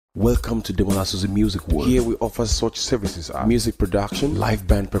Welcome to Demola Suzi Music World. Here we offer such services as music production, live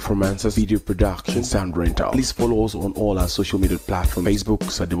band performances, video production, sound rental. Please follow us on all our social media platforms: Facebook,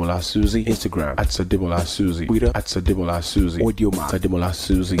 Demola Suzi; Instagram @Demola Suzi; Twitter @Demola Suzi; Audiomack Demola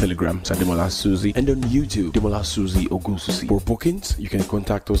Suzi; Telegram Demola Suzi; and on YouTube Demola Suzi Ogunsusi. For bookings, you can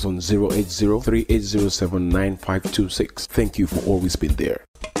contact us on 080-3807-9526. Thank you for always being there.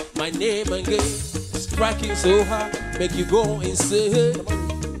 My name and game striking so hard, make you go insane.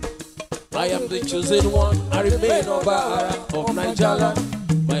 I am the chosen one, I remain Obara of Nigeria.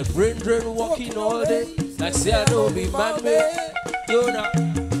 My brain drain walking all day, like say I don't be man-made.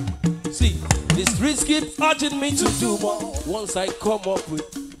 See, the streets keep urging me to do more. Once I come up with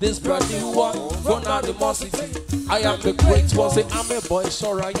this brand new one, run out the more city. I am the great one, say I'm a boy,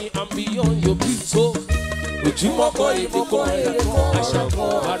 sorry, I'm beyond your beat. So, with you more boy, if you go ahead, I shall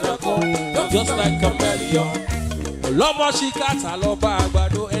go and I go, just like a million. Love she got a love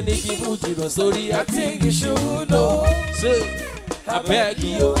but no any people to the story. I think you should know. Say, I beg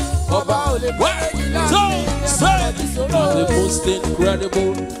you about it. So, I'm the most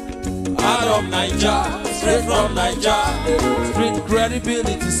incredible out of Nigeria, straight from Nigeria. Street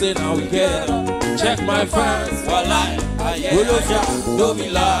credibility, say now we get check my fans. Walai, don't be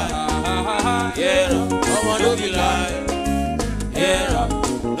lie. Yeah, don't be lie. Yeah,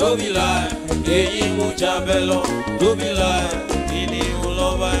 don't be lie. Don't be lie.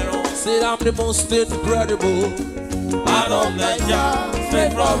 Say I'm the most incredible out of Nigeria,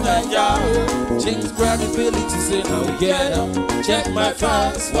 straight from Nigeria. Change credibility, say now we get up. Check my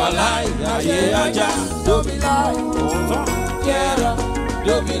fans, walai, yeah, don't be lie. Yeah,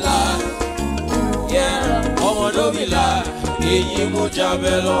 don't be lie. Yeah, don't be lie.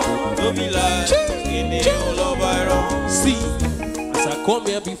 Don't be lie. See, as I come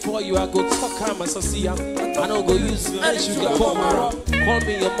here before you, I go talk I'm a see. I don't go use any sugar for my rock. Call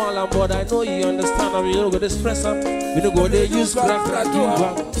me your malam, but I know you understand. I mean, you don't go to express up. We don't go there use crack.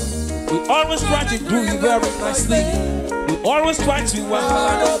 We always try to do you very nicely. We always try to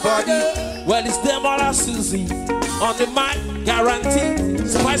nobody. Well, it's Demola Suzi on the mic, guarantee.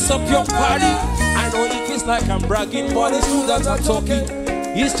 Spice up your party. I know it feels like I'm bragging, but it's true that I'm talking.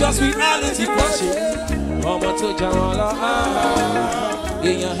 It's just reality flashing. Mama to Jamala,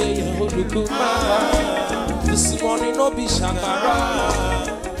 this morning no be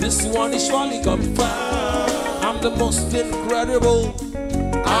shakara. This one is surely gonna be fine. I'm the most incredible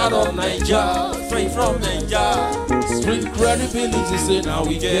out of Nigeria, straight from Nigeria. Street credibility, say now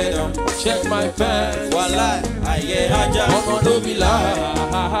we get them. Check my fans. Walai, Mama don't be lie.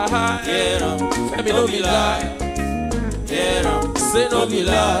 Let me don't be lie. Say no be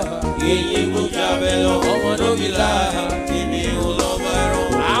lie.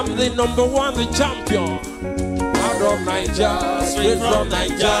 I'm the number one, the champion out of Nigeria, straight from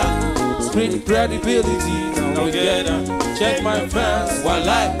Nigeria. Street credibility, now we get them. Check my fans,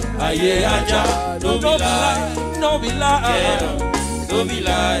 walai, don't be lie, don't be lie, don't be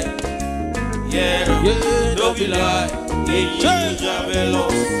lie, don't be lie,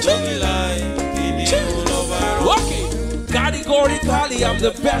 don't be lie. Okay. Categorically, I'm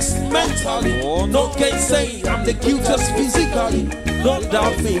the best mentally. No can say I'm the cutest physically. Don't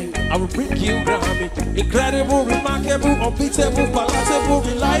doubt me, I will bring you Grammy. Incredible, remarkable, unbeatable, palatable,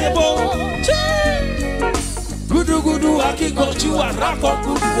 reliable. Gudu, I can go to a rock on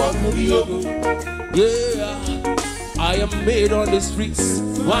good. Yeah, I am made on the streets,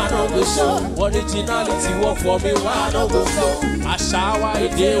 one on the show. Originality work for me, one on the flow. I shower a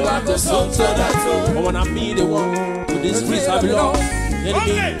day, walk the sun to that flow. But when I meet the one, this streets I belong.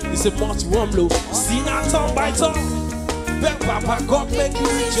 Enemy, it's a much warm blow. See now tongue by tongue. Bet Papa God make you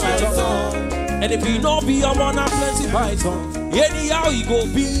reach your tongue. And if you know be a one, plenty python. Anyhow you go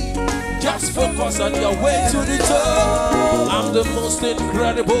be, just focus on your way to the top. I'm the most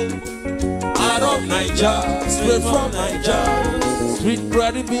incredible out of Nigeria, straight from Nigeria. Street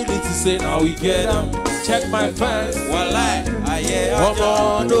credibility, say now we get them. Check my fans. Walai, come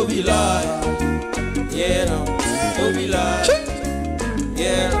on, don't be lie. Yeah, no. Don't be lie,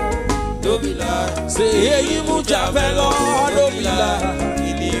 yeah, don't be lie. Say, hey, you mujabelo, don't be lie.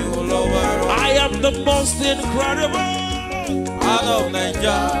 I am the most incredible out of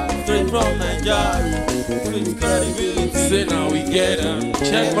Nigeria, straight from Nigeria. Street credibility, say now we get them.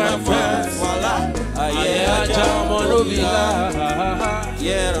 Check my fans, voila. Yeah, don't be lie.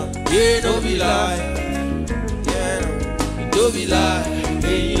 Yeah, don't be lie. Yeah, don't be lie.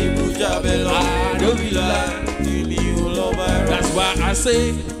 Hey, you mujabelo, don't be lie. That's why I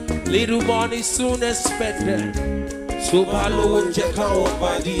say, little money soon expected. So follow check out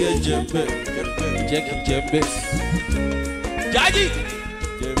by the jembe. Jaji,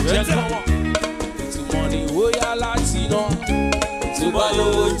 jẹ́ káwọn ìtumọ̀ ni ó yá láti ná. Tó bá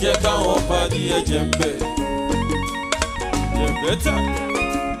lówó jẹ́ káwọn pàdé ẹ̀jẹ̀ ń bẹ̀. Better.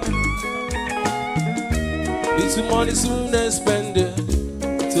 It's money soon and spend it.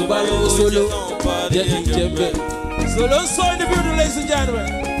 To buy your solo, getting jembe. Solo so in the building, ladies and gentlemen.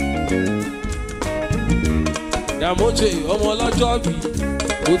 Damoche, Omola Jobi.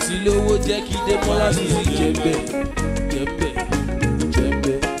 Oti lowo jẹ́ kí Demola Suzi jembe.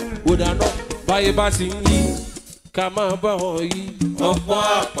 Would I not buy a batting ye? Come on, boy. Ọ̀pọ̀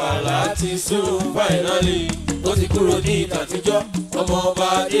àpàlà ti sún finally. Ó ti kúrò ní ìtàtijọ́, ọmọ ọba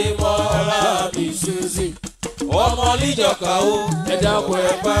Demola Suzi. Ọmọ níjọ̀ka ó, ẹ dákun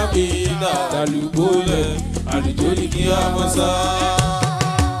ẹ bá mi dà dàlúgbólẹ̀, àlùjọ ní kí á mọ́ sá.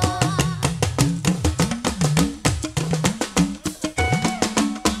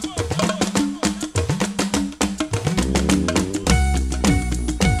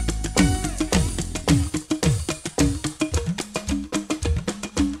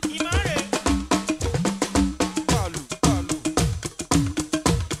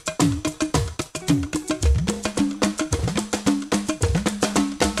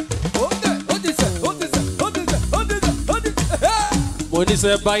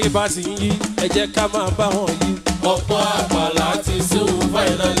 Oníṣẹ́ báyé bá ti ń yí, ẹ jẹ́ ká máa bá wọn yí. Ọ̀pọ̀ àpàlà ti sún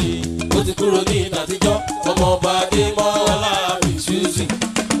finally, ó ti kúrò ní ìtàtijọ́, ọmọ ọba Demola Suzi.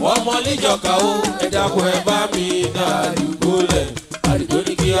 Ọmọ níjọ̀ka ó, ẹ dákun ẹ bá mi dá àdúgbò lẹ̀, àdúgbò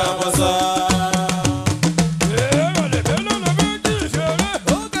ní kí á máa sá.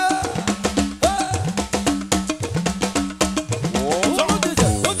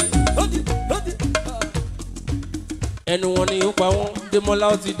 Ẹnu wọn ni ó pa wọ́n, Demola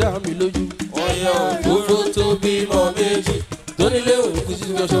ó ti dá mi lójú. Ọ̀yọ́ òfófó tó bímọ méjì, tó nílé òkú sí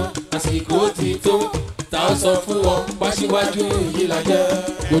jọṣọ, àsìkò ti tó. Ta ó sọ fún wọn, pàṣíwájú yìí la jẹ́.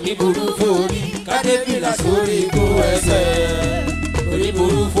 Kò ní burú fórí, kádébìlà sórí ikú ẹsẹ̀. Kò ní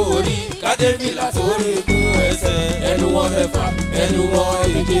burú fórí, kádébìlà sórí ikú ẹsẹ̀. Ẹnu wọn mẹ́fà, ẹnu wọn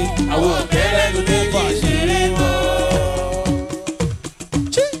èje, àwọn ọ̀kẹ́rẹ́ ló méjì ṣeré mọ́.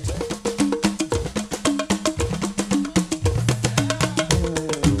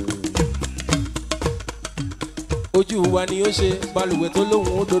 Ojú wa ni ó ṣe balùwẹ̀ tó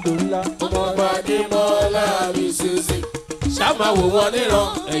lóhùn òdòdó ńlá. Ọmọ ọba Demola Suzi. Ṣáàmà wò wọ́n níran,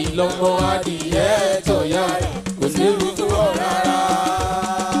 ẹ̀yìn lọ́mọ adìyẹ tọ̀yà rẹ̀, kò sí ewu tó wọ̀ rárá.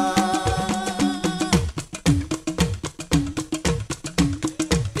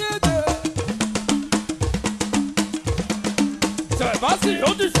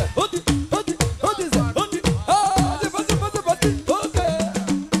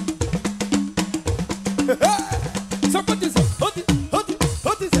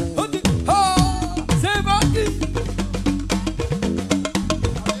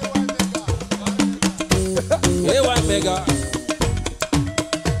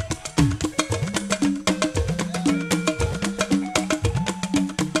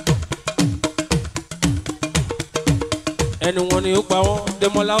 Ẹnu wọn ni ó pa wọ́n,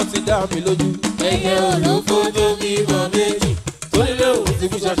 Demola ó ti dá mi lójú. Ẹyẹ olóko tó bímọ méjì, tó nílé òun ti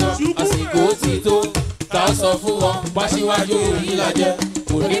fi ṣaṣọ, àsìkò ti tó. Ta sọ fún wọn, pàṣíwájú yìí la jẹ́.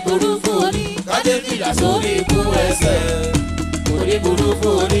 Kò ní burú fórí, kádébìlà sórí ikú ẹsẹ̀. Kò ní burú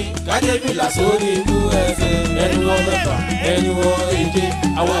fórí, kádébìlà sórí ikú ẹsẹ̀. Ẹnu wọn mẹ́fà, ẹnu wọn èje,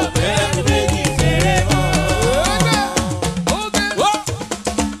 àwọn ọ̀kẹ́rẹ́ tó méjì fẹ́rẹ́ mọ́.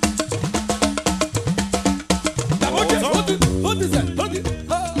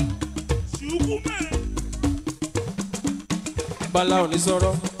 Bala ò ní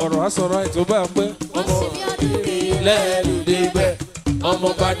sọ̀rọ̀, ọ̀rọ̀ á sọ̀rọ̀ ètò bá pẹ́. Ọmọ lẹ́nu dégbẹ́, ọmọ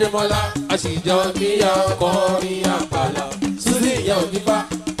ọba Demola, àṣìjọ kíyà kọrin àpàlà. Suzi ìyá òdìbá,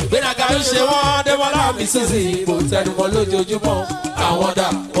 ìgbéraga ń ṣe wọ́n, Demola Suzi kò tẹnu mọ́ lójoojúmọ́. Àwọn dà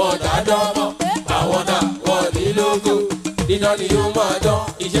wọ́n dá dánmọ́, àwọn dà wọ́n ní lógo. Dídán ni ó máa dán,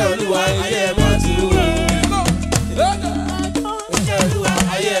 iṣẹ́ Olúwa ayé ẹ̀ máa tù ú. Iṣẹ́ Olúwa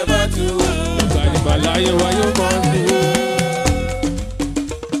ayé ẹ̀ máa tù ú. Ìgbàlígbàlá ayé wa yóò máa tù ú.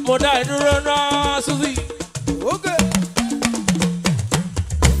 Mo dá ìdúró náà, Suzi. Okay.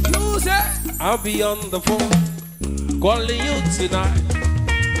 You say I'll be on the phone, calling you tonight,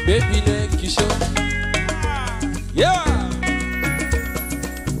 baby, make you sure. Yeah.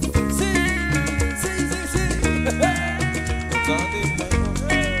 See.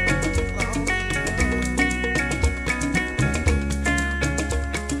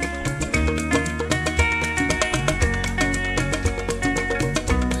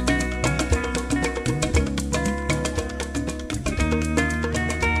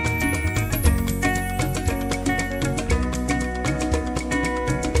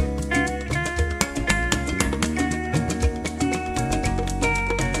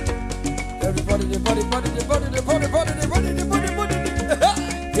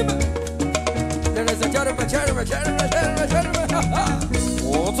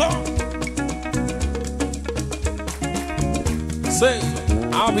 Say,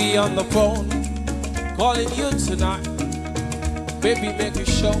 I'll be on the phone, calling you tonight. Baby, make me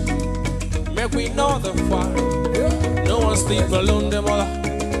show, make me know the fire. No one sleep alone, Demola.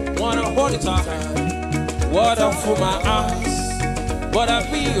 Wanna hold it tight. Water for my eyes, but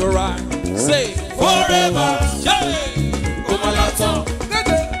I'll be alright. Say, forever, Jay.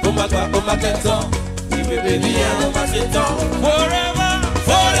 Forever,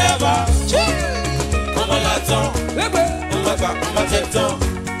 forever,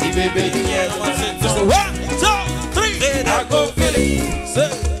 so 1, 2, 3, I go feeling. Say,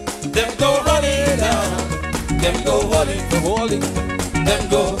 them go running down, them go holding, them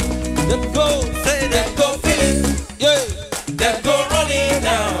go, say them go feeling, yeah, them go running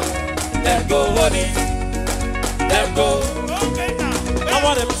down, them go holding, them go. I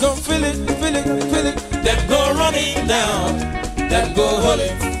want them go feel it, them go running down, them go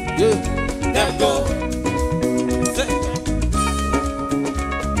holding, yeah, them go.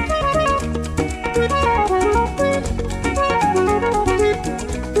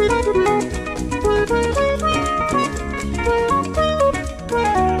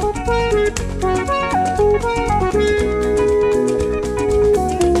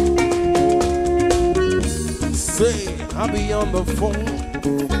 Say, I'll be on the phone,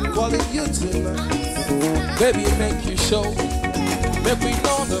 calling you tonight. Baby, make you show, make me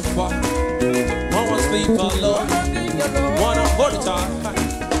know the fire. Wanna sleep alone, wanna hold it tight.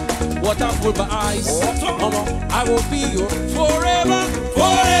 What I put my eyes, mama, I will be your forever,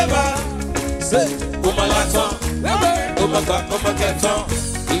 forever. Say, oh my lata, oh my God, oh my keton,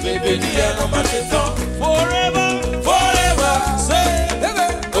 baby, dear, oh my keton, forever, forever. Say,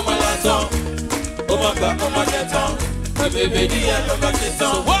 oh my lata, oh my God, oh my keton, baby, dear, oh my keton. So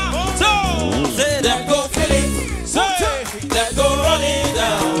 1, 2, say, them go feeling, say, them go running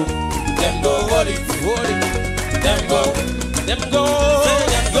down, them go holding, them go, say,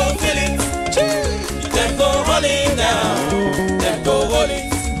 them go feeling, them go running down, them go holding,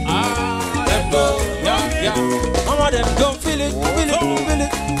 them go, yeah, mama, them go feel it,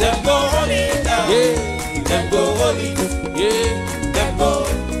 them go running down, yeah, them go holding, yeah, them go,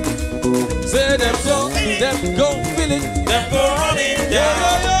 say them go feel it, them go running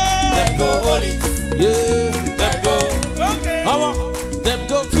down, them go holding, yeah, them go, mama, them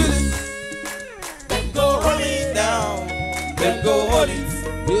go feel it, them go running down, them go holding,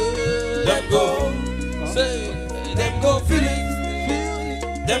 yeah, them go, say them go feel it,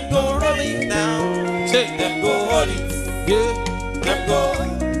 them go running down, say them go holding, yeah, them go,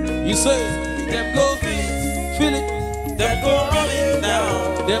 you say them go feel it, them go running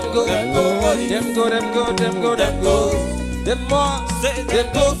down, them go, them go, them more, say them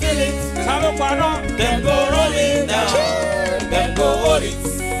go feel it, them go running down, them go holding,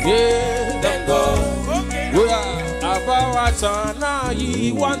 yeah, them go. We are about Watana,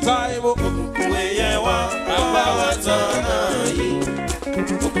 ye one time. We are about Watana, ye.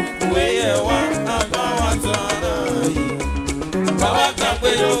 We are about Watana, ye. Bawata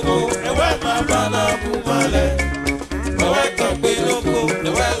Peloko, and where my banana Pumale. Bawata Peloko,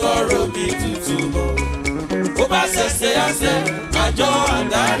 and where Robi Tutubo. Oba Sese, I said, I joined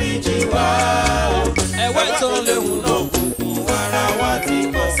Dari Jiwa. And went on the Uno, Warawati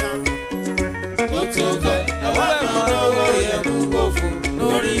Bosa.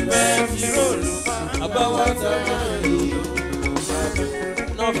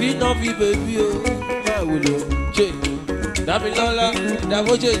 Novi baby oh, my willow. Che, Damilola,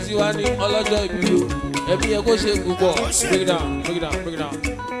 Davoje Tiwani, Olojo ibi o. Ẹbí ẹ kó ṣe gbogbo. Break it down.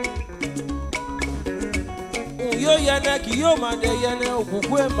 Yo yẹnẹ kì yóò máa dẹ yẹnẹ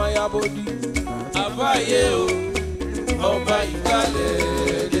òkùnkùn ẹ̀ máa ya bọ́dí. Àbáyé o, ọba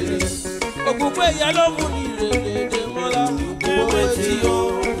ìkàlẹ̀ délé. Òkùnkùn ẹ̀yà ló mú ní ìrèdè mọ́lá. Òkùnkùn etí o.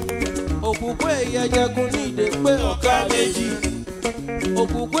 Òkùnkùn ẹ̀yà jẹkun ní ìdè pé ọ̀ká méjì.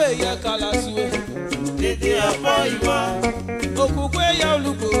 Òkùnkùn ẹ̀yà kàlàsíwé. Dédé àpọ̀ ìwà. Òkùnkùn ẹ̀yà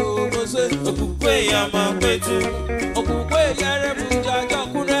olùgbò ṣe. Òkùnkùn ẹ̀yà máa pẹ̀tù. Òkùnkùn ẹ̀yà rẹ̀ mú jà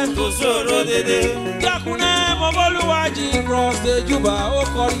jákúnẹ́. Kò sóró dédé. Jákúnẹ́ mọ́bọ́lúwájì cross the Juba ó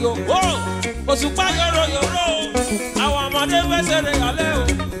kọrí o. Òṣùpá yòrò. Àwọn ọmọdé fẹsẹ̀ rẹ̀ yálẹ̀ o.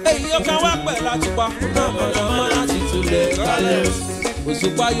 Èyí ó ká wá pẹ̀ láti pa. Lọ́mọdọ́mọ láti tulẹ̀ kálẹ̀ o.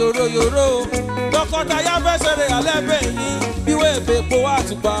 Òṣùpá yòrò. Tọkọtaya fẹsẹ̀ rẹ̀ yálẹ̀ bẹ́ẹ̀ ni. Bíwé èbèpo wá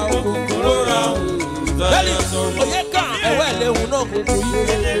ti pa òkùnkùn ló ra òun. Bẹ́ẹ̀ni, òye kan ẹ̀wẹ́ léwu náà kúkú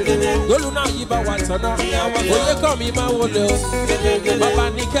yìí. Doluna yiba watana. Oye komi ma wole o. Baba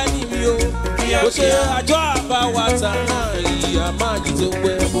ni keni mi o. O se ajo aba watana. Iya ma jite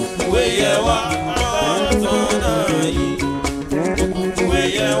we. Weye wa watana yi.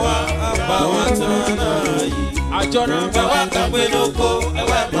 Weye wa aba watana yi. Ajo na bawa kampe noko.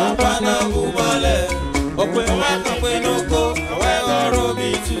 Ewe baba na umale. Okwe wa kampe noko. Ewe oro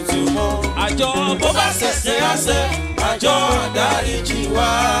mi tutu mo. ajo Boba sese ase. Ajo adari jiwa.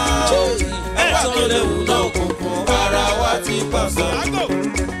 Ewa to le uno kunkun. Ara wa ti pasa.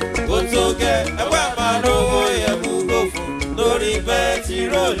 Otoge. Ewe ma rowo ye bugo fun. Lórí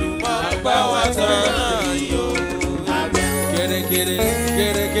bẹntiróòlù máa gbá wa tán yo. Kere kere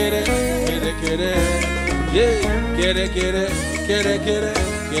kere kere kere kere yeah kere kere kere kere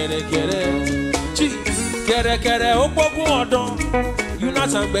kere kere chi kere kere ó pọ́gún ọdún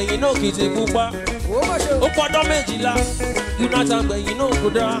Jonathan gbẹ̀yìn náà kìtì pupa ó pọ́dún méjìlá Jonathan gbẹ̀yìn náà kò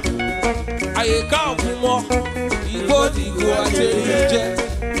dá àyíká òkun mọ́ ìgbó dìgbò àtẹ̀yìn jẹ́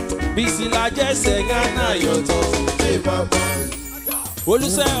bísílà jẹ́sẹ̀ gánà yọ̀tọ̀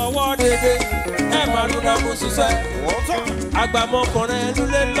olùsẹ́ ọwọ́ dédé ẹ̀ máa lúná mú ṣiṣẹ́ agbàmọkùnrin ẹnu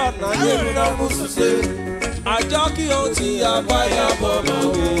lé lọ́nà yé lúná mú ṣiṣẹ́ àjọ kí o ti àbáyàbọ̀ mọ́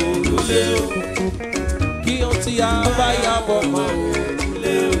òrùlé o kí o ti àbáyàbọ̀ mọ́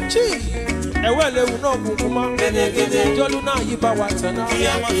òrùlé o chi ẹ̀wẹ́ léwu náà kúnkún mọ́ jọ́lú náà yí bá wa tán náà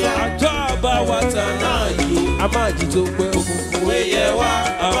àjọ àbá wa tán náà yìí a máa jí tó pé òkùnkùn wéyẹ wá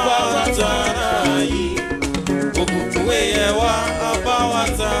àbá wa tán náà yìí òkùnkùn wéyẹ wá àbá wa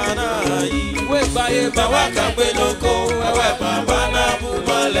tán náà yìí wé gbáyé bàwá kan pé lóko ẹ̀wẹ́ bàbá náà bú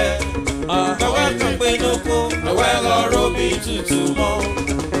mọ́lẹ̀ bàwá kan pé lóko ẹ̀wẹ́ ọ̀rọ̀ mi tutù mọ́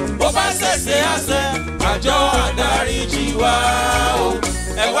bó bá ṣẹ̀ṣẹ̀ àṣẹ àjọ àdáríjì wá o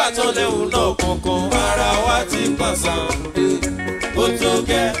ẹwà tó léwu náà kankan ara wa ti pàṣán ó tó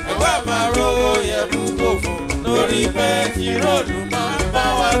gẹ ẹwà máa rówó yẹ búgbò fún lórí bẹntiróòlù máa bá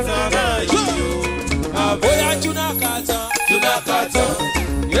wa tán náà yìí o. Bóyá Junakata Junakata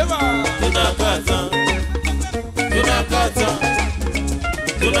yéba Junakata Junakata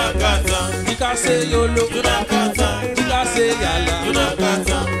Junakata Dikase yolo Junakata Dikase yala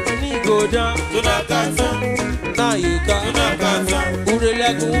Junakata Nigoda Junakata Nayika Junakata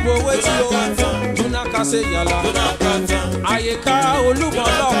Urelegun bowe ti o Junakase yala Junakata Ayika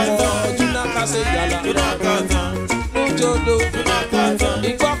olúmọlọ́pọ̀ Junakase yala Junakata Nujodo Junakata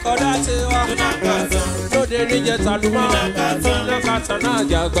Ìgbọ́kọ̀dá ti wá Junakata lóde níjẹ tàlùmọ́ Junakata náà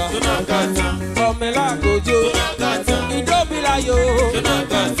jàgbá Junakata ọmọlá àgójó Junakata ìdóbìláyò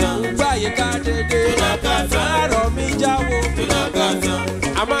Junakata gbáyé ká dédé Junakata àárọ̀ mi jáwó Junakata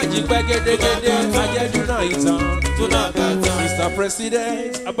a máa jí pẹ́ gédégédé ajẹ́jú náà ìtàn Junakata Mr.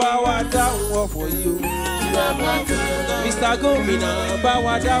 President abáwá dáhùn ọ̀fọ̀ yìí o Mr. Gómìnà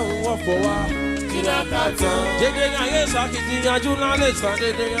abáwá dáhùn ọ̀fọ̀ wa Junakata dédé ayé ṣàkìtìyànjú náà lè tàn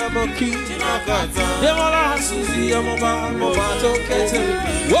dédé ọmọ kí Junakata Demola Suzi ọmọba tó kété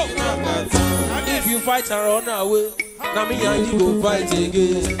whoa. Junakata If you fight and run away, now me and you go fight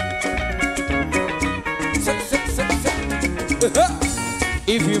again.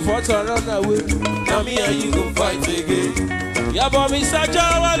 If you fight and run away, now me and you go fight again. Yabo mi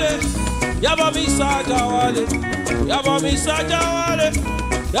sajawale, yabo mi sajawale, yabo mi sajawale,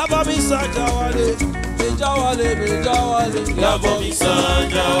 yabo mi sajawale, mijawale, mijawale, Yabo mi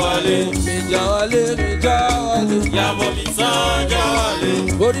sanjawale mijawale, mijawale. Yabo mi sanjawale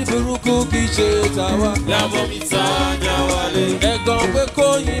Orí burúkú kì í ṣe tàwa. Yabo mi sanjawale Ẹ̀gàn pé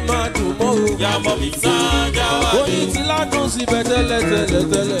kóyin máa dùn mọ́ o. Yabo mi sanjawale Oyin ti ládùn síbẹ̀ tẹ́lẹ̀ tẹ́lẹ̀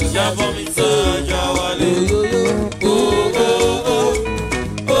tẹ́lẹ̀. Yabo mi sanjawale Oyoyo.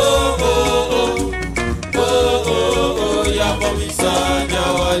 Yabo mi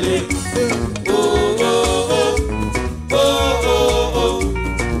sanjawale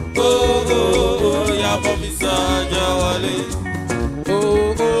Yabo mi sanjawale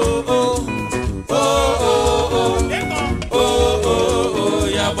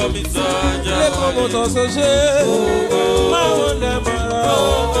Yabo mi sanjawale Lẹ́kọ̀ọ́ mo tọ̀ so ṣe. Máa wọ́n lẹ̀ mọ́ra.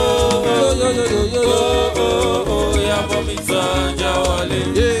 Yoyoyoyoyo. Yabo mi sanjawale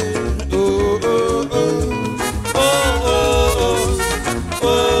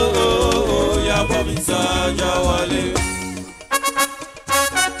Yabo mi sanjawale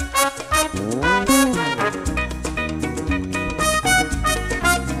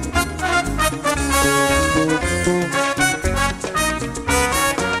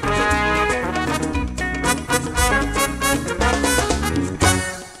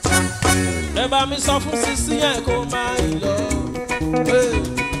Ẹ bá mi sọ fún Sisi yẹn kó máa ń lọ.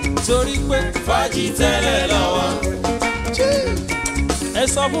 Torí pé fàájì tẹ́lẹ̀ lọ́wọ́ ẹ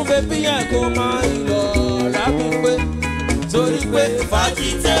sọ fún bébí yẹn kó máa ń lọ lábí pé torí pé fàájì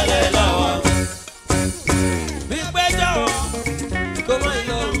tẹ́lẹ̀ làwọn. Bímpé jọ̀wọ́ kó máa ń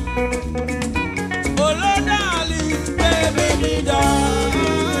lọ. Olódàlí bébí mi dá.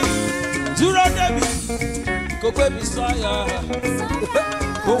 Dúró débi kó gbé mi sáyà.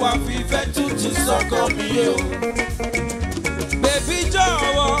 Kó wá fi ìfẹ́ tútù sọ́kàn mi yé o. Bébí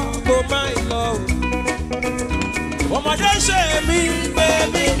jọ̀wọ́ kó máa ń lọ. Ọmọdé ṣe mí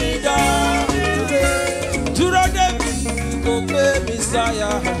bébí mi dá. Dúró débi kó gbé mi sáyà.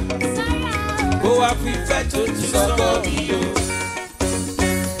 Kó wá fi ìfẹ́ tútù sọ́kàn mi yé o.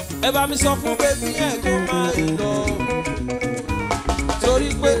 Ẹ bá mi sọ fún bébí yẹn kó máa ń lọ. Torí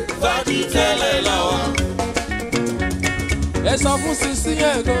pé fàájì tẹ́lẹ̀ làwọn. ẹ sọ fún sisi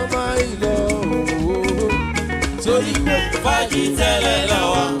yẹn kó máa ń lọ. Torí pé fàájì tẹ́lẹ̀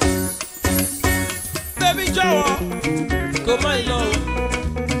làwọn. bébí jọ̀wọ́ kó máa ń lọ.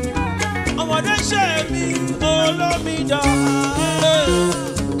 Ọmọdé ṣe mí olómi dá.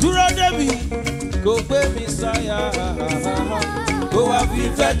 Dúró débi kó gbé mi sáyà. Kó wá fi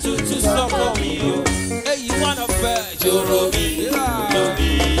ìfẹ́ tútù sọ́kàn mi o. Èyí wọ́n lọ fẹ́ Joro mi, jomi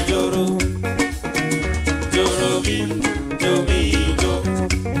joro. Joro mi, jomi jo.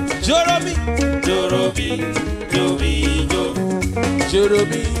 Joro mi, Joro mi, jomi jo. joro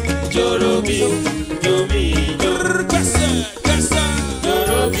mi, Joro mi, jomi jo. kẹsẹ̀ kẹsẹ̀.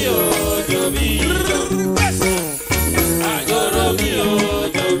 Joro mi o, jomi jo. Joro mi o,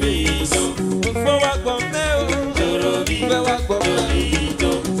 jomi jo. Fẹ́ wá gbọ́ mẹ́ o. Joro mi, Fẹ́ wá gbọ́ mẹ́. jomi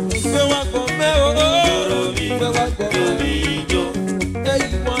jo. Fẹ́ wá gbọ́ mẹ́ o. Joro mi, Fẹ́ wá gbọ́ mẹ́. jomi jo.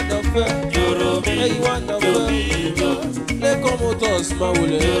 Èyí wọ́n lọ fẹ́. Joro mi, Èyí wọ́n lọ jomi fẹ́. jo. Lẹ́kọ̀ọ́ motors máa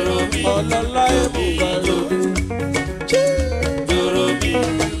wọlé. Ọlọ́lá ẹ̀mú balóde. Joro mi,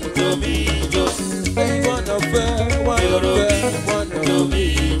 jomi jo. Èyí wọ́n lọ fẹ́. Wọ́n lọ fẹ́. Wọ́n lọ Jomi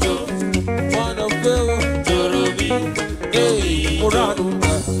jo. wọ́n lọ fẹ́ o. Joro mi, Èyí mo ránu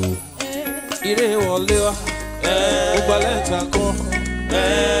gbà. Ire wọlé wa. Mo gbalẹ̀ ìta kan.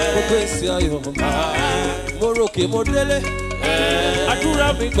 Mo gbé sí ayọ̀. Mo ròkè mo délé. Àdúrà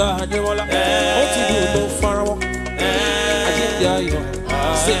mi gbà Demola. Ó ti dùn tó fara wọn. Àjíǹde ayọ̀.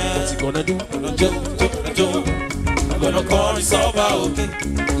 Ṣé o ti gonna do? jo. I'm gonna call this over, okay.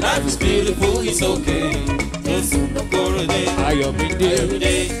 Life is beautiful, it's okay. Yes, no go day. Ayọ̀ mi dé. Every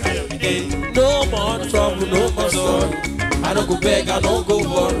day. No more trouble, no more sorrow. I don't go beg, I don't go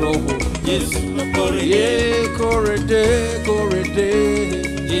borrow. Yes, no go day. Yeah, Korede, Korede.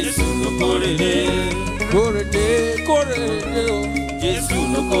 Yes, no go day. Korede, Korede, oh. Yes,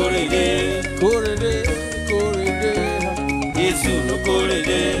 no go day. Korede, Korede. Yes, no go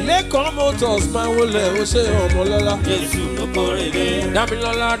day. Lẹ́kọ̀ọ́ motors máa wọlé ó ṣe ọmọlọ́lá. Yes, no go day.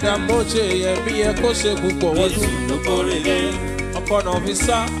 Dámilọ́lá Dàmọ́jẹ ẹ̀mí ẹ̀ kó ṣe púpọ̀ Yes, wọ́dún. no go day. Ọkọ̀ náà fi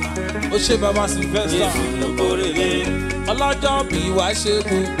sá, ó ṣe bàbá Sylvester. Yes, no go day. Ọlọ́jọ́ bí wá ṣe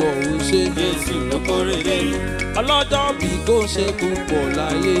púpọ̀ ó ṣe. Yes, no go day. Ọlọ́jọ́ bí kò ṣe púpọ̀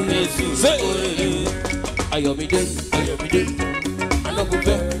láyé. Yes, no go day. Ayọ̀mídé, Ayọ̀mídé,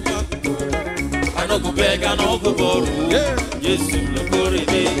 Anọ́gùnfẹ́. I no go beg, I no go borrow. Yes, no go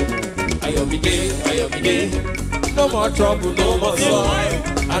day. Ayọ̀mídé, Ayọ̀mídé. no more trouble, no more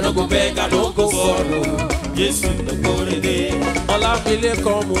sorrow. I no go beg, I no go borrow. Yes, no go day.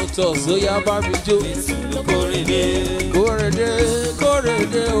 Ọlámilékan motors ó yá bá mi jó. Yes, no go day. Kórèdé,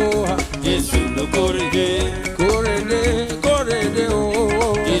 kórèdé o. Yes, no go day. Kórèdé, kórèdé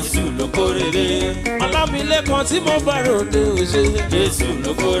o. Yes, no go day. Ọlámilékan tí mo bá ròde ò ṣe. Yes,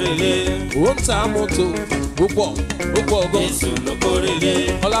 no go day. Ó ń ta mọ́tò púpọ̀ púpọ̀ gan. Yes, no go day.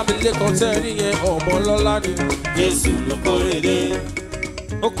 Ọlámilékan tẹ́ rí yẹn ọmọ lọ́lá ni. Yes, no go day.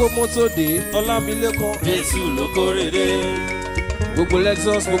 Ó kó mọ́tò dé Ọlámilékan. Yes, no go day. Gbogbo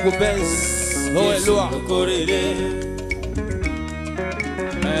Lexus, gbogbo Benz, lọ́wọ́ ẹ̀ ló wà. No go day.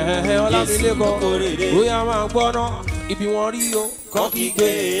 Ọlámilékan, bóyá máa gbọ́ná ibi wọn rí o. Kọ́ kí gbé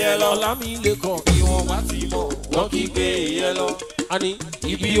yẹ lọ. Ọlámilékan, Bí wọ́n bá ti mọ̀, wọ́n kí gbé yẹ lọ. àní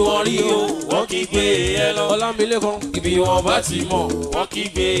Ibi wọ́n rí o, wọ́n kí gbé yẹ lọ. Ọlámilékan, Ibi wọ́n bá ti mọ̀, wọ́n kí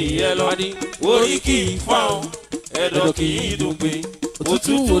gbé yẹ lọ. àní Orí kì í fáwọn, ẹ̀dọ̀ kì í dùn pé.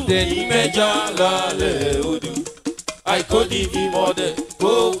 Òtútù ní mẹ́jà lálẹ́ odò. Àìkódì bí mọ́dẹ̀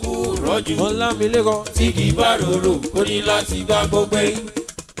kó kú rọ́jú. Ọlámilékan, Tí kì í bá rorò, ó ní láti gbá gbogbo ẹ̀.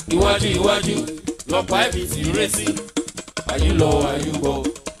 Iwájú iwájú, lọ́pàá ẹ̀mí ti ré sí. Àyùlọ àyùbọ̀,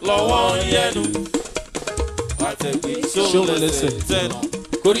 lọ́wọ́ yẹnu. Àtẹ̀gbé ṣóun lẹ́sẹ̀ tẹ̀nà.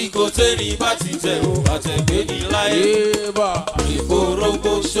 Koríko tẹ́rì bá ti tẹ̀ o, àtẹ̀gbé ní láyé. yéèbà Èpo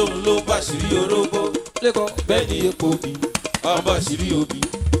orógbó ṣóun ló bàṣírí orógbó. lẹ́kọ̀ọ́ Bẹ́ẹ̀ ni epo òbí, á bàṣírí òbí.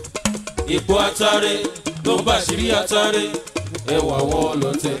 Èpo atare ló bàṣírí atare. ẹwà wọn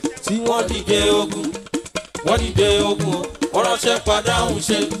lọ́tẹ̀ tí wọ́n dìde ogun wọ́n ránṣẹ́ padà ń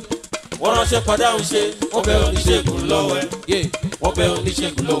ṣe wọ́n bẹ oníṣègùn lọ́wẹ́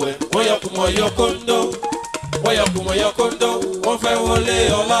wọ́n yọkùmọ̀ yọkóńdó wọ́n fẹ́ wọlé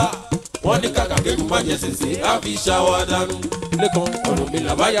ọlá wọ́n ní kàkà kékun má jẹ sèse á fi ṣàwádànù lẹ́kàn ọ̀rọ̀ mi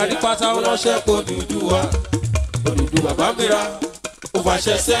làbáyà ní pátá ránṣẹ́ kó Odùduwà bá mìíràn ó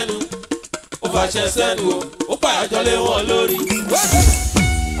fàṣẹ sẹ́nu ó pàyàjọ lé wọn lórí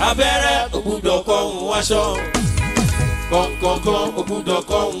abẹ́rẹ́ ògbúdọ̀ kọ́hún aṣọ kọ̀ọ̀kan ògbúdọ̀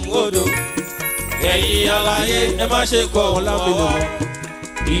kọ́hún odò ẹ̀yin aláyé ẹ má ṣe kọ́ wọn lábẹ́lẹ̀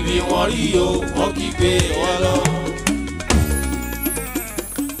ibi wọn rí o wọn kì í gbé wọn lọ.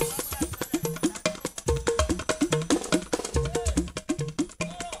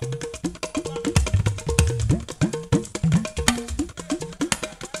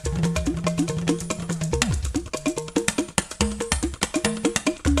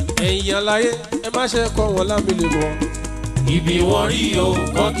 ẹ̀yin aláyé ẹ má ṣe kọ́ wọn lábẹ́lẹ̀ mọ́ ibi wọn rí o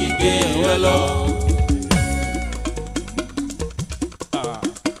wọn kì í gbé wọn lọ.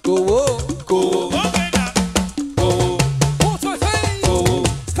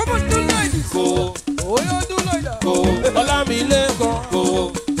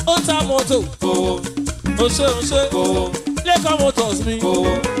 Ose Lẹ́kọ̀ọ́ motors mi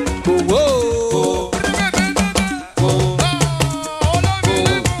kòwó.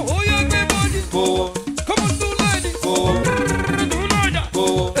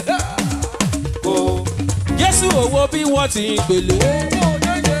 Jésù owó bí wọ́n ti ń pèlè.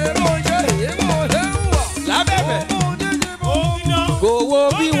 Lábẹ́bẹ̀ kòwó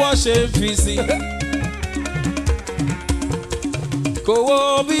bí wọ́n ṣe ń fi sí. Kòwó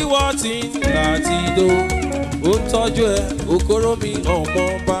bí wọ́n ti ń láti dó. Ó tọ́jú ẹ okòrò mi ọmọ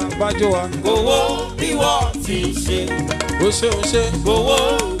bájọ́ wa. Kòwó bí wọ́n ti ṣe. Ó ṣe. Kòwó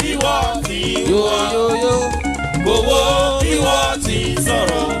bí wọ́n ti wá. Kòwó bí wọ́n ti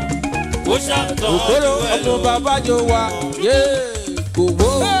sọ̀rọ̀. Ó ṣàtọ́jú ẹ lọ. Okòrò ọmọ bájọ́ wa. Kòwó.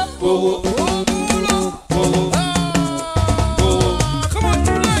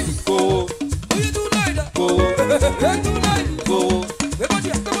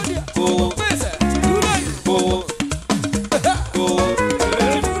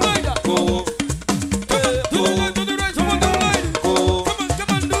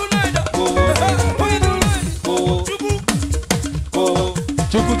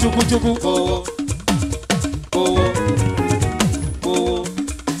 Chuku.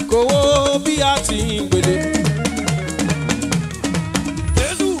 Kòwó bí a ti ń gbèlè.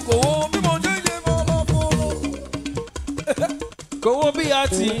 Kòwó bí a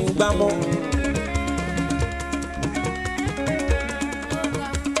ti ń gbàmọ́.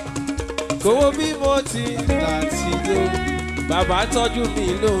 Kòwó bí mo ti láti dé. Bàbá tọ́jú mi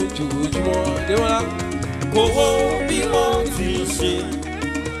lójoojúmọ́. Démọ́lá. Kòwó bí mo ti ṣe.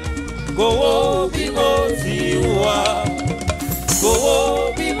 Kòwó bí mo ti wá, kòwó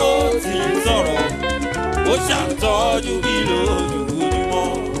bí mo ti sọ̀rọ̀, ó ṣàtọ́jú mi lójoojúmọ́.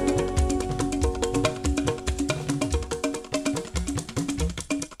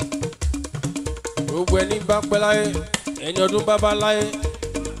 Gbogbo ẹni bá pẹ́ láyé, ẹni ọdún bá bá láyé,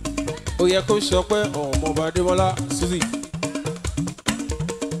 ó yẹ kó ṣọpẹ́ ọmọọba Demola Suzi.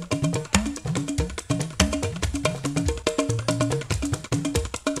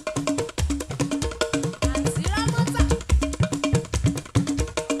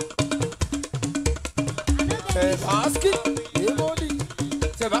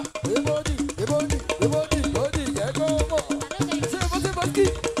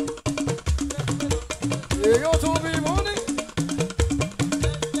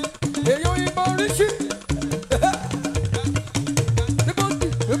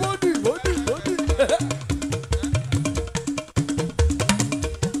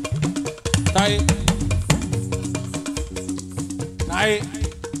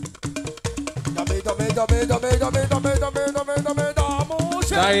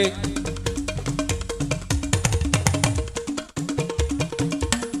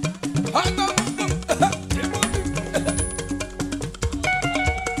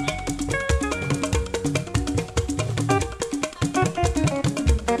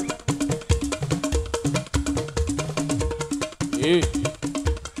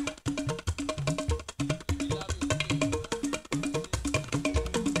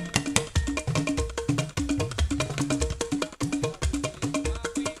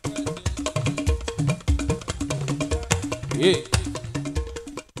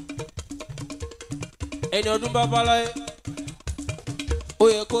 Ẹni ọdún bá bá láyé, ó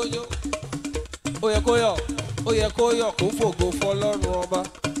yẹ kó yọ, ó yẹ kó yọ̀ kó fògo fọlọ́run ọba.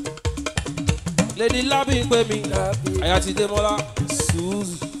 Lady Labi pè mí, àyà ti Demola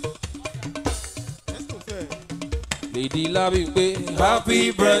Suzi. Lady Labi pè, happy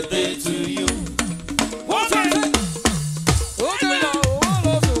birthday to you.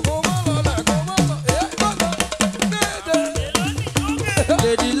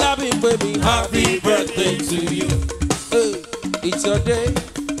 Lady Labi pè mí, Happy birthday to you. It's your day,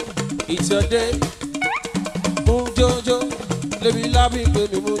 it's your day. Mujojo, Lady Labi pè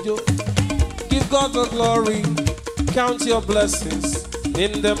mí mujo. Give God the glory, count your blessings,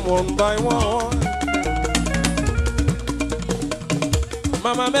 name them one by one.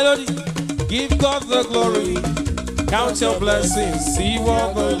 Mama Melody, give God the glory, count your blessings, see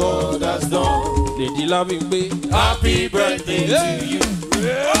what the Lord has done. Lady Labi pè, Happy birthday to you.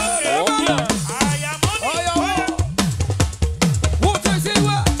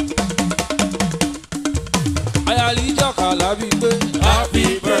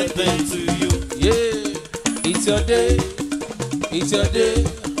 Happy birthday to you. Yeah, it's your day, it's your day.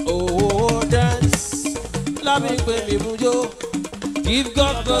 Oh, dance. Labi pè mí mujo. Give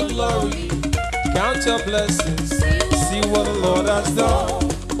God the glory, count your blessings, see what the Lord has done.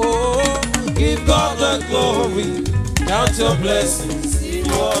 Oh, give God the glory, count your blessings, see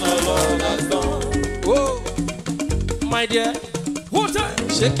what the Lord has done. Oh, my dear,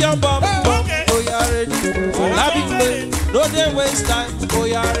 shake your bum, bum. Oh, you are ready. Labi pè, no dey waste time. Oh,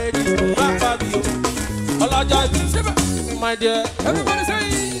 you are ready. Fabio, Olaja, my dear. Everybody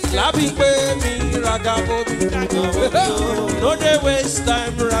say, Labi pè mí, ragabobi. No dey waste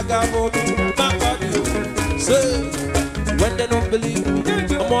time, ragabobi. Fabio, say, when they don't believe me,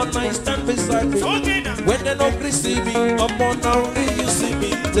 I'm on my stand beside me. When they don't receive me, I'm on only you see me.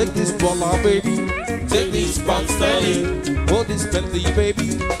 Take this baller, baby. Take this box, steady. Hold this Bentley,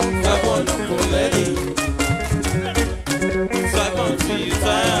 baby. I want to go lady. Swipe until you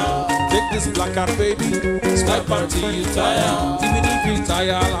tire. Take this black card, baby. Swipe until you tire. Even if you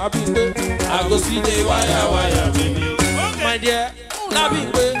tire, I'll be there. I go see the wire, baby. My dear, I'll be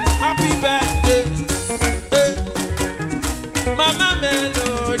there. Happy birthday. Hey. Mama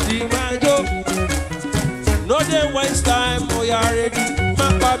Melody, my joke. No dey waste time, oh you are ready.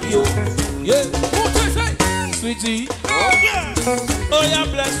 My baby, oh yeah. Sweetie, oh yeah,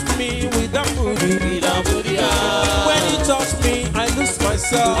 bless me with that booty. When you touch me, I lose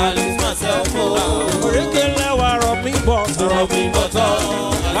myself. Oh. Orekele wa rub me butter.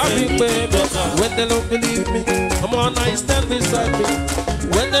 Happy baby, when they don't believe me, come on, I stand beside me.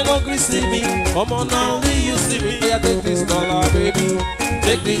 When they don't receive me, come on, only you see me. Yeah, take this dollar, baby.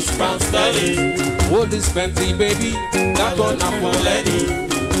 Take this pound sterling. Hold this Bentley, baby. That one up for lady.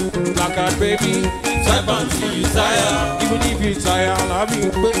 Black card, baby. Swipe until you tire. Even if you tire, I'll be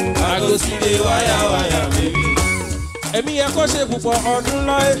baby. I go see the wire, baby. Èmi yẹ kó ṣe púpọ̀ ọdún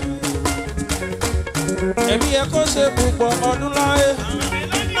láyé. Èmi yẹ kó ṣe púpọ̀ ọdún láyé.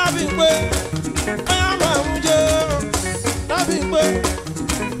 Lábì pé máa máa mú jẹ́. Lábì pé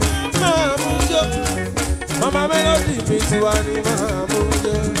máa mú jẹ́. Mama Melody mi ti wá ní máa mú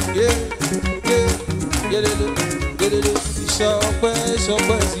jẹ́. Yélédé.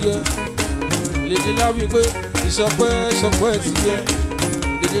 Ìṣọpẹ́ ti yẹ. Lady Labi pé ìṣọpẹ́ ti yẹ.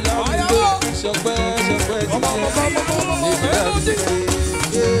 Lady Labi pé ìṣọpẹ́ ti yẹ.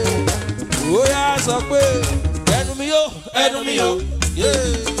 Ó yá sọ pé ẹnu mi yó. Ẹnu mi yó.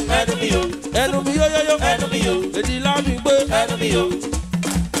 Lady Labi pé Ẹnu mi yó.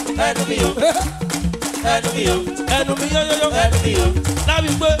 Labi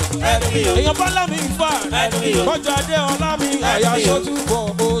pé Ẹnu mi yó. èèyàn bá lámì fà. Ẹnu mi yó. Kọjá dé ọlá mi àyà sójú bọ̀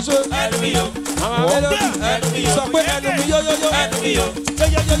oṣù. Ẹnu mi yó. Mama Melody sọ pé ẹnu mi yó. Ẹnu mi yó.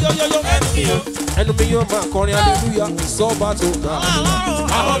 Ẹnu mi yó. Ẹnu mi yóò máa kọrin hallelujah sọ́ba tó ga.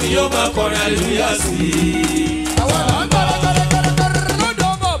 Àwọn mi yóò máa kọrin hallelujah sí i.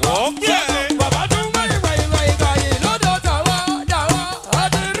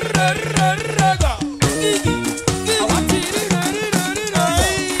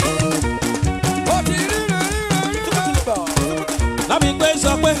 Lábì pé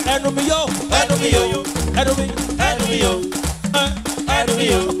sọ pé ẹnu mi yó. Ẹnu mi yó. Ẹnu mi. Ẹnu mi yó. Ẹnu mi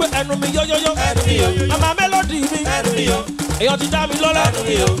yó. Sọ pé ẹnu mi yó. Ẹnu mi yó. Mama Melody mi. Ẹnu mi yó. Èèyàn ti dá mi lọ́lá. Ẹnu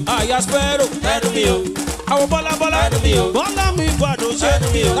mi yó. Àyà Sparrow. Ẹnu mi yó. Àwọn bọ́lá. Ẹnu mi yó. Bọ́lá mi gbàdùn ṣe. Ẹnu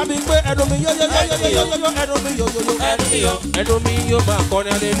mi yó. Lábì pé ẹnu mi yó. Ẹnu mi yó. Ẹnu mi yó. Ẹnu mi yóò máa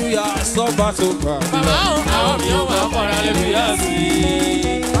kọrin hallelujah sọ́ba tó ga. Àwọn mi yóò máa kọrin hallelujah sí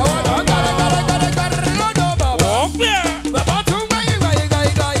i.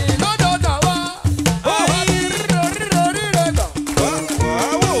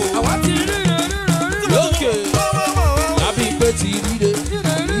 Okay.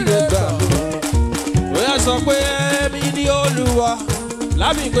 sọ pé èmi ni Olúwa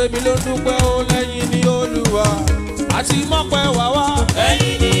lábì pé mi ló dúpẹ́ ó lẹ́yìn ni Olúwa àti mọ́pẹ́ wá wá.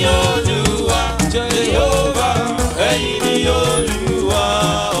 Ẹ̀yin ni Olúwa Jèhófà, ẹ̀yin ni Olúwa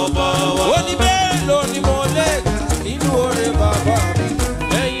ọba wa. Ó ní mélòó ni mo lè kà nínú oore bàbá mi.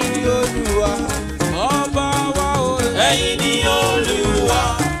 Ẹ̀yin ni Olúwa ọba wa o. Ẹ̀yin ni Olúwa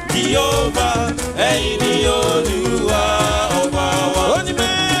Jèhófà, ẹ̀yin ni Olúwa ọba wa. Ó ní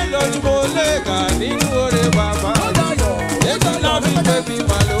mélòó ni mo lè kà nínú oore bàbá mi. Ètò lábì pé mi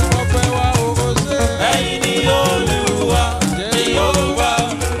mà ló mọ́pẹ́ wá o ṣe. Ẹ̀yin ni Olúwa Jèhófà,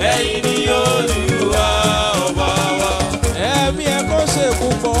 ẹ̀yin ni Olúwa ọba wa. Ẹ̀mí ẹ̀ kó ṣe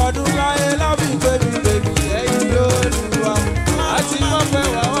púpọ̀ ọdún láyé lábì pé mi bèbí. Ẹ̀yin ni Olúwa àti mọ́pẹ́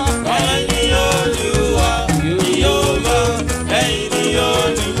wá wá. Ẹ̀yin ni Olúwa Jèhófà, ẹ̀yin ni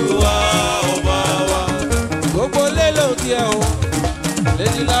Olúwa ọba wa. Gbogbo lé ló tiẹ̀ o.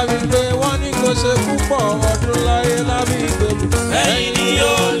 Lẹ́yìn lábì pé wọ́n ní kó ṣe púpọ̀ ọdún láyé lábì pé mi. Ẹ̀yin ni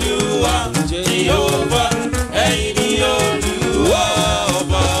Olúwa Jèhófà, ẹ̀yin ni Olúwa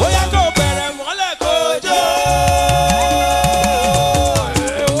ọba wa. Bóyá kò bẹ̀rẹ̀ mọ́lẹ̀ kó jó.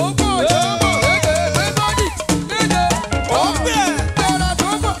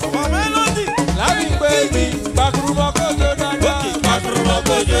 Lábì pé mi pàkúrúmọ́ kó jó dáadáa. Pàkúrúmọ́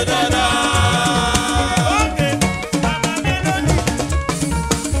kó jó dáadáa.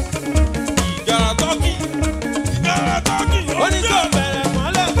 Ìgàrà tọ́kì. Ó ní kò bẹ̀rẹ̀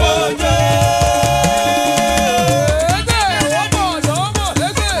mọ́lẹ̀ kó jó.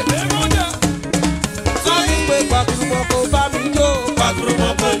 Lábì pé pàkúrúmọ́ kó bá mi jó.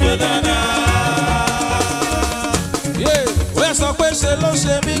 Pàkúrúmọ́ kó jó dáadáa. Ó yẹ sọ pé ṣe ló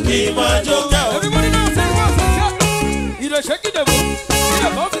ṣe mí kí n máa jó kẹ́ o.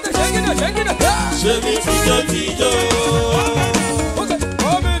 Ṣé mi tijó tijó?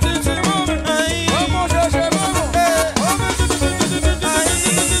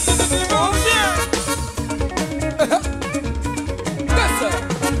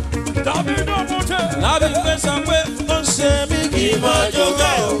 Lábì pé sọ pé ó ń ṣe mí kí n máa jó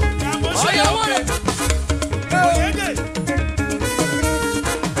kẹ́ o.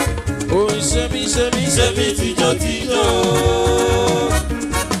 Ó ń ṣe mí Ṣé mi tijó tijó?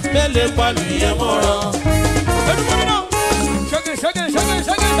 mélèé pàlù yẹn mọ́ra.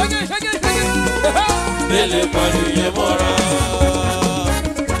 Mélèé pàlù yẹn mọ́ra.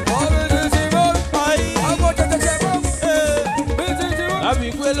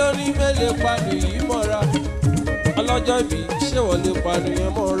 Lábì pé lórí mélèé pàlù yìí mọ́ra. Ọlọ́jọ́ ìbí ṣèwọlé pàlù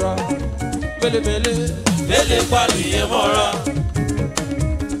yẹn mọ́ra. Mélèé. Mélèé pàlù yẹn mọ́ra.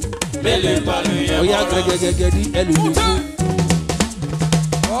 Mélèé pàlù yẹn Ó yá mọ́ra. gẹ́gẹ́gẹ́gẹ́ ní ẹlòmíì fún.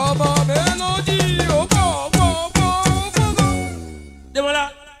 Demola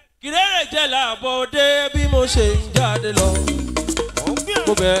kìrẹ́rẹ̀ jẹ́ làbọ̀ dé bí mo ṣe ń jáde lọ.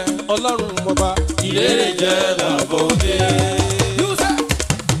 Mo bẹ̀ Ọlọ́run mọba. Ìrere jẹ́ làbọ̀dé.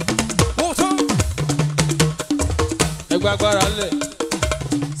 Ẹgbẹ́ agbára lẹ̀.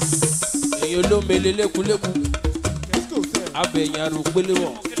 Ẹ̀yin olómele lékuléku. Abẹ̀yìn àrùn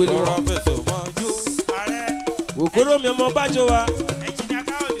péléwọ̀n. Òkúrò mi ọmọ bájọ́ wa.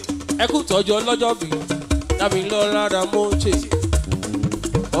 Ẹ kú tọ́jú ọlọ́jọ́ bí. Dábì lọ rárá mọ́ ṣe.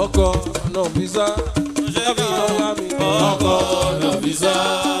 Ọkọ̀ náà bísà. Dábì lọ lámì. Ọkọ̀ ọ̀nà bísà.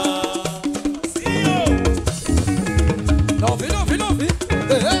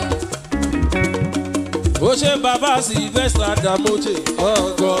 Ó ṣe bàbá Sylvester Damoche.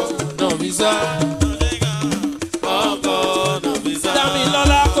 Ọkọ̀ náà bísà. Ọkọ̀ ọ̀nà bísà. Dábì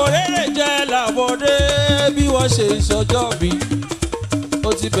lọ́la kò rere jẹ́ làbọ̀dé bí wọ́n ṣe ìṣọjọ́ bí. Ó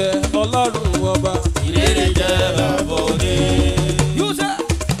ti bẹ̀ Ọlọ́run ọba. Ìrere jẹ́ làbọ̀dé.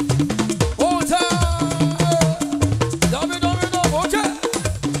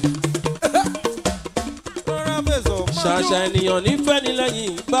 Ṣàṣà ènìyàn nífẹ̀ẹ́ ní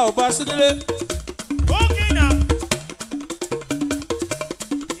lẹ́yìn bá ò bá sí nílé.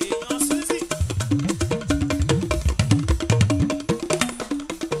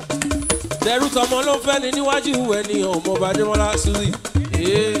 Tẹ̀rù tọmọ ló ń fẹ́ ni níwájú ẹ̀ ní ọmọọba Demola Suzi.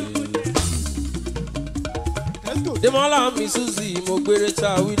 Demola mi Suzi mo gbére tá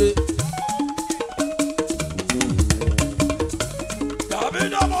a wí dé.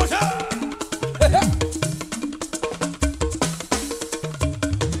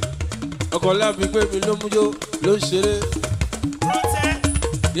 Ọkọ̀ lábí pé mi ló mújó ló ń ṣeré.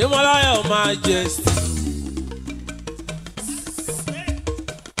 Demola your majesty.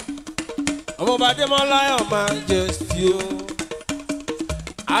 Ọmọọba Demola your majesty o.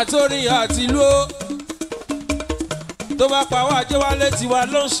 Àtòrí àti ìlú o. Tó bá pa wá jẹ́ wá létí wa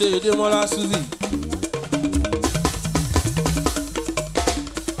ló ń ṣe Demola Suzi.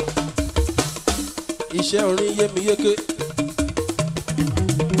 iṣẹ́ orin yé mi yéké.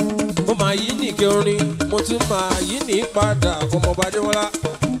 Mo máa yí nìke orin, mo tún máa yí ní padà ọmọọba Démọ́lá.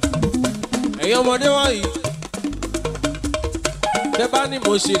 Ẹ̀yin ọmọdé wọ̀nyí, tẹ́ bá ní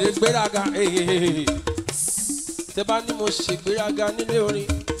mo ṣèrè gbéraga, tẹ́ bá ní mo ṣègbéraga nílé orin,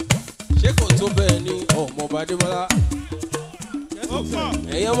 ṣé kò tó bẹ́ẹ̀ ni ọmọọba Démọ́lá?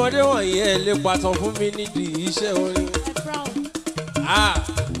 Ẹ̀yin ọmọdé wọ̀nyí ẹ̀ lè pàtàn fún mi nídìí iṣẹ́ orin.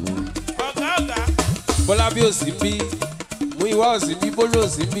 Bọ́lá bí òsì ń bí, mú ìwá òsì bí, bólú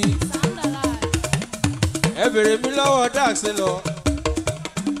òsì ń bí. Ẹ bèrè mi lọ́wọ́ Daxi lọ.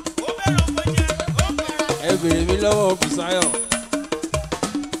 Ẹ bèrè mi lọ́wọ́ Bùsáyọ̀.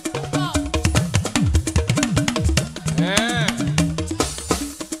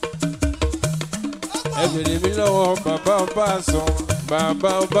 Ẹ bèrè mi lọ́wọ́ bàbá ọba àsán, bàbá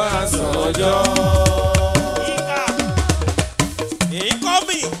ọba àsán ọjọ́. Èyí kọ́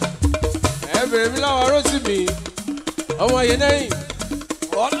mi. Ẹ bèrè mi lọ́wọ́ Rótìmí, ọmọ yẹn lẹ́yìn.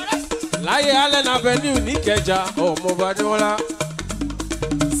 Láyé Allen Avenue ní Ìkẹjà, ọmọọba Démọ́lá.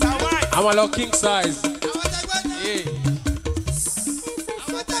 Àwọn lọ king size.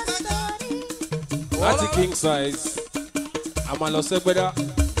 Láti king size. Àwọn lọ Sẹ́gbẹ́dá.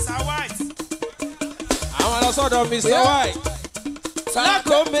 Àwọn lọ sọ́dọ̀ Mr. White.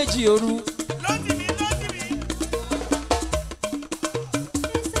 Lákò méjì òru.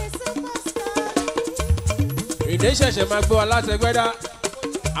 Ìdè ṣẹ̀ṣẹ̀ máa gbé wa láti Ẹgbẹ́dá.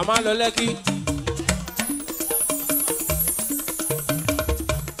 A máa lọ Lẹ́kí.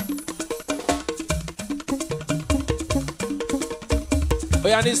 Ó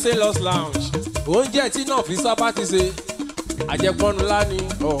yá ní Sailors Lounge. Oúnjẹ tí náà fi sábà ti ṣe. Àjẹpọ́nu ńlá ni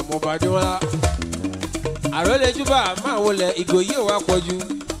ọmọọba Démọ́lá. Àròlé Júbà máa wọlé ìgò yìí ò wá pọ̀jù.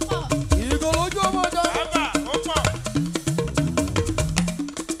 Ìgò lójú ọmọdé.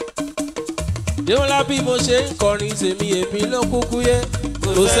 Démọ́lá bí mo ṣe ń kọrin tèmi èmi ló kúkú yé.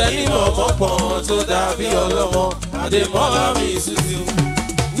 Kò sẹ́ni mọ̀mọ́ pọ̀n tó dàbí ọlọ́mọ. Demola mi Suzi.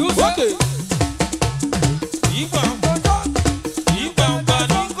 Yúfọ́kè. Ìgbà ń gbọ́dọ̀. Ìgbà ń gbà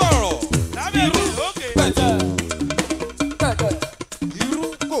ní kọ̀rọ̀. Irú pẹ̀tẹ̀. Irú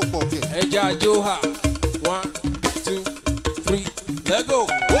kò pọ̀ kẹ̀. Ẹja Joha. 1, 2, 3, let's go.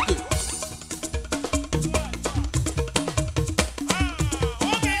 Okay.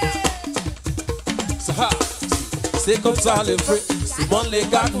 C'est comme ça les frères, c'est bon les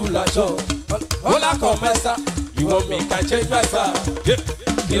gars pour la chose. Voilà comme ça, you want me can change my style.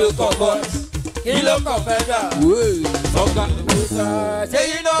 Kilo cowboys, kilo confeder. Oui, Ogara,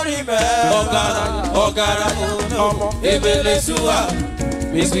 say you know me. Ogara, Ebele Suwa.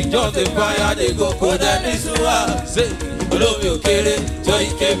 Miss we just the fire, they go cold and this one. Say, Olomi Okere, Joy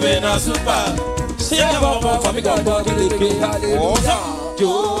Kevin and Super. Say, I'm a family got to the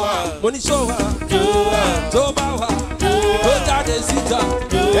Joa, Money Showa, Joa, Tobawa, Toda de Sita,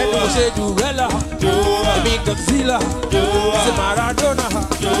 and no say Duella, Joa, Big Godzilla, Joa, Maradona,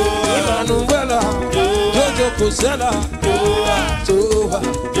 Joa, Emanuela, Jojo Cosella, Joa, Joa,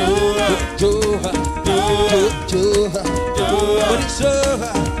 Joa, Joa, Joa, Money Showa,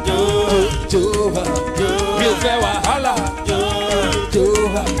 Joa, Real fair wahala,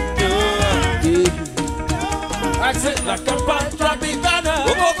 Joa, I said like a pan Tropicana.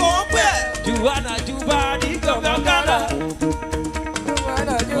 Juana, Jubadi, Gogana.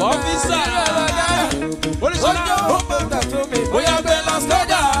 Officer, what is it? We are Bella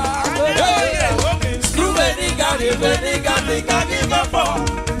Skoda. Screw any nigga, they can't give up.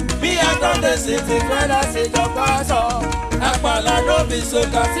 Me, I got the city, when I see your pass off. Akpala no be so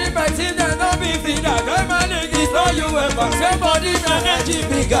kasi beti na no be fida. Girl, my niggas know you ever. Somebody na energy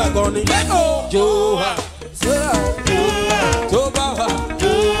bigger gonna go. Joha, Tobawa,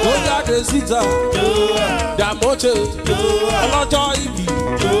 Toda de Sita, Damoche, Ọlọ́jọ́ ìbí,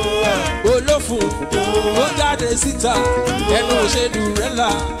 Olófun, Toda de Sita, ẹnu Òṣèdúrẹ́là,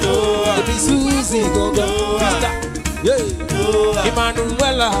 Ebi Suzi gangan,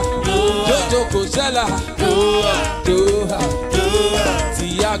 Emanuela, Jojo Cosella, Joha,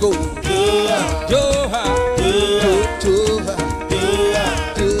 Tiago, Joha, Joha,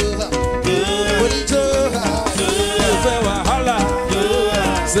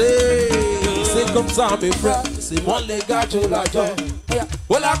 C'est comme ça mes frères, c'est mon les gars to la joie.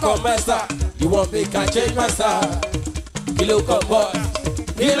 Voilà comme ça, you want me can change my style. Kilo cowboy,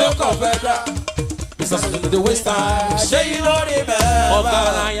 kilo confeder. It's a the waste time. Say you know the man.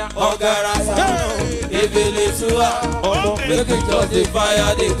 Ogara, Ebele Suwa. Make it just the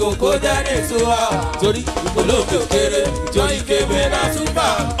fire, they go down into her. Torí Olómi Okere, Joy Kevin and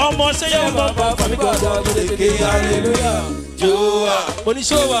Super. mọ̀ ṣe yẹ bàbá fàmí gbọ́dọ̀ lókè hallelujah. Joa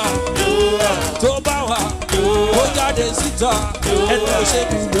oníṣòwà tó bá wà ó jáde síta ẹnu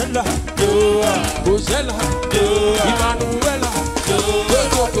òṣèlú rẹ́là kò ṣẹlá Emmanuela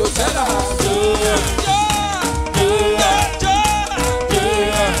gbogbo kò ṣẹlá.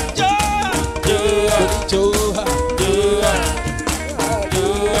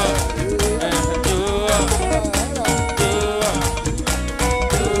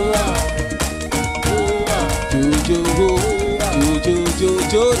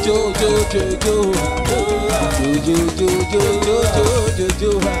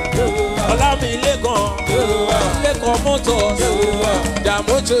 Ọlámilékan lẹ́kọ̀ọ́ mọ́tò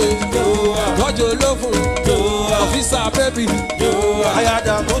Dàmọ́tò tọ́jú olófun ọ̀fíìsà bẹ́bí àyà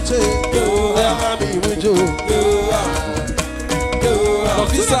Dàmọ́tò ẹ̀yà máa mi ìwújò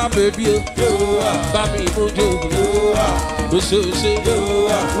ọ̀fíìsà bẹ́bí bá mi ìwújò oṣooṣe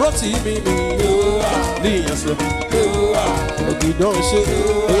rọ́tì mímí níyànsọ ògìdán ṣe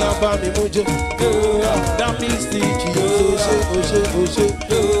bóyá bá mi mújò dámì stíìkì oṣe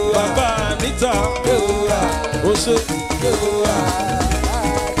bàbá níta oṣe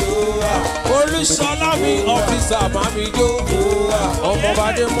Olúṣọlá mi ọ́fíìsà máa mi jó ọmọ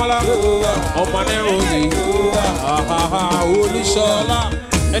Bàdémọ́lá ọmọ nẹ́rọ̀ọ́yè Olúṣọlá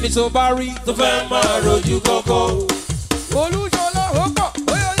ẹni tó bá rí tó fẹ́ máa rojú kọ́kọ́. Olúṣọlá ó pọ̀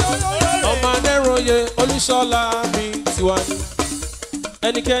ọmọ nẹ́rọ̀ọ́yè Olúṣọlá mi tiwa ni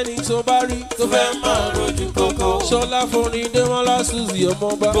ẹnikẹ́ni tó bá rí tó fẹ́ máa rojú kọ́kọ́. Ṣọlá fúnni Demola Suzi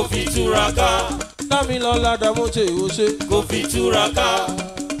ọmọọba kò fi túraká Dámilọ́lá Dàmọ́tò ìwòṣe kò fi túraká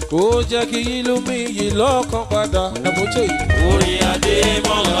ó jẹ́ kí ìlú mi yìí lọ́kàn padà Dàmọ́tò yìí. Orin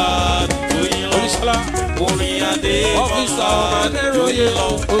Adémọ́lá lóyìn lọ Olúṣọlá orin Adémọ́lá ọ́fíìsà ọmọ nẹ́rọ̀ọ́yè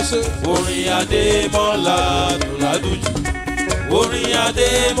oṣù orin Adémọ́lá dùnládùjù orin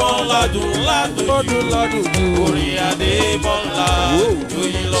Adémọ́lá dùnládùjù orin Adémọ́lá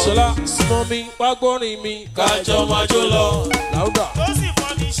lóyìn lọ. Ṣọlá súnmọ́ mi wá gbọ́rin mi kájọ máa jó lọ. Láúdà tó sì fọ́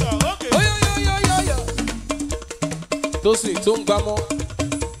ní ṣọ̀ ókè. Tó sì tó ń gbámọ́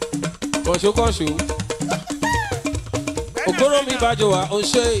kọ̀ṣókọ̀ṣó òkúrò mi bàjọ́ wa ó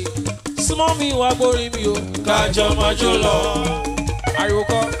ṣe súnmọ́ mi wá gbórin mi o kájọ máa jó lọ. Ariwo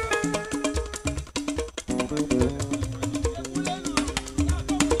kọ́.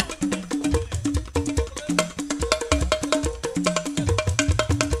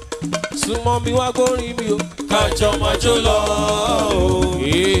 Súnmọ́ mi wá gbórin mi o kájọ máa jó lọ.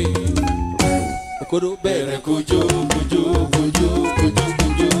 Òkúrò bẹ̀rẹ̀ kójó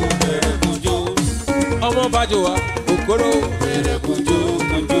bẹ̀rẹ̀ kójó ọmọ bàjọ́ wa òkúrò bẹ̀rẹ̀ kójó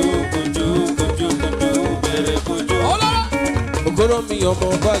bẹ̀rẹ̀ kójó òkúrò mi ọmọ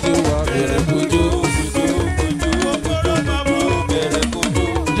bàjọ́ wa bẹ̀rẹ̀ kójó bẹ̀rẹ̀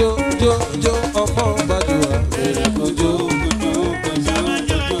kójó jó ọmọ bàjọ́ wa bẹ̀rẹ̀ kójó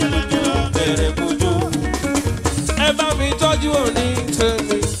bẹ̀rẹ̀ kójó. Ẹ bá mi tọ́jú òní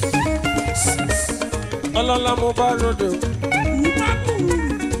tèmi ọlọ́lá mo bá ròdò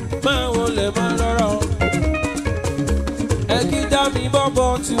máa wọlé máa lọ́rọ̀ ẹ kí dá mi bọ́bọ́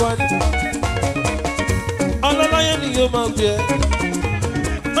tiwa ní ọlọ́lá yẹn ni yóò máa gbé ẹ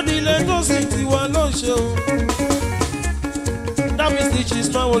ó ní ilé tó sì tiwa ló ń ṣe o dá mi stitches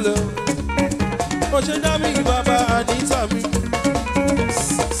máa wọlé o ṣe dá mi bàbá àdìtà mi.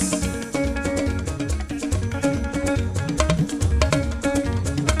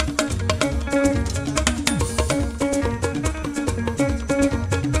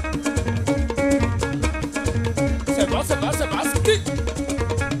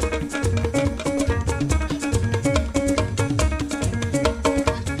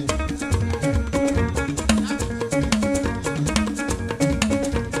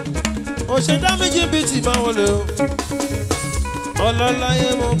 Òṣèdá méjì bíi ti máa wọlé o ọlọ́láyé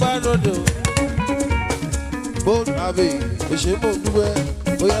mo bá lọ́dọ̀ bó àbí òṣèmọ̀ dúpẹ́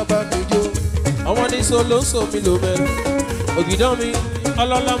bóyá bá mi jó ọmọ ní solóso mi ló mẹ́rin ògìdán mi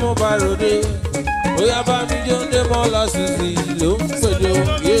ọlọ́lá mo bá ròde bóyá bá mi jó Demola Suzi ló ń pèdè o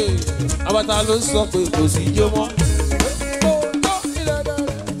yé abata ló sọ pé kò sí jó mọ́.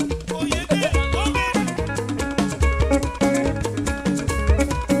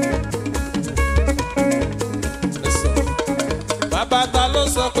 Bàbá ló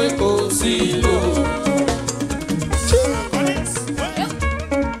sọ pé kò sí lò.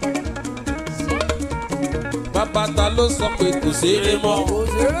 Bàbá ló sọ pé kò ṣeré mọ́.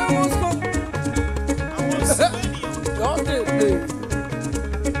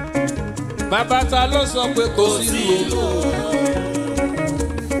 Bàbá ló sọ pé kò sí lò.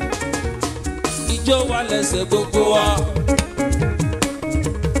 Ijó wa lẹ́sẹ̀ gbogbo wa.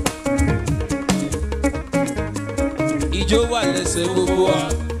 lẹ́sẹ̀ gbogbo wa.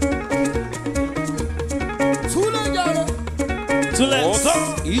 Túlẹ̀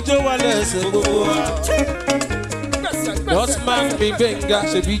ìjó wà lẹ́sẹ̀ gbogbo wa. Dustman mi Gbénga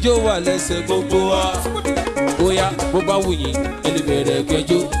ṣèbí ijó wà lẹ́sẹ̀ gbogbo wa. Bóyá bó bá wù yín ẹ lè bẹ̀rẹ̀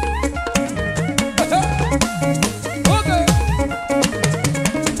kẹjọ.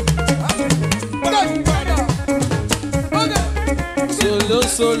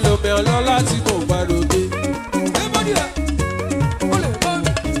 Solo mi ọlọ́lá tí mo bá ròde.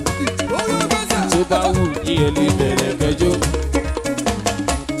 Tó bá wù ní ẹni bẹ̀rẹ̀ kẹjọ.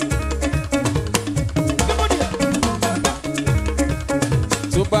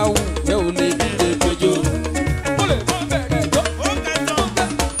 Tó bá wù ẹ ò lè bẹ̀rẹ̀ kẹjọ.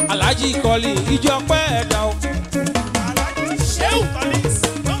 Aláàjì kọ́lì ìjọ pẹ́ ẹ̀dá o.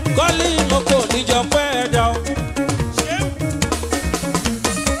 Kọ́lì oko níjọ pẹ́ ẹ̀dá o.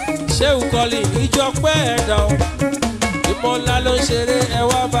 Ṣéwù kọ́lì ìjọ pẹ́ ẹ̀dá o. Ìmọ̀ ńlá ló ń ṣeré ẹ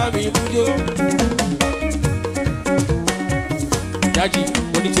wá bá mi mújó. Jájì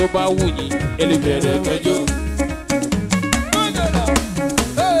mo ní tó bá wù yín ẹ lè bẹ̀rẹ̀ kẹjọ.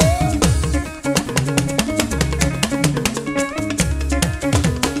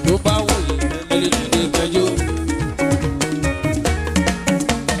 Tó bá wù yín ẹ lè dìde kẹjọ.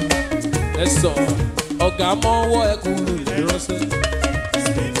 Ẹ sọ ọ̀gá mọ́wọ́ ẹ kúrò lẹ́rọ̀ọ́sẹ́.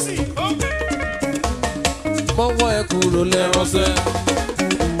 Mọ́wọ́ ẹ kúrò lẹ́rọ̀ọ́sẹ́.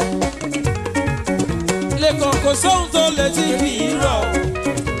 Lẹ́kọ̀ọ́ kò sóhun tó lè ti fi rọ̀ o.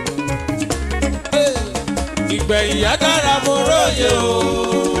 Ìgbẹ̀yìn á dára mo róye o.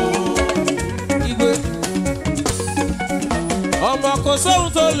 Igwe ọmọ kò sóhun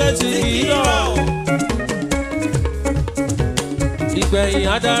tó lè ti fi rọ̀ o. Ìgbẹ̀yìn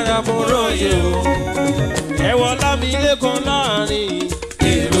á dára mo róye o. Ẹ̀wọ̀n lámi lẹ́kọ̀ọ́ láàrin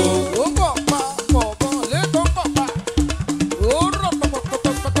èrò.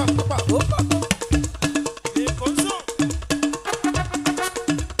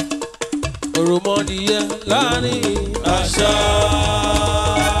 Òròmọdìyẹ láàrin àṣà.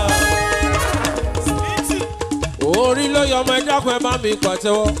 Orí ló yọ ọmọ ẹja kan ẹ bá mi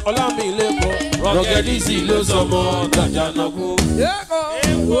pàtẹ́wọ́ ọlámi lẹ́kọ̀ọ́. Rọ̀gẹ́dìsì ló sọmọ Gàjànàkú.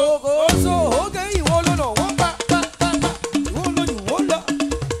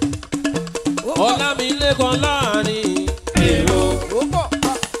 Ọlámi lẹ́kọ̀ọ́ láàrin èrò.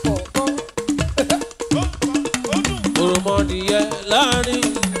 Òròmọdìyẹ láàrin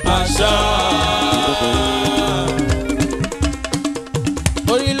àṣà.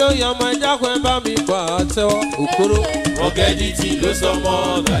 Orí ló yọ ọmọ ẹja kan ẹ bá mi pàtẹ́wọ́ òkúrò. Rọ̀gẹ́dìsì ló sọmọ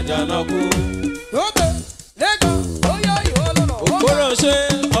Gàjànàkú. Òkúrò ṣe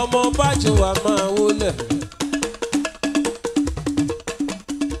ọmọ bájú wa máa wọlé.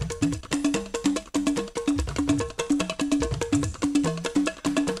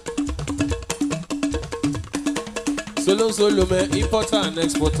 Solo me importer and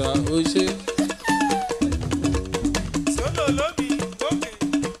exporter, oh shit. Solo lobby, okay.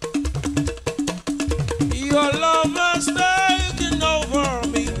 Your love has taken over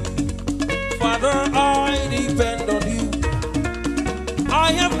me. Father, I depend on you.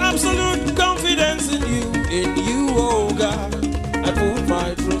 I have absolute confidence in you, oh God. I put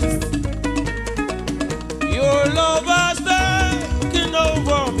my trust. Your love has taken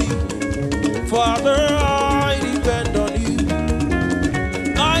over me. Father, I depend on you.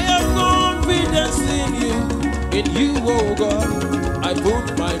 I have confidence in you, oh God. I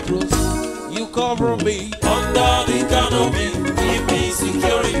put my trust. You cover me under the canopy, give me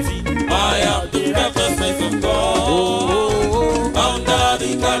security. I am the righteousness of God. Under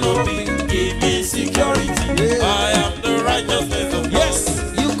the canopy, give me security. I am the righteousness of God. Yes,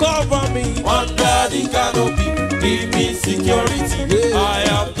 you cover me under the canopy, give me security. I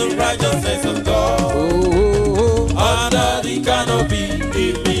am the righteousness of God. Under the canopy,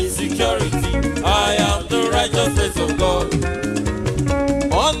 give me security. I am the righteousness of God.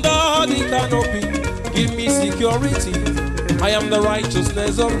 Under the canopy, give me security. I am the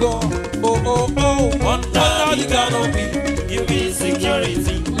righteousness of God. Under the canopy, give me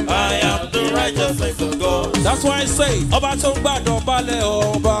security. I am the righteousness of God. That's why I say, Oba tó gbàdọ̀ balẹ̀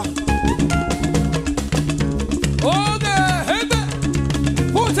ọba.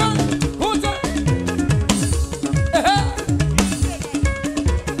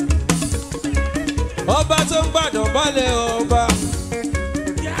 Ọba tó ń gbàdọ̀ balẹ̀ ọba.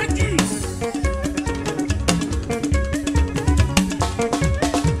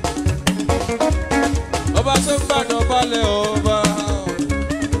 Ọba tó ń gbàdọ̀ balẹ̀ ọba.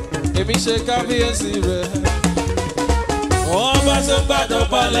 Èmi ṣe kábíyèsí rẹ̀. Ọba tó ń gbàdọ̀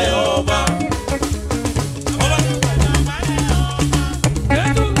balẹ̀ ọba.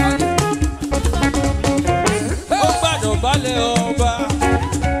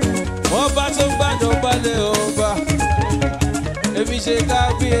 ṣe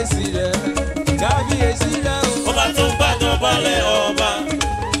kábíyèsí rẹ̀ kábíyèsí rẹ̀ o. Ọba tó ń gbàdọ̀ balẹ̀ ọba.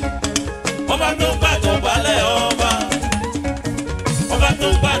 Ọba tó ń gbàdọ̀ balẹ̀ ọba. Ọba tó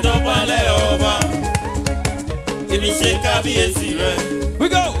ń gbàdọ̀ balẹ̀ ọba. Èmi ṣe kábíyèsí rẹ̀. We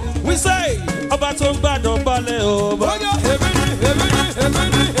go, we say, ọba tó ń gbàdọ̀ balẹ̀ ọba.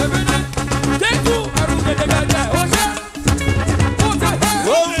 Jésù ẹrù gẹ́gẹ́gẹ́ ó ṣe.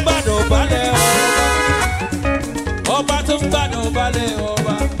 Ó ń gbàdọ̀ balẹ̀ ọba. Ọba tó ń gbàdọ̀ balẹ̀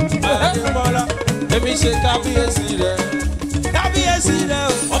ọba. Demola, èmi ṣe kábíyèsí rẹ̀. Kábíyèsí rẹ̀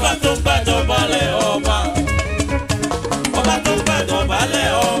o. Ọba tó ń gbàdọ̀ balẹ̀ ọba. Ọba tó ń gbàdọ̀ balẹ̀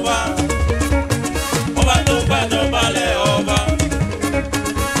ọba. Ọba tó ń gbàdọ̀ balẹ̀ ọba.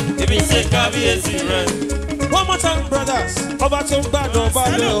 Èmi ṣe kábíyèsí rẹ̀. One more time, brothers. Ọba tó ń gbàdọ̀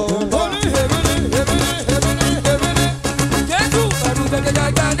balẹ̀ ọba. Jésù ẹrù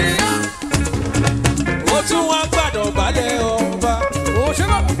gẹ́gẹ́gẹ́ níyà. Ó tún wá gbàdọ̀ balẹ̀ ọba.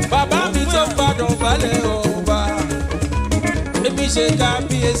 Bàbá mi tó gbàdọ̀ balẹ̀ ọba. Èmi ṣe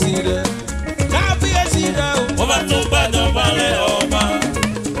kábíyèsí rẹ̀. Kábíyèsí rẹ̀ o. Ọba tó ń gbàdọ̀ balẹ̀ ọba.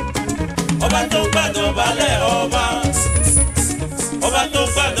 Ọba tó ń gbàdọ̀ balẹ̀ ọba. Ọba tó ń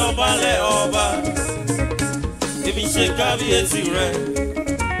gbàdọ̀ balẹ̀ ọba. Èmi ṣe kábíyèsí rẹ̀.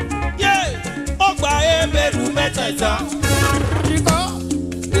 Yé! Ó gba ebèrú mẹ́tẹ̀ẹ̀ta.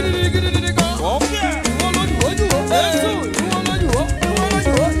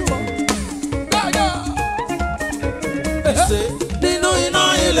 Nínú iná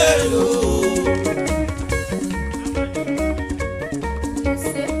ilé ìlú.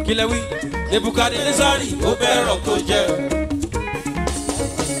 Kílẹ̀ wí, Nebukadnesari ó bẹ̀rọ̀ kó jẹ́.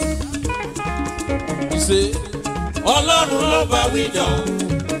 Ọlọ́run ló bá wí dàn.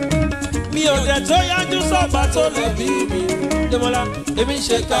 Mi ò dẹ̀ tó yájú sọ́ba tó lè bí mi. Demola, èmi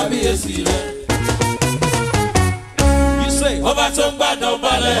ṣe kábíyèsí rẹ̀. You say, Ọba tó ń gbàdọ̀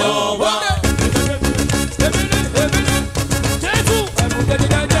balẹ̀ ọba. Jésù ẹ̀rù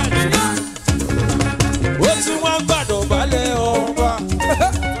gẹ́gẹ́gẹ́ níyà. Ó tún wá gbàdọ̀ balẹ̀ ọba.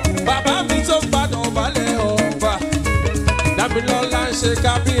 Bàbá mi tó gbàdọ̀ balẹ̀ ọba. Dámilọ́lá ń ṣe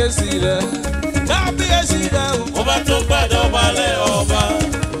kábíyèsí rẹ̀. Kábíyèsí rẹ̀ o. Ọba tó ń gbàdọ̀ balẹ̀ ọba.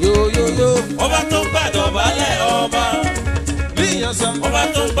 Yo. Ọba tó ń gbàdọ̀ balẹ̀ ọba. Bíyàn sọ. Ọba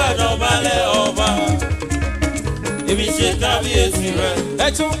tó ń gbàdọ̀ balẹ̀ ọba. Èmi ṣe kábíyèsí rẹ̀. Ẹ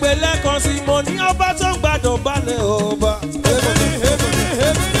tún gbé lẹ́ẹ̀kan sí mo ní ọba tó ń gbàdọ̀ balẹ̀ ọba.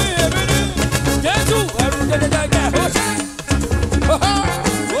 Jésù ẹ̀rù gẹ́gẹ́gẹ́ ó ṣe.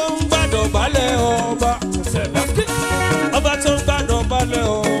 Ó ń gbàdọ̀ balẹ̀ ọba. Ọba tó ń gbàdọ̀ balẹ̀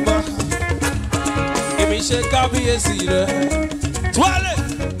ọba. Èmi ṣe kábíyèsí rẹ̀. Tuwálé.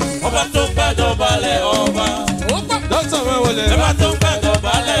 Ọba tó ń gbàdọ̀ balẹ̀ ọba. Dókítà Mẹ́wọlé. Ọba tó ń gbàdọ̀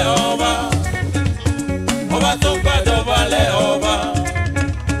balẹ̀ ọba. Ọba tó ń gbàdọ̀ balẹ̀ ọba.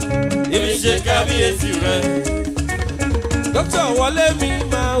 Èmi ṣe kábíyèsí rẹ̀. Dókítà wọlé mi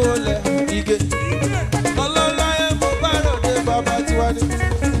máa wọlé ige. Ọlọ́láyé mo bá ròde bàbá tiwa ni.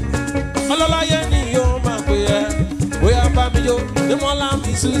 Ọlọ́láyé ni yóò máa pè ẹ́. Bóyá bá mi yó, Demola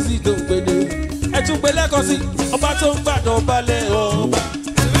Suzi tó ń gbèdé. Ẹ tún gbé lẹ́kọ̀ọ́ sí ọba tó ń gbàdọ̀ balẹ̀ ọba.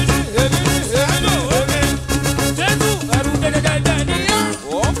 Jésù ẹ̀rù gẹ́gẹ́gẹ́ níyà.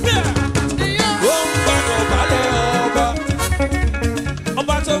 Ó ń gbàdọ̀ balẹ̀ ọba.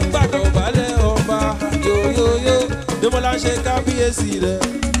 Ọba tó ń gbàdọ̀ balẹ̀ ọba. Yo. Demola ṣe kábíyèsí rẹ̀.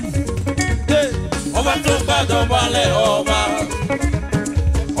 Ọba tó ń gbàdọ̀ balẹ̀ ọba.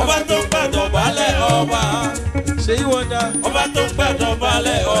 Ọba tó ń gbàdọ̀ balẹ̀ ọba. Ṣé ìwọ̀n dá? Ọba tó ń gbàdọ̀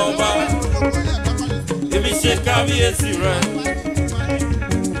balẹ̀ ọba. Èmi ṣe kábíyèsí rẹ̀.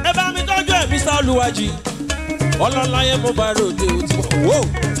 Ẹ bá mi tọ́jú ẹ̀ Mr. Olúwàjì. Ọlọ́láyé mo bá ròde òtí wò.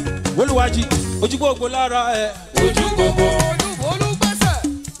 Olúwàjì ojú gbogbo lára ẹ̀. Ojú gbogbo.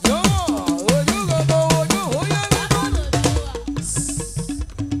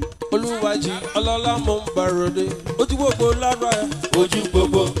 Olúwàjì ọlọ́lá mo ń bá ròde ojú gbogbo lára ẹ̀. Ojú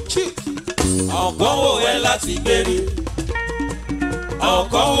gbogbo. Àwọn kan wò ẹ́ láti gbérí. Àwọn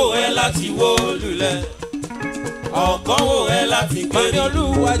kan wò ẹ́ láti wó lulẹ̀. Àwọn kan wò ẹ́ láti gbérí. Màmí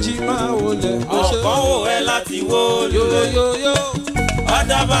Olúwàjì máa wọlé. Àwọn kan wò ẹ́ láti wó lulẹ̀. Yo.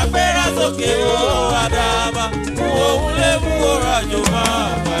 Àdàbà gbéra sókè o àdàbà. Mú òun lé mú òrò àjò máa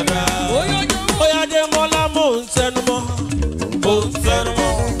padà. Bóyá Demola mò ń tẹnu mọ́. Mo ń tẹnu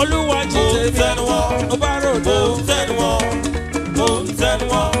mọ́. Olúwàjì Mo ń tèmi. tẹnu mọ́. Ó bá ròde. Mo ń tẹnu mọ́. Mo ń tẹnu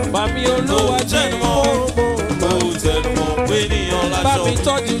mọ́. Màmí Olúwàjì Mo ń tẹnu mọ́. Pé níyan láṣọ. bá mi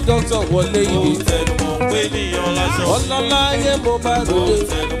tọ́jú dókítà wọlé Mo ibi. ń tẹnu mọ́. Pé níyan láṣọ. Ọlọ́láyé mo bá Mo ń ròde.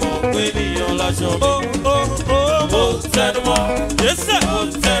 tẹnu mọ́. Pé níyan láṣọ. Ó Mo tẹnumọ́. Yẹ́sẹ̀ mo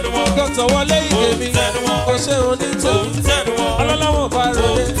tẹnumọ́. Dọ́tọ̀ wọlé ìgbé mi. Kò ṣe òní tó. Ọlọ́láwọ̀ bá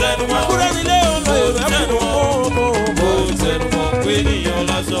rẹ̀ dé. Kúrẹ́ nílé olóyè mẹ́kùn. Mo tẹnumọ́ pé níyàn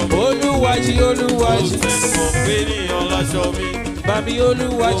láṣọ mi. Olúwàjì Olúwàjì. Mo tẹnumọ́ pé níyàn láṣọ mi. Bàbí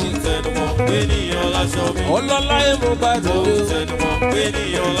Olúwàjì. Mo tẹnumọ́ pé níyàn láṣọ mi. Ọlọ́láyé mo bá rẹ̀ dé. Mo tẹnumọ́ pé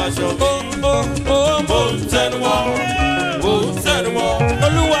níyàn láṣọ mi. Mo tẹnumọ́. Mo tẹnumọ́.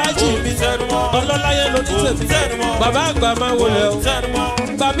 Olúwàjì mi tẹnumọ́. Ọlọ́láyé ló ní tèmi. Tẹnumọ́. Bàbá àgbà máa wọlé o. Tẹnumọ́.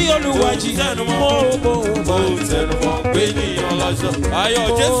 Bàbí Olúwàjì. Mo tẹnumọ́ pé níyàn láṣọ. Ayọ̀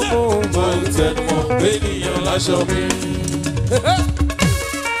Jésù. Mo tẹnumọ́ pé níyàn láṣọ mi.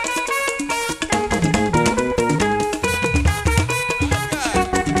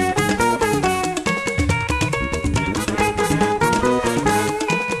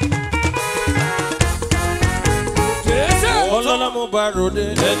 Ọlọ́lá mo bá ròde.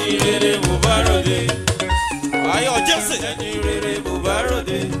 Ẹni rere mo bá ròde. Ayọ̀ Jésù. Ẹni rere mo bá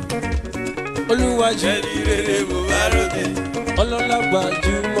ròde. Olúwàjì. Ẹni rere mo bá ròde. Ọlọ́lá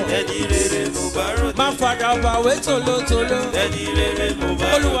gbajúmọ̀. Ẹni rere mo bá ròde. Má fàdà bàwé tòlótòló. Ẹni rere mo bá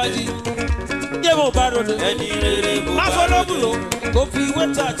ròde. Olúwàjì. Yé mo bá ròde. Ẹni rere mo Má bá fọlọ́gùrò. Kò fi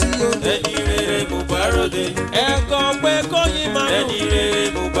wẹ́tà tí o. Ẹni rere mo bá ròde. Ẹ̀gàn pé kóyin máa nù. Ẹni rere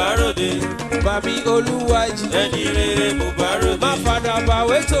mo bá ròde. Bàbí Olúwàjì. Ẹni rere mo bá ròde. Má fàdà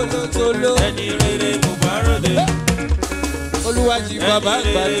bàwé tòlótòló. Ẹni rere mo bá ròde. Olúwàjì bàbá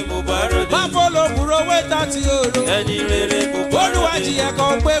Ẹni àgbà. rere mo bá ròde. Má fọlọ́gùrò wẹ́tà tí o lò. Ẹni rere mo bá ròde. Olúwàjì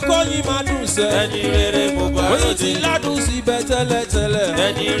ẹ̀gàn pé kóyin máa dùn sẹ́. Ẹni rere mo bá ròde. Oyin ti ládùn síbẹ̀ tẹ́lẹ̀tẹ́lẹ̀.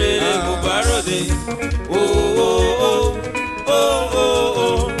 Ẹni rere mo bá ròde.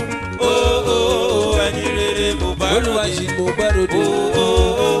 Ẹni rere mo bá ròde. Olúwàjì mo bá ròde.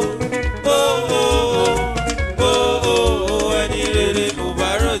 Ẹni rere mo bá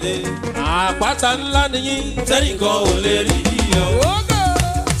ròde. Àpáta ńlá nìyí. Tẹ́nìkan ò lè rí iyọ̀.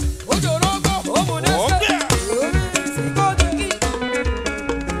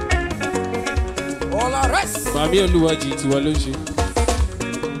 Bàbí Olúwàjì tiwa ló ń ṣe.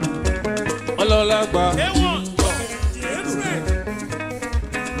 Ọlọ́lá gba.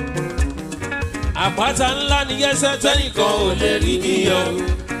 Àpáta ńlá ni yẹ́sẹ̀ Tẹ́nìkan ò lè rí iyọ̀.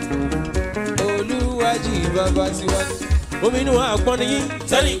 Olúwàjì bàbá tiwa ni. Omi inú àgbọn nìyí.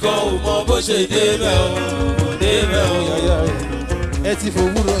 Tẹ́nìkan ò mọ bó ṣe débẹ̀ o. Débẹ̀ o. Ẹ ti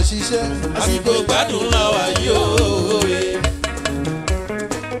fòwúrọ̀ ṣiṣẹ́. Àsìkò gbádùn làwà yóò.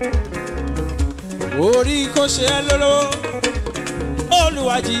 Orí kò ṣe ẹ́ lọ́lọ́wọ́.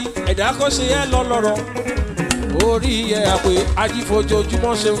 Olúwàjì ẹ̀dá kò ṣe ẹ́ lọ́lọ́rọ̀. Orí ẹ̀ àpè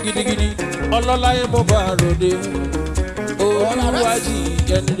ajífojoojúmọ́ ṣeun gidigidi. Ọlọ́láyé mo bá ròde. Olúwàjì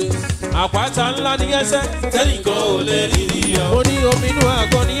jẹnire. Àpáta ńlá ni ẹsẹ̀. Tẹ́nìkan ò lè rí iyọ̀. Mo ní omi inú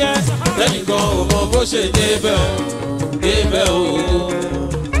àgọ́ ni ẹ́. Tẹ́nìkan ò mọ bó ṣe débẹ̀ o. Débẹ̀ o.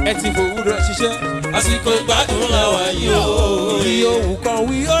 Ẹ ti fòwúrọ̀ ṣiṣẹ́. Àsìkò gbádùn làwà yóò. Iye òwú kan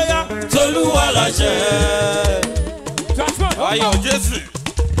wí ó yá. Tolúwa láṣẹ. Ayọ̀ Jésù.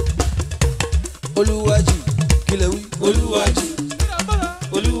 Olúwàjì kílẹ̀ wí. Olúwàjì.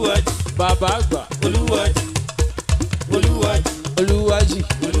 Olúwàjì. Bàbá àgbà. Olúwàjì. Olúwàjì. Olúwàjì.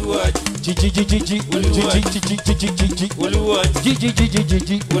 Olúwàjì. Jíjíjíjíjí. Jíjíjíjíjíjí. Olúwàjì.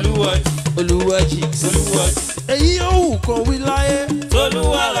 Jíjíjíjíjí. Olúwàjì. Olúwàjì. Olúwàjì. Èyí òwú kan wí láyé.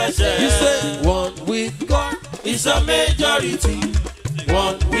 Tolúwa láṣẹ. You say one with God is a majority.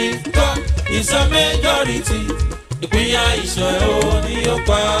 One with God is a majority. Ìpínyà ìṣàn ò ní ó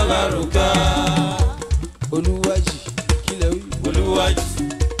pa lárúgà. Olúwàjì kílẹ̀ wí. Olúwàjì.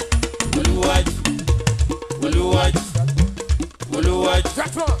 Olúwàjì. Olúwàjì. Olúwàjì.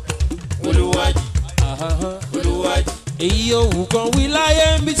 Olúwàjì. Olúwàjì. Èyí òwú kan wí láyé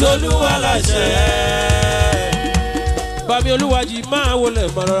ń bí. Tolúwa láṣẹ. Bàbí Olúwàjì máa wọlé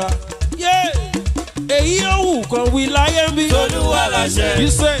mọ́ra. Èyí òwú kan wí láyé ń bí. Tolúwa láṣẹ. You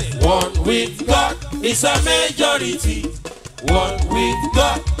say one with God is a majority. One with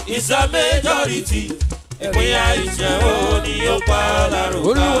God is a majority. Ìpínyà ìṣẹ́ ò ní ó pa lárúgà.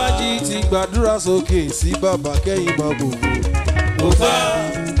 Olúwàjì ti gbàdúrà sókè sí bàbá kẹ́yìn máa gbogbo.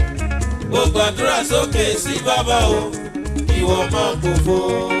 Ó gbàdúrà sókè sí bàbá o, ìwọ máa gbòfo.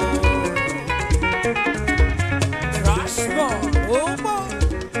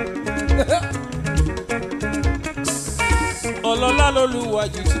 Ọlọ́lá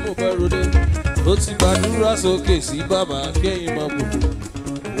lolúwàjì tí mo fẹ́ ròde. Ó ti gbàdúrà sókè sí bàbá kẹ́yìn máa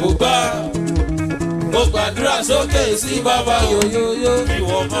gbogbo. Ó gbàdúrà sókè sí bàbá o, Yóyóyó.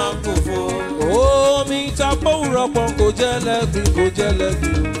 ìwọ máa gbòfo. Omi ta pòwúrọ̀ pọ̀ kò jẹ́ lẹ́gbìn kò jẹ́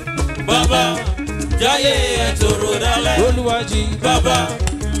lẹ́gbìn. Bàbá jáyé ẹ̀tọ́rọ̀ dálẹ̀. Olúwàjì Bàbá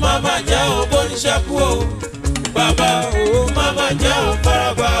máma jẹ́ ògbóníṣẹ́kú o. bàbá mama jẹ́ ò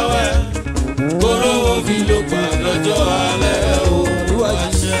farapa wẹ̀ kóró òfin ló pa lọ́jọ́ alẹ́ o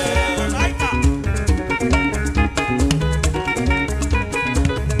àṣẹ.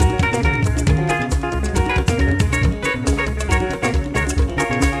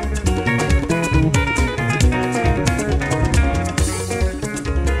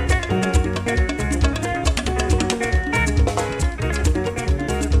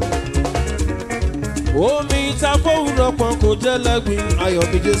 Omi ìtafowórọ̀ pọn kò jẹ́ lẹ́gbìn ayọ̀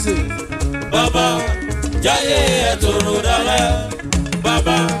mi Jésù. Bàbá jáyé ẹ̀tọ́rọ̀ dálẹ̀.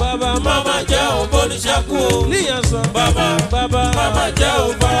 Bàbá mama jẹ́ òun bóníṣẹ́kù o. Níyànsán. Bàbá mama jẹ́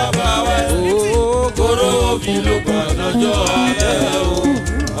òun farapa wẹ̀. Kóró òfin ló pa lọ́jọ́ alẹ́ o.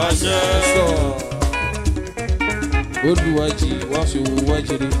 Àṣẹ. Olúwàjì wá fi wo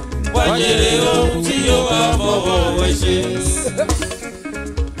wájèrè. Wájèrè ohun tí yóò bá fọwọ́ wẹ̀ ṣe.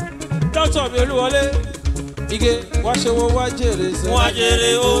 Dọ́tọ̀ mi Olúwọlé. Ige wá ṣe wo wájèrè sẹ́. Wájèrè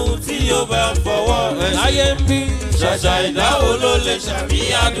ohun tí yóò bá fọwọ́ wẹ̀ ṣe. Láyé ń bí. Ṣàṣà ìdáwó ló lè ṣàbí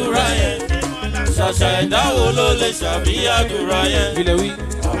àdúrà yẹn. Ṣàṣà ìdáwó ló lè ṣàbí àdúrà yẹn. Ilẹ̀ wí.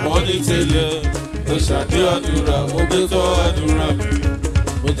 Àmọ́ ní tẹ́lẹ̀ ó ṣàbí àdúrà ó gbé tọ́ àdúrà.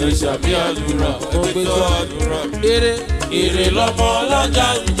 Mo ti ṣàbí àdúrà ó gbé tọ́ àdúrà. Èrè lọ́mọ ọlọ́jà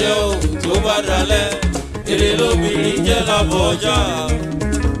ń jẹ o tó bá dalẹ̀. Èrè lóbìnrin jẹ́ lábọ̀ ọjà.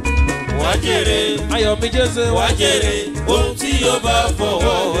 Wá jèrè ayọ̀ mi Jésù. wá jèrè ohun tí yóò bá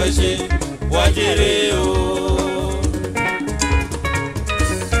fọwọ́ ẹ ṣe. Wá jèrè o.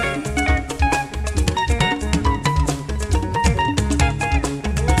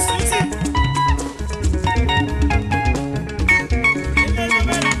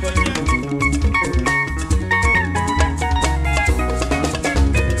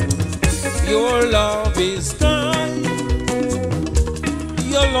 Your love is kind.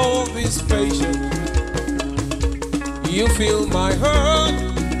 Your love is patient. You fill my heart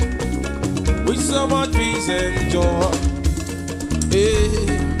with so much peace and joy. Hey,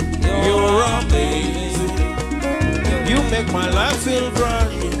 you're amazing. You make my life feel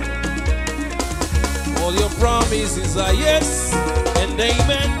bright. All your promises are yes and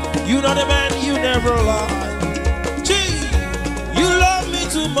amen. You're not a man, you never lie. Gee, you love me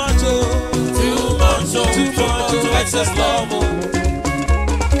too much, oh. Too much, excess love. Oh.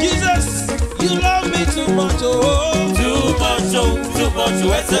 Jesus, you love me too much, oh. Too much,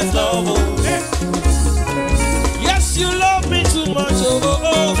 excess love. Oh. Yes, you love me too much,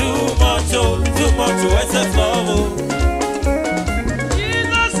 oh. Too much, excess love. Oh.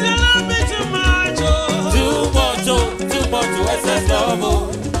 Jesus, you love me too much, oh. Too much, excess love.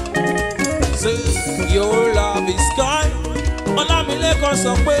 Oh. Say, your love is kind. Ọlámilékan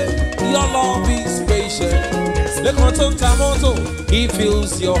sọ pé your love is patient. Lẹ́kan tó ń ta mọ́tò, he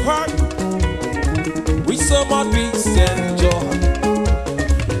fills your heart with so much peace and joy.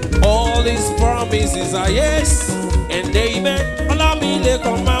 All his promises are yes and amen.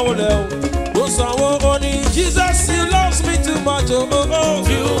 Ọlámilékan máa wọlé o. Ó sanwó ó ní Jesus, he loves me too much, oh.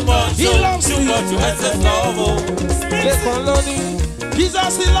 He loves Too me. much, excess love. Oh. Lẹ́kan ló ní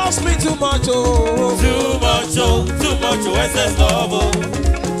Jesus, he loves me too much, oh. Too much, excess love. Oh.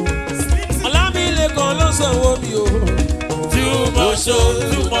 Ọlámilékan ló sanwó mi o. Too much,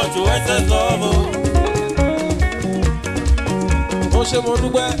 excess love. Oh. Mo ṣe mo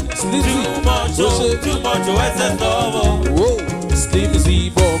dúpẹ́ Slimzy Too much, excess love. Oh. wo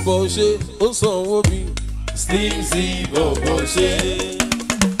Slimzy bọ̀bọ̀ ṣe ó sanwó mi. Slimzy bọ̀bọ̀ ṣe.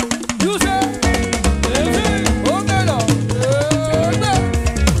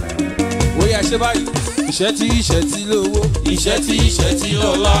 Bóyá ṣe báyìí iṣẹ́ tí lówó. Iṣẹ́ tí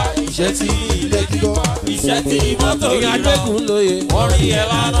lọ́lá. Iṣẹ́ tí ilé kíkọ́. Iṣẹ́ tí mọ́tò Ìyá rírọ̀. Adékun lóye. Wọ́n rí ẹ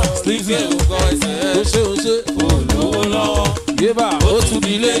lánàá. Slimzy òkò ẹsẹ̀. ó ṣe. Olówó lọ́wọ́. Yébà ó tún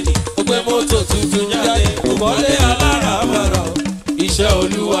di ilé. Ó gbé mọ́tò tuntun jáde. Kọ́lé aláràbarà. Iṣẹ́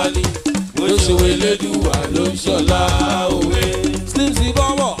Olúwa ni. Ló ṣe wo Elédùwà ló ń ṣọlá òwe. Slimzy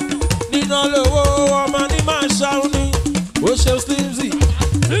bọ̀wọ̀ níná lówó ọmọ ní máa ṣàrùn ni. Ó ṣe Slimzy.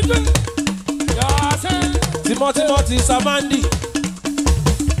 Tímọ́tímọ́tì Samandi.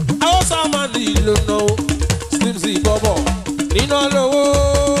 Àwọn Samandi ló náwó. Slimzy bọ̀bọ̀ níná lówó.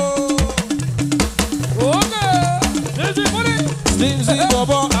 Slimzy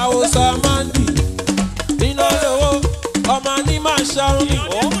bọ̀bọ̀ àwọn Samandi. Níná lówó ọmọ ní máa ṣàrùn ni.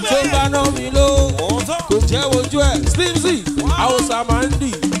 Tó bá ná mi lówó kò jẹ́ wojú ẹ̀. Slimzy àwọn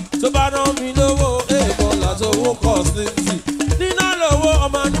Samandi. Tó bá ná mi lówó èèmọ̀ látọwọ́ kọ Slimzy. Níná lówó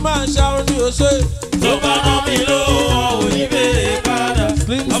ọmọ ní máa ṣàrùn ni ó ṣe. Tó bá ná mi lówó wọn ò ní béèrè padà.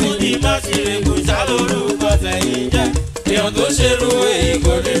 Slimzy. Ọmọ ní má ṣe lè kó sá lórúkọ tẹ̀yìn jẹ́. Èèyàn tó ṣerú èyí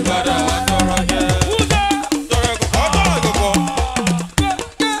kò ní padà wá tọrọ jẹ. Tọrọ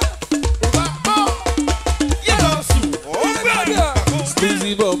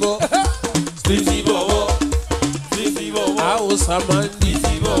Slimzy Bobo. Slimzy Bobo. Slimzy Bobo. Àwọn Samandi.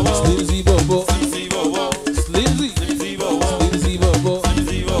 Slimzy Bobo. Slimzy Bobo. Slimzy Bobo. Slimzy. Slimzy Bobo. Slimzy Bobo.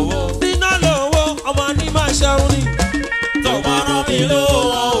 Slimzy Bobo. Nínà lọ́wọ́ ọmọ ní máa ṣàrùn ni. Tọ́gbà rán mi lówó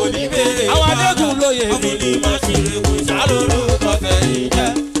wọn ò ní bèrè. Àwọn adégún lóye mi. Ọmọ ní máa ṣe ewu ìṣàlórúkọ tẹ̀yìn jẹ́.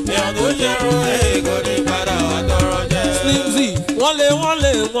 Èèyàn tó ṣerú èèkó ní padà wá tọrọ jẹ́. Slimzy wọ́n lé wọ́n bá.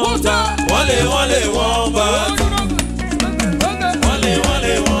 Wọ́n bá. Wọ́n lé wọ́n bá.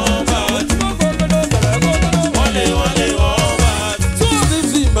 Wọ́n lé wọ́n bá.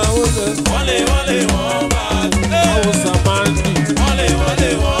 Slimzy máa wọlé. Wọ́n lé bá. Àwọn Samandi. Wọ́n lé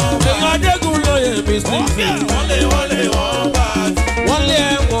bá. Èèyàn adégún lóye mi Slimzy. Wọ́n lé bá. Wọ́n lé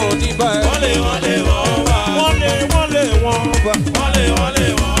ẹ̀wọ̀n ní báyìí. Wọ́n lé bá. Wọ́n lé wọ́n bá. Wọ́n lé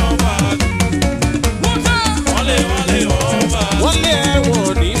bá. Wọ́n lé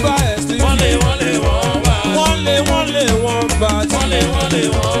ẹ̀wọ̀n ní báyìí Slimzy. Wọ́n lé bá. Wọ́n lé wọ́n bá. Wọ́n lé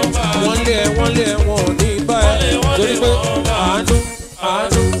bá. Wọ́n lé ẹ̀wọ̀n ní báyìí. Torí pé àánú.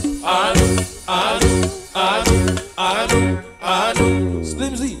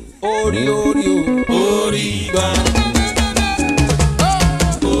 Slimzy orí o. Orí gbà.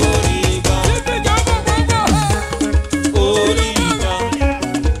 Orí gbà. Orí gbà.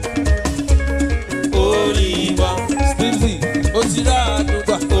 Orí gbà. Slimzy ó ti rà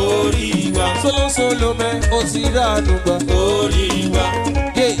àdúgbà. Orí gbà. Sólósóló mẹ́ ó ti rà àdúgbà. Orí gbà.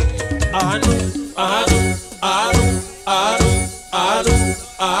 Yé àánú.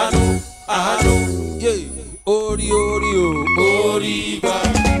 Yé orí o. Orí gbà.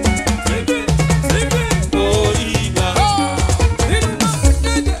 Orí gbà.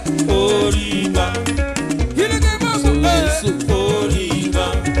 Orí gbà. Sólósó Orí gbà.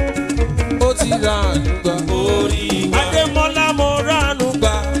 ó ti rà àdúgbà. Orí gbà. Adémọ́lá mo rà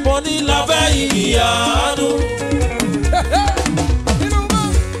àdúgbà. Mo ní lábẹ́ Ìyanu.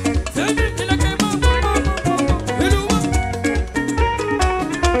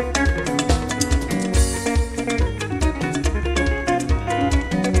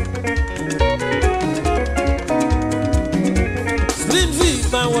 Slimzy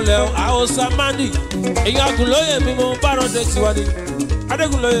máa wọlé o, àwọn Samandi. Èèyàn Àgùnlóye mi mo bá rọ̀dẹ̀ tiwa ni.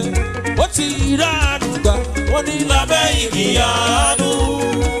 Adégúnlóye ó ti rà àdúgbà. Wọ́n ní lábẹ́ Ìyanu.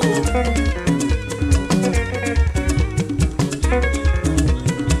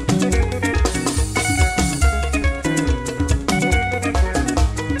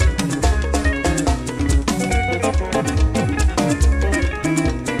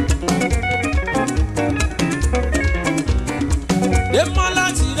 Demola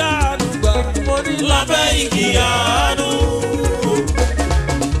ti rà àdúgbà. Mo ní Lábẹ́ Ìyanu.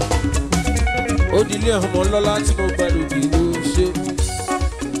 Odile ọmọ lọ́lá tí mo gbà lòdì ló ṣe.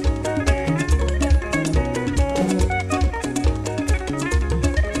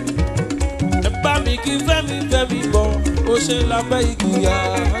 Ẹ bá mi kí fẹ́mi bọ̀, ó ṣe lábẹ́ ìgbìyà.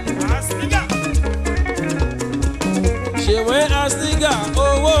 Ṣèwé Asniga,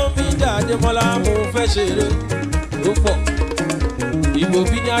 owó mi jáde mọ́lá mo fẹ́ ṣeré ó pọ̀. Ìbò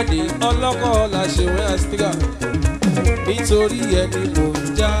bí jáde ọlọ́kọ̀ la ṣèwé Asniga. Nítorí ẹni mò ń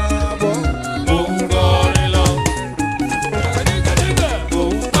jábọ̀. Mo ń kọrin lọ. Mo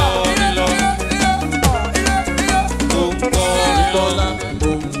ń kọrin lọ. Mo ń kọrin lọ. Bọ́lá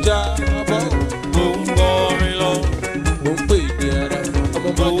mò ń jábọ̀. Mo ń kọrin lọ. Mo ń pè ní ara ọmọ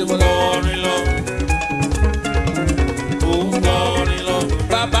Mo ń Adémọ́lá. kọrin lọ. Mo ń kọrin lọ.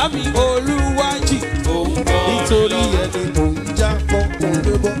 Bàbá mi Olúwájì. Mo ń kọrin Nítorí lọ. ẹni mò ń jábọ̀ mo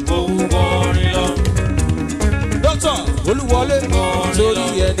lé bọ́. Mo ń kọrin lọ. Dókítà Olúwọlé. Nítorí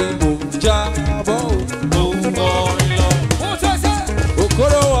ẹni mò ń jábọ̀. Mo ń kọrin lọ.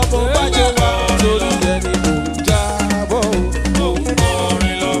 Òkúrò ọmọ bájọ́ wá. Nítorí ẹni mò ń jábọ̀. Mo ń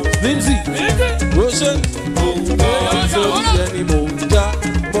kọrin lọ. Slimzy Rosé. Mo ń kọrin lọ. Nítorí ẹni mò ń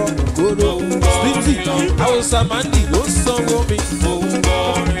jábọ̀. Òkúrò Slimzy àwọn Samandi ló sanwó mi. Mo ń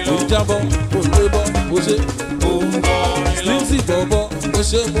kọrin Mo lọ. ń jábọ̀ mo lé bọ́ mo ṣe. Mo ń kọrin lọ. Slimzy bọ̀bọ̀ mo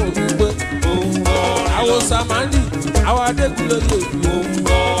ṣe mo dúpẹ́. Mo ń kọrin lọ. Àwọn Samandi àwọn Adégúnlóye mi Mo ń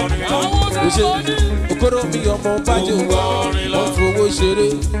kọrin lọ. mo ṣe. Òkúrò mi ọmọ bájọ́ wá. Wọ́n fowó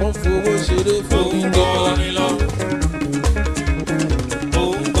ṣeré fún mi Demola.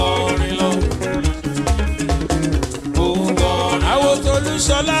 Àwọn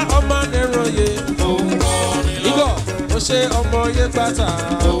Tolúṣọlá ọmọ Nìròyè. Igọ̀ mo ṣe ọmọ Yégbàtà.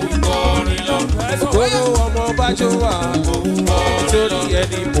 Òkúrò ọmọ bájọ́ wá. Nítorí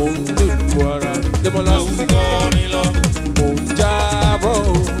ẹni mò ń lùlù ara. Demola Suzi mò ń jábọ̀.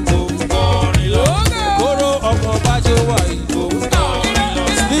 Òkúrò ọmọ bájọ́ wá yìí.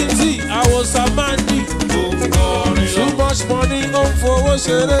 Slimzy àwọn Samandi. Too much money on fowó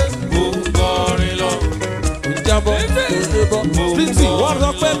ṣeré. Mo ń kọrin lọ. Ìjábọ̀ ìrìnbọ̀. Splitsy wọ́n sọ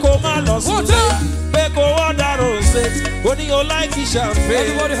pé kó má lọ sílé. Pé kó wọ́n dárò ṣe. Ó ní o láìkí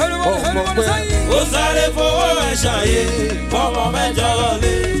champagne. Ọmọ pé. Ó sáré fowó ẹ̀ ṣàyè. Ọmọ mẹ́jọ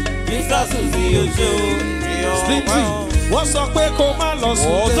lọlé. Mr. Suzi ojú Splitsy wọ́n sọ pé kó má lọ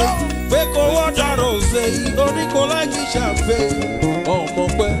sílé. Pé kó wọ́n dárò ṣe. Ó ní kó láìkí champagne. Ọmọ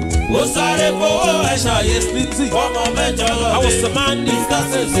pé. Ó sáré fowó ẹ̀ ṣàyè. Splitsy. Ọmọ mẹ́jọ lọlé. I was the man. Mr.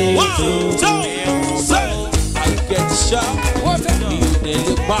 Suzi ojú I get shot. You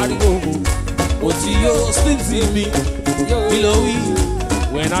nearly party over. What you Splitsy me? Below we.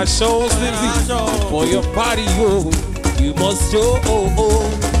 When I show Splitsy for your party, you must show.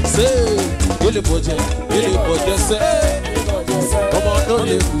 Say, Billy Boje, say. Come on, no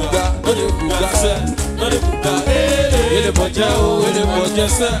le buga, say. No le buga, Billy Boje,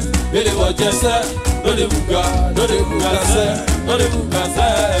 say. Billy Boje, say. No le buga, say. No le buga,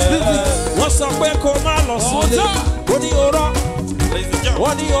 say. What's up, where come on, Sunday? What do you rock?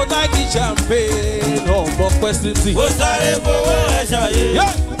 What do you like champagne? No more questions. Ó sáré fowó ẹ̀ ṣàyè.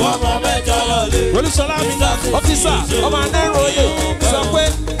 Ọmọ mẹ́jọ lọlé. Olùsọ̀lámi ọ́fíìsà ọmọ anẹ́ròyè sọ pé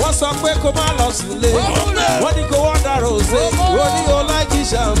wọ́n sọ pé kó má lọ sílé. Wọ́n ní kó wọ́n dárò ṣe. Wọ́n ní o like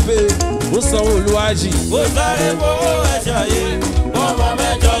champagne. Ó sanwó olúwájì. Ó sáré fowó ẹ̀ ṣàyè. Ọmọ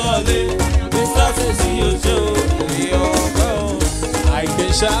mẹ́jọ lọlé. Mr. Suzi ojú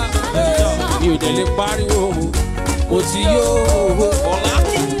àìkẹ́ṣá mi ò délé pariwo. Mo ti yó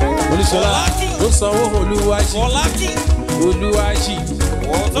Olùsọ̀lá ó sanwó olúwájì. Olúwájì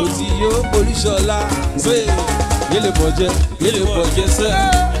ó ti yó Olùsọ̀lá ṣe yẹlẹ bọ̀jẹ̀ sẹ́.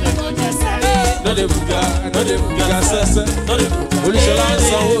 Nọ́dẹ̀ bùgà sẹ́sẹ́. Olùsọ̀lá ń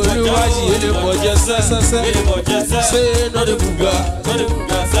sanwó olúwájì yẹlẹ bọ̀jẹ̀ sẹ́sẹ́sẹ́. Ṣé nọ́dẹ̀ bùgà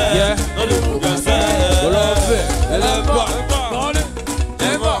yẹ ọlọ́fẹ̀ ẹlẹ́bà.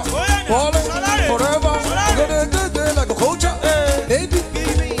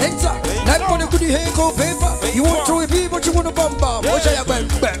 You want to be, but you want to bumper. Watch out, back.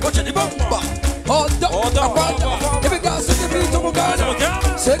 Watch out, the bumper. Hold up. If you got to be to Ghana,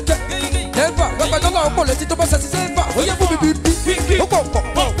 set it. Never. But I don't know what it is. It's never. Oh, you will be.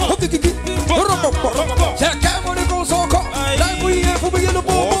 Check out when it goes on. Like we have for me in the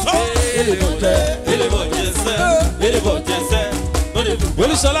ball.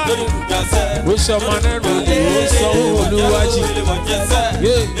 Olùsọ̀lá ó sọ ọmọ anẹ́ròyè ó sanwó olúwájì.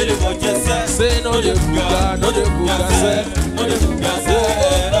 Ṣé nọ́dẹ̀ bùgà sẹ́.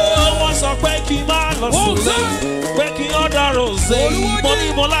 Wọ́n sọ pé kí n má lọ sílé. Pé kí n ọ̀dàrò ṣe. Mo ní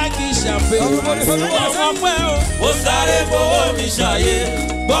mo láìkí champagne. Ọmọ pẹ́ o. Ó sáré fowó mi ṣàyè.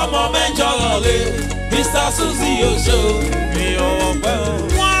 Bọ́mọ mẹ́jọ lọlé. Mr. Suzi ojú mi ò pẹ́ o.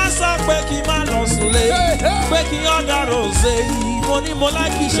 Wọ́n sọ pé kí n má lọ sílé. Pé kí n ọ̀dàrò ṣe. Mo ní mo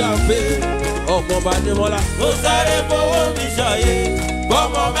láìkí champagne. Ọmọ bá Demola. Ó sáré fowó mi ṣàyè.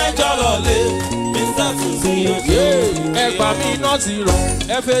 Bọ́mọ mẹ́jọ lọlé. Mr. Suzi ojú ẹgbà mi náà ti rọ̀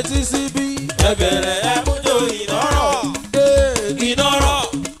ẹ fetí síbí. ẹ bẹ̀rẹ̀ ẹ mújó ìnárọ̀.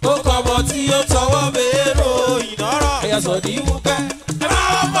 Ó kọ́mọ tí ó tọwọ́ bèèrò ìnárọ̀. Ẹ̀yà sọ̀dí wúpẹ́. Ẹ máa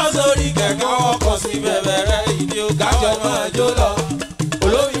wọ́n pọ̀ sórí kẹ̀kẹ́ ọkọ̀ sí bẹ̀bẹ̀rẹ̀ ìdí ògájọ máa jó lọ.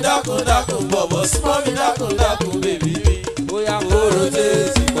 Olómi dákun bọ̀bọ̀ súnmọ́ mi dákun bèbí mi. Bóyá kóró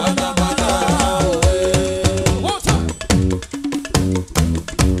tèèsì pátápátá.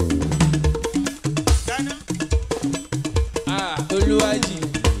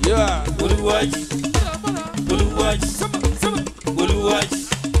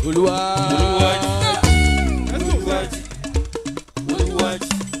 Olúwájì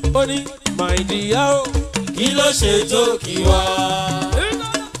ó ní màìdíyà ó kí ló ṣe tó kí wá.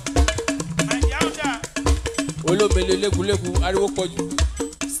 olómele lékuléku ariwo pọ̀jù.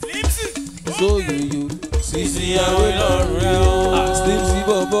 sóyòyò sísí àwé lọ́rùn rẹ̀ o. Slimzy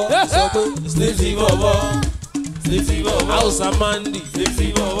bọ̀bọ̀ sọ pé Slimzy bọ̀bọ̀. Hausa Mandi. Slimzy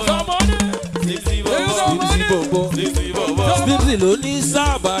bọ̀bọ̀. Slimzy ló ní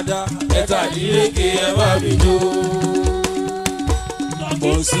sábàdà. Ẹ̀tàdínlẹ́kẹ̀ ẹ bá mi jó.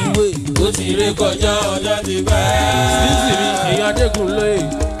 Bọ̀nsíwé ó ti ré kọjá ọjọ́ ti pẹ́. Slimzy mi èèyàn adégún lóye.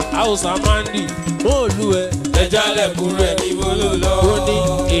 Hausa Mandi mọ́ òlu ẹ̀. Ẹja lẹ̀kùn rẹ̀ ní bolo lọ. Ó ní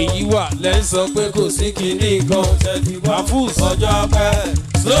èyí wà lẹ́ ń sọ pé kò sí kinní kan. Àfúùs ọjọ́ pẹ́.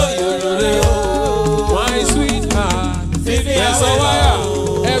 Sóyè olóore o. My sweetheart. Fífi Ẹ̀sọ́ wáyà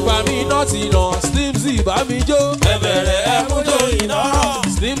ẹgbà mi náà ti nà. Slimzy bá mi jó. Ẹ bẹ̀rẹ̀ ẹ mújó ìnárọ̀.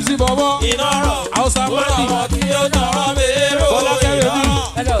 Slimzy bọ̀bọ̀. Ìnárọ̀. Hausa Mandi. Ọmọ tí ó tọrọ bèèrè o. Ìnárọ̀.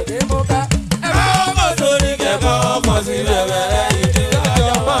 Ẹ máa bọ̀ sórí kẹ̀kọ́ ọkọ̀ sí bẹ̀rẹ̀ ìdí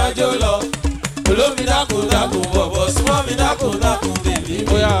ọjọ́ máa jó lọ. Olómi dákun bọ̀bọ̀ súnmọ́ mi dákun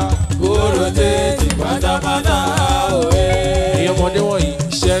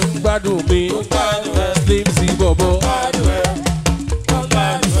gbádùn mi. Tybze bọ̀bọ̀.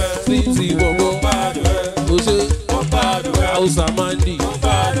 Tybze bọ̀bọ̀. Ó ṣe Hausa Mandi.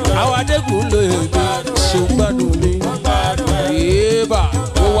 Àwọn adégún ló èmi. Ṣé ó gbádùn mi? Èébà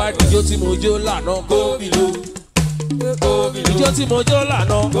ó wá díjó tí mo jó lànà gómìnà. Díjó tí mo jó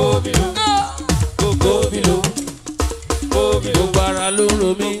lànà gómìnà. Gbogbo ara ló ń ro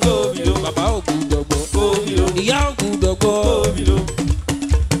mí. Bàbá òkú dọ̀gbọ́. Ìyá òkú dọ̀gbọ́.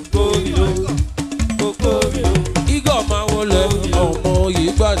 Igọ̀ máa wọlé ọmọ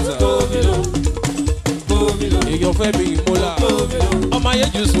yìí gbàtà. Èèyàn fẹ́ mi ìmúlá. Ọmọ ayé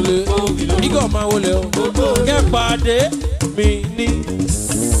jù súnlé. Igọ̀ máa wọlé o. Kẹ́pàdé mi ní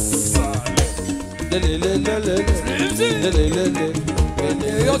sàlẹ̀. Lẹ́lẹ́lẹ́lẹ́lẹ́.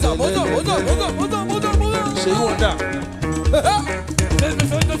 Ṣé wọ́n dà?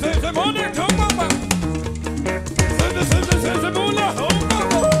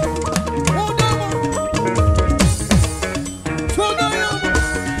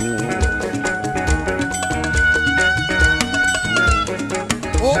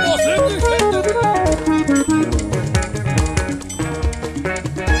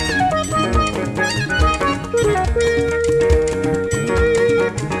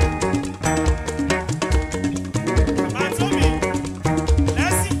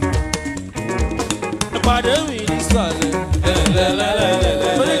 Pàdé mi ní sàlẹ̀.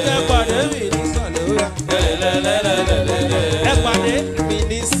 Oníkẹ́ pàdé mi ní sàlẹ̀. Ẹ pàdé mi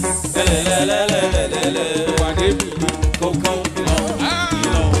ní sàlẹ̀. Pàdé mi ní kókó.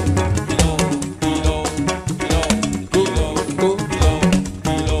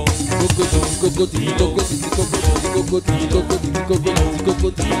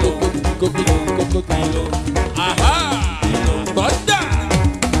 Aha! Bọ́dà!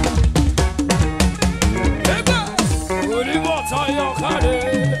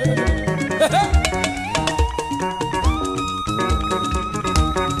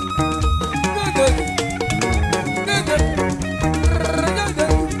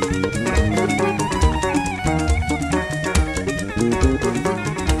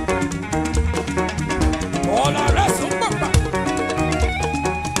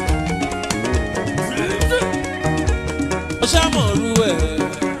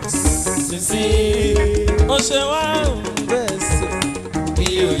 Ó ṣe wá ń bẹ̀sẹ̀ bí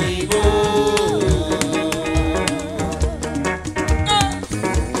òyìnbó.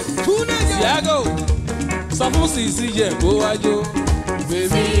 Tiago sọ fún Sisi yẹ kó wájú.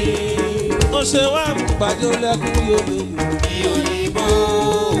 Bèbí ó ṣe wá ń pàjọ lẹ́kùn yòlò bí òyìnbó.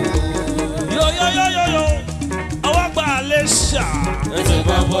 Yóyóyóyóyó ọwọ́ gbà lè ṣà. Ẹsẹ̀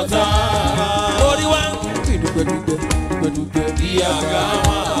bàbọ̀ tá. Orí wa ń fi dùgbẹ́dùgbẹ́ bí àga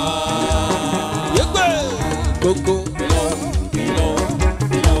wà. Koko.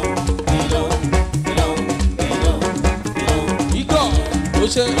 Igọ̀ ó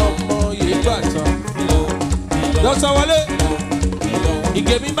ṣe ọmọ yìí bàtà. Dọ́tà wọlé.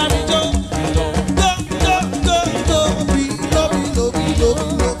 Ìgè mi bá mi jó. Go bí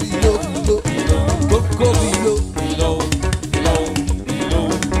lo. Koko bí lo.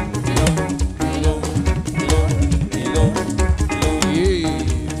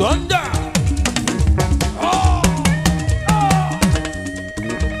 Thunder.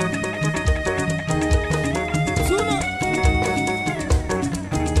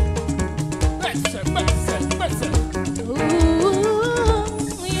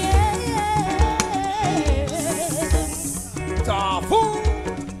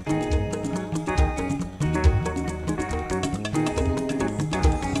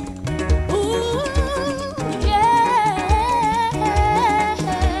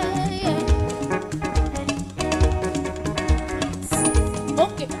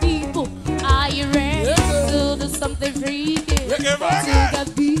 Something freaky. To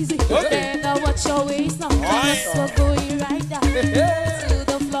get busy. Better watch your waist now. So go you right down to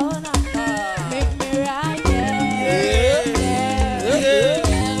the floor now. Make me right down.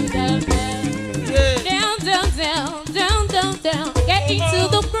 Get into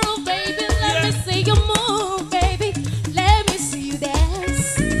the groove, baby. Let me see you move, baby. Let me see you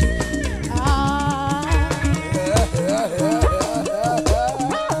dance.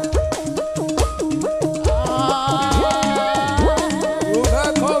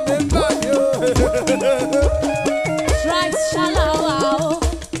 Try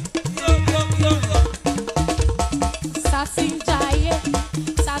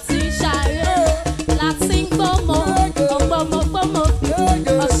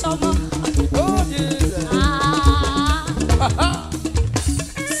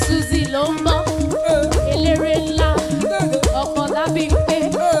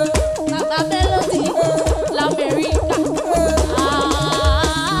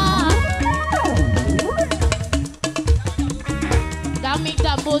King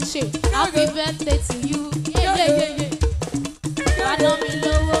Damoche, happy birthday to you. Yeah, yeah, yeah, yeah. I know me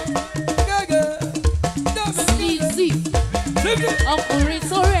low. Sleazy. Ọkùnrin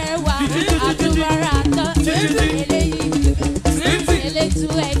tó rẹwà, àdúrà tán. Elétú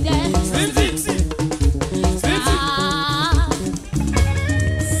ẹ̀dẹ́.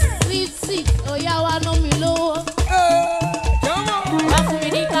 Sleazy, oya wa know me low. Wá fún mi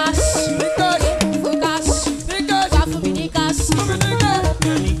ní cash. Cash. Wá fún mi ní cash.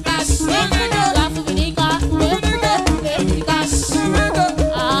 Cash. Wá fún mi ní cash.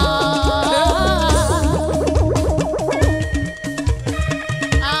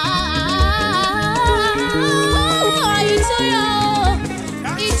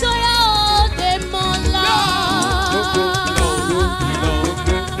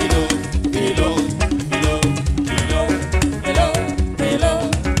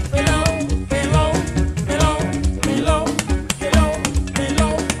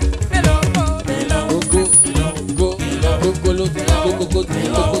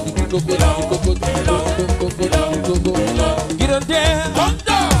 Get on there,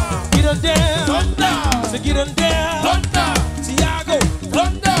 get on there, so get on there, Tiago,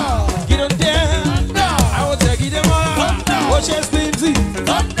 get on there. I will take it all. Watch your Slimzy, I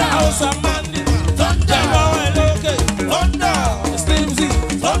was a man. Slimzy,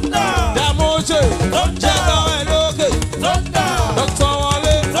 Damoche, Dr. Wale,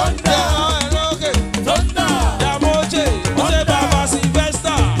 Damoche, Baba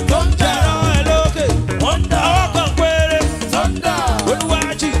Sylvester,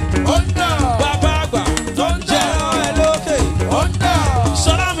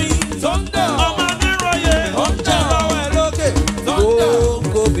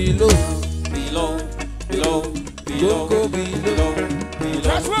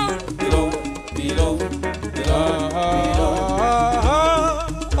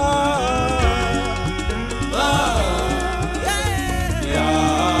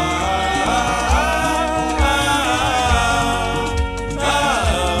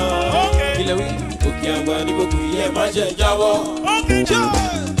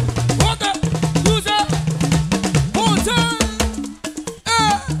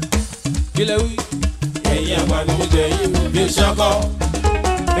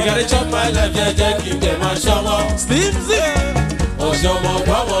 I gotta chop my life, yeah, keep them my shower. Slimzy, oh, show more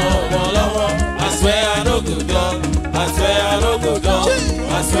power, I swear I no good dog. I swear I no good dog.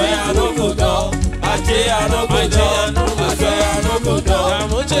 I swear I no good dog. I swear I no good dog. I swear I no good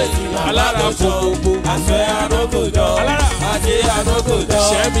dog. Alara popo. I swear I no good dog. I swear I no good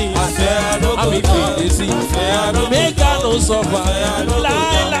dog. Share me. I swear I no good dog. I swear I no make I no suffer. I swear I no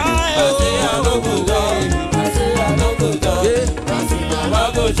good dog. I swear I no good dog. I swear I no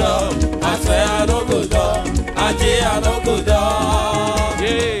good dog. I swear I no good dog. I swear I no good dog.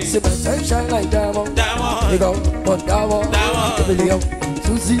 See my sunshine like diamond. They go on diamond. Demola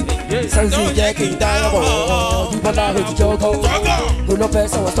Suzi, Suzi, Jackie, diamond. People now hit Joko. Who no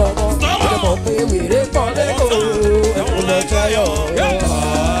pass our storm. We don't want to be with it for the go. And we'll not try your.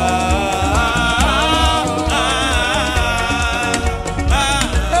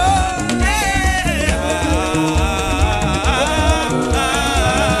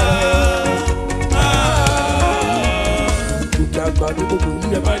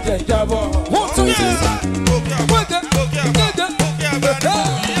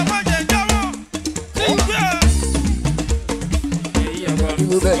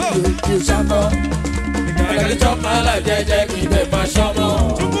 I gotta chop my life, yeah, keep it my shower.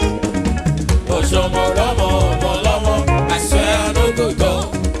 Oh, shower, lomo. I swear I no good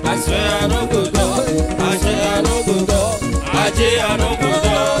dog. I swear I no good dog. I swear I no good dog. I swear I no good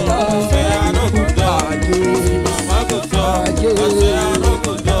dog. I swear I no good dog. Mama good dog. I swear I no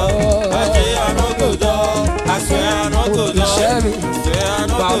good dog. I swear I no good dog. I swear I no good dog. I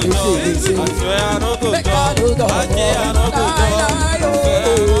swear I no good dog. I swear I no good dog. I swear I no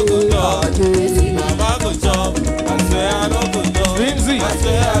good dog. Mama good dog. I swear I no good dog. Slimzy. I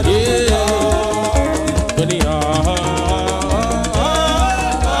swear I no good dog.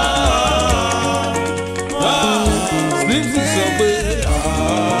 Slimzy so good.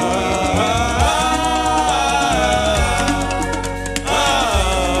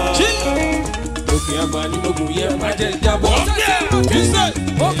 Okay, I'm going to go. Yeah, my dear.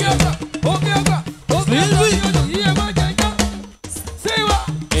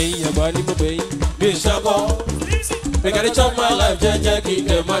 We gotta chop my life, Jack, keep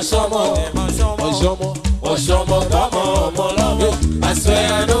them my summer. I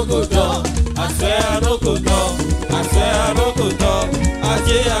swear I no good dog. I swear I no good dog. I swear I no good dog. I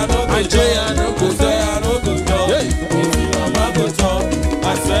swear I no good dog. I swear I no good dog. Mama good dog.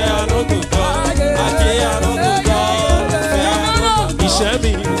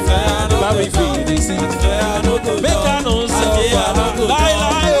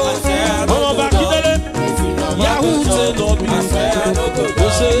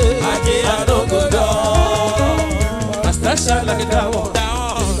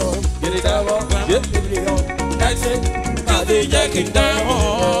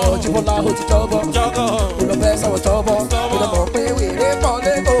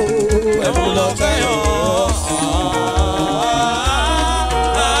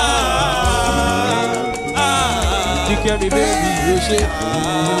 ṣe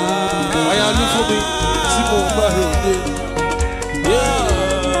àyà lú fún mi tí mo bá ròde.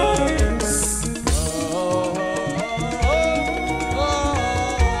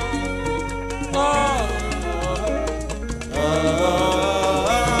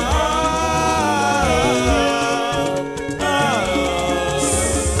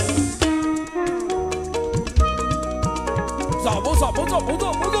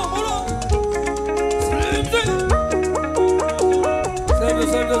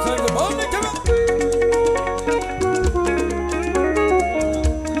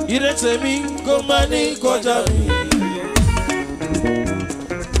 Ìrètè mi kò máa ní kọjá mi.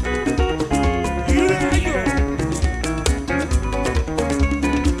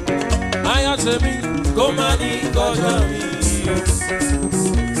 Ayọ̀ tèmi kò máa ní kọjá mi.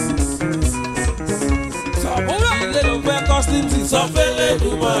 Ilé ló fẹ́ kọ́sítìmù sọ́fẹ́lẹ́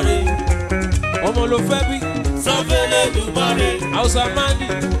dùmarè. Ọmọ ló fẹ́ bí sọ́fẹ́lẹ́ dùmarè. Hausa mandi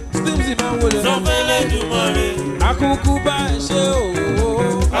stímsì máa ń wọlé. Sọ́fẹ́lẹ́ dùmarè. Akúkú bá ẹ ṣe òwò.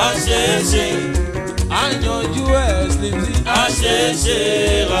 Àṣeéṣe. Àyànjú ẹ̀ stímsì. Àṣeéṣe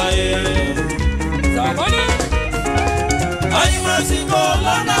láyé. Sàmọ́lé. Àyìnbásíkò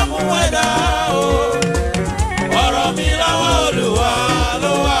lọ́nà mú ẹ̀dá o. Ọ̀rọ̀ mi láwọn Olúwa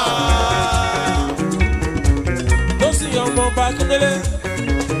ló wà. Tó sì ọmọ bá Kíndélé.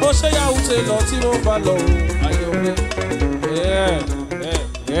 Mo ṣe yàwó tè lọ tí mo bá lọ àyọ̀wé.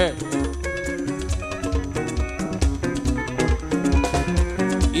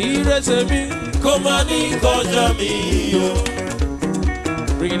 Ìrètè mi kò máa ní kọjá mi o.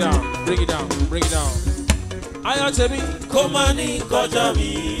 Bring it down, bring it down, bring it down. Ayọ̀ tèmi kò máa ní kọjá mi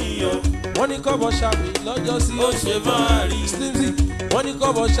o. Wọ́n ní kọ́bọ̀ ṣàmì lọ́jọ́ sí ó ṣe máa rí. Slimzy wọ́n ní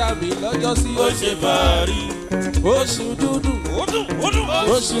kọ́bọ̀ ṣàmì lọ́jọ́ sí ó ṣe máa rí. Oṣù dúdú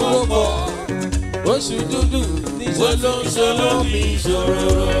oṣù wọ́pọ̀ oṣù dúdú níṣẹ́ ló ń ṣe lómi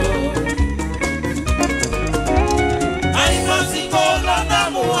ìṣòro. Àyìnbásíkò lọ́nà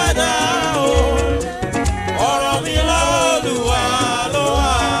mú ẹ̀dá o. Ọ̀rọ̀ mi lọ́wọ́ Olúwa ló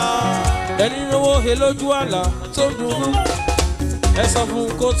wà. Ẹni rówó he lójú àlá tó dùnú. Ẹ sọ fún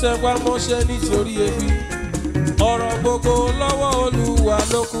kó tẹpá mọ́ṣẹ́ nítorí ebi. Ọ̀rọ̀ gbogbo lọ́wọ́ Olúwa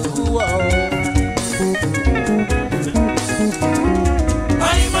ló kúkú wà o.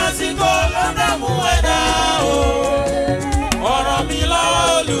 Àyìnbásíkò lọ́nà mú ẹ̀dá o. Ọ̀rọ̀ mi lọ́wọ́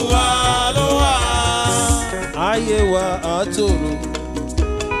Olúwa ló wà. Ayé wa àtòrò,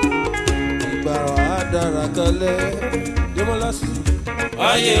 ìgbà wa dára kalẹ̀. Demola Suzi.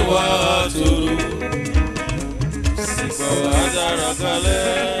 Ayé wa àtòrò, ìgbà wa dára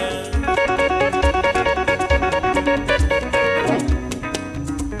kalẹ̀.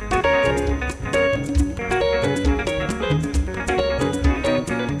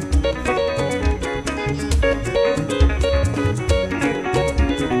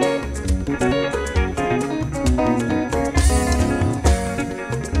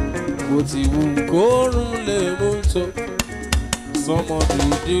 Bó ti wù kórun lè mú tó, sọmọ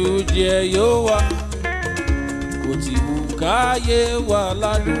dúdú jẹ yóò wá. Bó ti wù káyé wà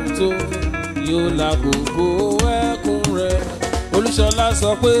ládùn tó, yóò lákòókò ẹkún rẹ̀. Olúṣọlá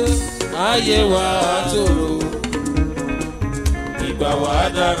sọ pé ayé wa tòrò, ìgbà wa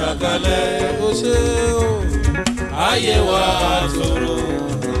dára kalẹ̀. Ó ṣe o, ayé wa tòrò,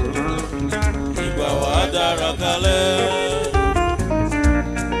 ìgbà wa dára kalẹ̀.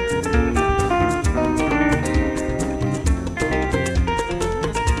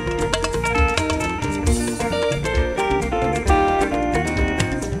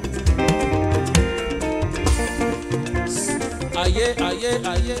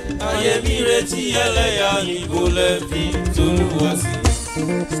 Ayé mi retí ẹlẹ́yà níbo lẹ fi t'Olúwa sí.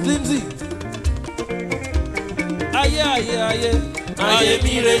 Slimzy. Ayé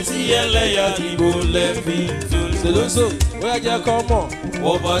mi retí ẹlẹ́yà níbo lẹ fi t'Olúwa sí. Ó yá jẹ́ kọ́ mọ̀.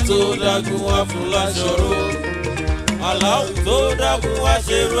 Ọba tó dágun wá fún láṣọrò. Aláwọ̀ tó dágun wá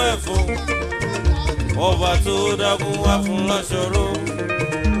ṣerú ẹ̀ fún. Ọba tó dágun wá fún láṣọrò.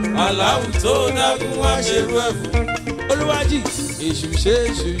 Aláwọ̀ tó dágun wá ṣerú ẹ̀ fún. Olúwájì. Èṣù ṣe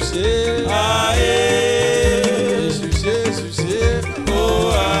ayé èṣù ṣe ó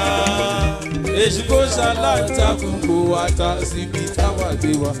wá èṣù kó ṣaláǹtakùn kó wá ta síbi táwa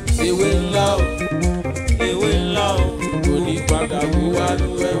gbé wa ewé ńlá o kò ní padà wí wá ní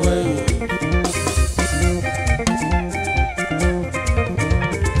wẹ́wẹ́ o.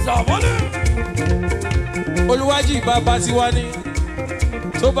 Olúwájì bàbá tiwa ní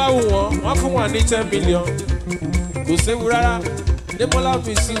tó bá wù wọ́n fún wa ní 10 million kò séwu rárá. Demola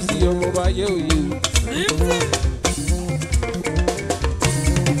Suzi ọmọ bá yẹ òye o.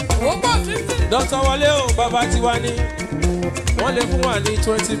 Dr. Wọlé o bàbá tiwa ní wọ́n lè fún wa ní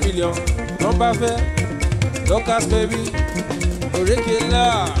 20 million nọ́mbà fẹ́ Dorcas baby òrékè ńlá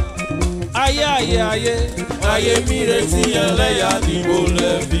ayé mi retí ẹlẹ́yà dìbò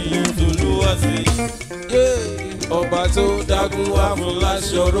lẹ́bi tolúwa sí. Ọba tó dágun wá fún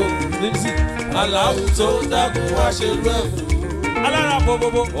láṣọrò aláwù tó dágun wá ṣe rú ẹ̀fún alára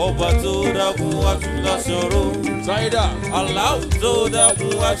bòbòbò. Ọba tó dágun wá fún láṣọrò ṣáídà aláwù tó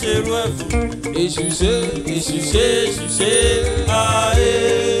dágun wá ṣe rú ẹ̀fún. Èṣù ṣe ayé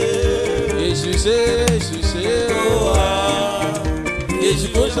èṣù ṣe ó wá èṣù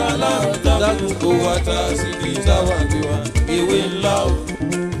kò ṣàlàrọ̀ dágun kò wá ta sí kí táwa gbé wa. Ewé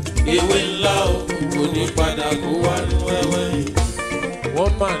ńlá o kò ní padà kó wá nú ẹwẹ́.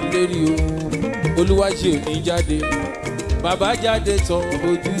 Wọ́n máa ń lérí o olúwàjì ò ní jáde bàbá jáde tán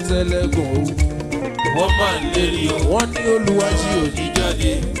ojú tẹlẹ́gùn o. Wọ́n máa ń lérí o wọ́n ní olúwàjì ò ní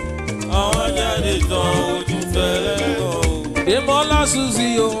jáde àwọn jáde tán ojú tẹlẹ́gùn o. Demola Suzi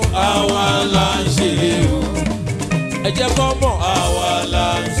o àwa là ń ṣeré o ẹ jẹ́ kọ́ mọ̀ àwa là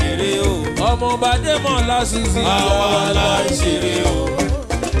ń ṣeré o. Ọmọọba Demola Suzi àwa là ń ṣeré o.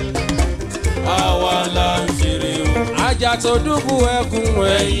 Àwa là ń ṣeré o. Ajá tó dúbú ẹkùn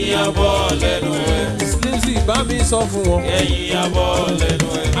ẹ̀yìn abọ́ lẹ́nu ẹ̀. Slipsy bá mi sọ fún wọn. Ẹ̀yìn abọ́ lẹ́nu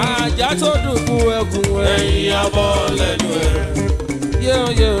ẹ̀. Ajá tó dúbú ẹkùn ẹ̀yìn abọ́ lẹ́nu ẹ̀.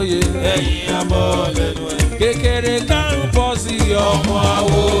 Yéoyéoyé ẹ̀yìn abọ́ lẹ́nu ẹ̀. Kékeré ká ń bọ́ sí ọmọ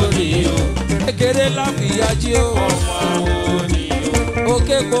àwo ni o. Kékeré láfìyájí o. Ọmọ àwo ni o.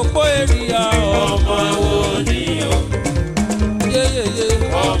 Òkè kòkó èrìyà ọmọ àwo ni o. Yéyéyé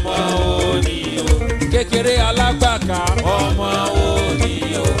ọmọ àwo ni o. Kékeré alágbàká ọmọ àwo ni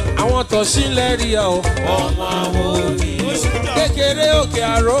o. Àwọn tọ̀sílẹ̀ rí ọ ọmọ àwo ni o. Kékeré òkè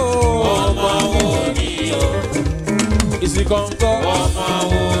àró ọmọ àwo ni o. Ìsìnkọ̀ǹkọ̀ ọmọ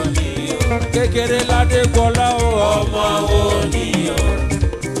àwo ni o. Kékeré ládé gbọ́lá ọmọ àwo ni o.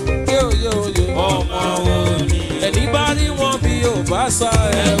 Yóyóyé ọmọ àwo ni o. Ẹni bá rí wọn bí ò bá sá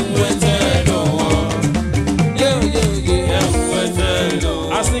ẹ̀wù ẹ̀tẹ̀ lọ́wọ́. Yóyóyé ẹ̀wù ẹ̀tẹ̀ lọ́wọ́.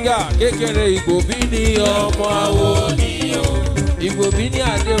 Asíngà kékeré Ìgbòbí ni ọmọ àwo ni o. Ìgbòbí ní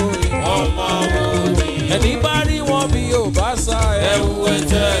adé orin ọmọ àwo ni o. Ẹni bá rí wọn bí ò bá sá ẹ̀wù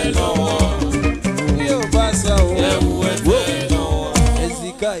ẹ̀tẹ̀ lọ́wọ́. Bí ò bá sá ẹ̀wù ẹ̀tẹ̀ lọ́wọ́.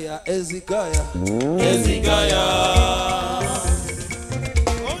 Ezikaya.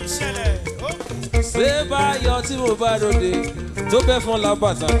 Ṣé báyọ̀ tí mo bá ròde tó bẹ́ fún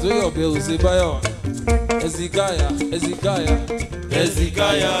lábàtà tó yọ̀bẹ ò ṣe báyọ̀. Ezikaya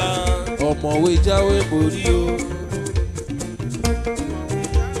ọ̀mọ̀wé jáwé borí o.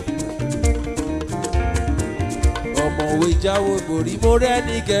 Ọ̀mọ̀wé jáwé borí mo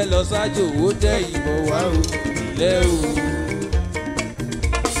rẹ́ni kẹ́ lọ sájò ó dẹ́ ìbọn wá o ilẹ̀ o.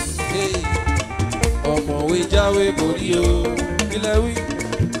 Ọ̀mọ̀wé jáwé borí o ilẹ̀ wí.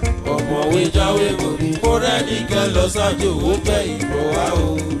 Ọ̀mọ̀wé jáwé borí mo rẹ́ni kẹ́ lọ sájò ó dẹ́ ìbọn wá o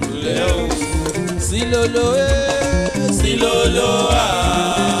ilẹ̀ o. Sílolo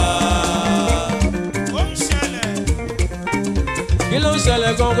kí ló ń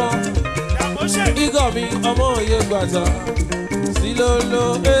ṣẹlẹ̀ gangan? Igọ̀ mi ọmọ òye gbàtà. Sílolo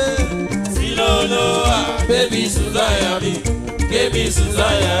bébí Sùzáyà mi kébí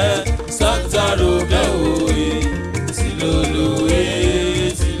Sùzáyà ẹ Santa Robe òye. Sílolo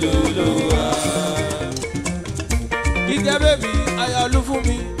Kíkẹ́ bébí ayálú fún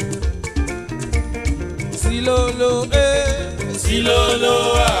mi. Sílolo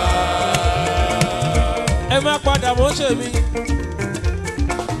ẹ má padà mọ́ ṣe mi.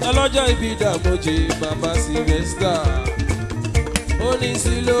 Ọlọ́jọ́ ibi ìdààmújẹ bàbá Sylvester. Ó ní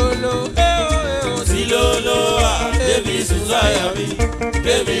sílolo bébí Sùzáyà mi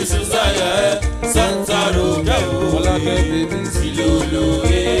bébí Sùzáyà ẹ Santa Robe Ọlábẹ́ bébí sílolo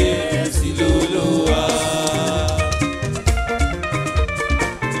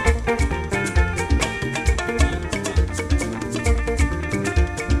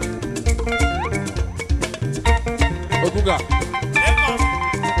Ogunga.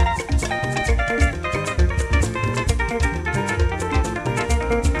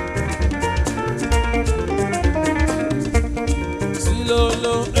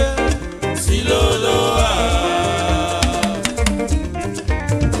 Sílolo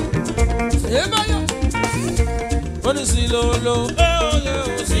Ó ní sílolo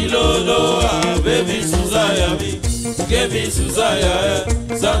bébí Sùzáyà mi kébí Sùzáyà ẹ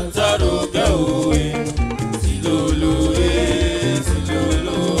Santa Robe òye. Sílolo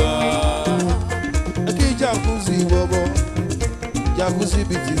Kí jacuzzi bọ̀bọ̀ jacuzzi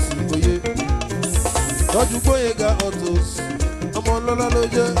BTC oyè tọ́jú Gbóyèga Autos ọmọ ọlọ́lá ló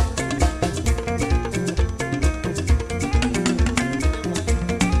jẹ́.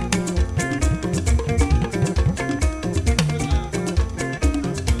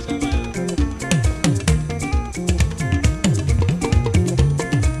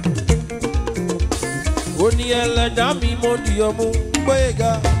 ẹlẹ́dàá mi mo di ọmú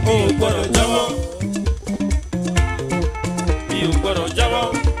gbéga. Mi ò gbọ́dọ̀ jábọ́. Mi ò gbọ́dọ̀ jábọ́.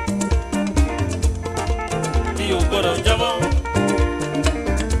 Mi ò gbọ́dọ̀ jábọ́.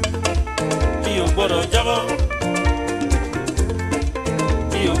 Mi ò gbọ́dọ̀ jábọ́.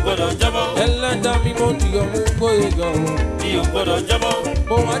 Mi ò gbọ́dọ̀ jábọ́. ẹlẹ́dàá mi mo di ọmú gbéga. Mi ò gbọ́dọ̀ jábọ́.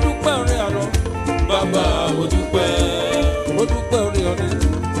 mo wá dúpẹ́ orí àná. Bàbá mo dúpẹ́. mo dúpẹ́ orí ọ̀nì.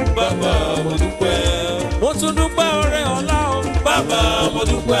 Bàbá mo dúpẹ́. mo tún dúpẹ́ orí ọ̀la o. Bàbá mo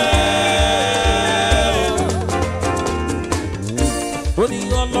dúpẹ́. ó ní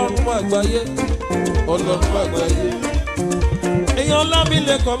ọlọ́run àgbáyé. ọlọ́run àgbáyé. èèyàn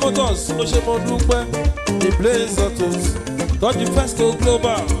Lámìlẹ́kan Motors ló ṣe mo dúpẹ́. the blaze autos tọ́jú Festo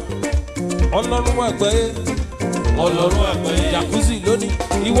global. ọlọ́run àgbáyé. Ọlọ́run àgbáyé. jacuzzi lónìí.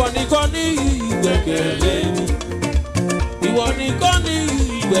 ìwọ nìkan ní ìgbẹ́kẹ̀lé mi. ìwọ nìkan ní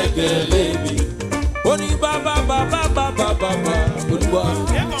ìgbẹ́kẹ̀lé mi. ó ní bàbá olúwa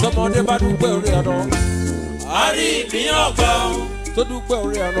sọmọdé bá dúpẹ́ orí àná. A rí ìmíràn gbà ó. tó dúpẹ́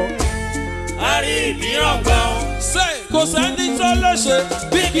orí àná. A rí ìmíràn gbà ó. ṣé kò sẹ́ni tó lè ṣe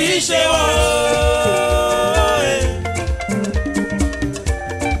Bí kì í ṣe wọ́n.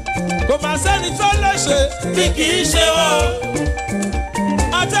 kò má sẹ́ni tó lè ṣe Bí kì í ṣe wọ́n.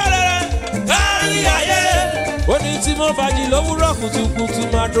 àtẹ̀rẹ̀rẹ̀. Kárí ayé. ó ní tí mo fàjì lówùrọ̀ kùtùkùtù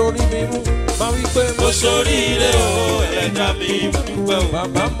máa dorí mi mú. máa wí pé Mo ṣoríire o, ẹlẹ́dàá mi mo dúpẹ́ o.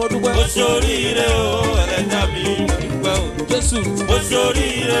 bàbá mo dúpẹ́. Mo ṣoríire o, ẹlẹ́dàá mi mo dúpẹ́ o. Jésù Mo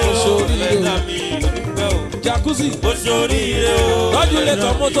ṣoríire o, ẹlẹ́dàá mi mo dúpẹ́ o. jacuzzi. Mo ṣoríire o, lọ́jú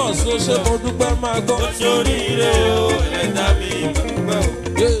Lẹ́kan Motors ló ṣe mo dúpẹ́ máa gbọ́. Mo ṣoríire o, ẹlẹ́dàá mi mo dúpẹ́ o.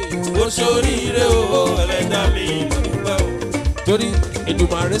 Yeah. Mo ṣoríire o, ẹlẹ́dàá mi mo dúpẹ́ o. torí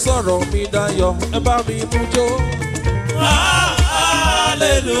Èdùmàrè sọ̀rọ̀ mi dayọ̀ ẹ bá mi mú jó.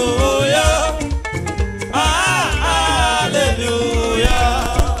 Hallelujah. Hallelujah.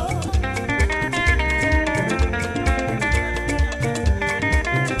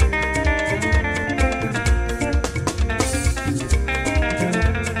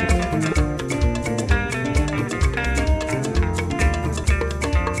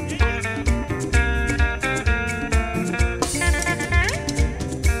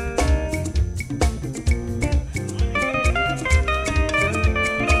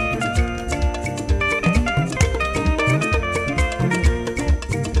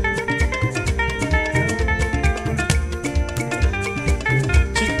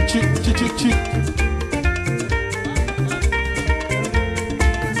 Chick.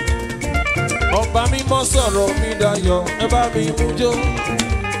 ọba mímọ́ sọ̀rọ̀ mi dayọ̀ ẹ bá mi mú jó.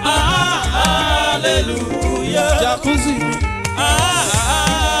 Hallelujah. jacuzzi mi.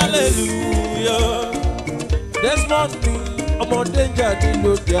 Hallelujah. Desmond mi ọmọ danger ní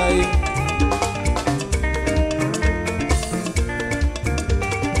lóde ayé.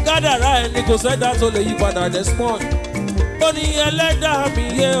 kádàrá ẹni kò sẹ́dá tó lè yí padà Desmond. ó ní ẹlẹ́dàá mi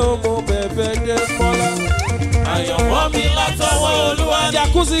yé ọmọ bẹ̀bẹ̀ Demola. Àyànmọ́ mi látọwọ́ Olúwa ni.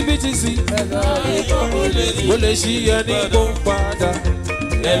 jacuzzi BTC. ó lè ṣí ẹni kó ń padà.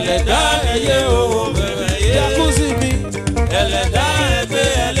 Ẹlẹ́dàá ẹyẹ owó bẹ̀rẹ̀ yé. jacuzzi mi. Ẹlẹ́dàá ẹgbẹ́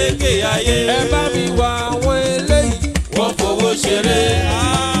ẹlẹ́kẹ̀ ayé. ẹ bá mi wá àwọn eléyìí. Wọ́n fowó ṣeré.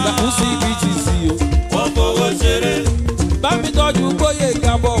 jacuzzi BTC o. Wọ́n fowó ṣeré. bá mi tọ́jú bóyá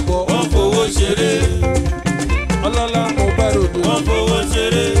ìka bọ̀bọ̀. Wọ́n fowó ṣeré. ọlọ́lá mo bá ròdò. Wọ́n fowó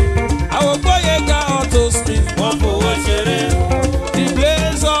ṣeré. àwọn bóyá ìka autos mi. Wọ́n fowó ṣeré. the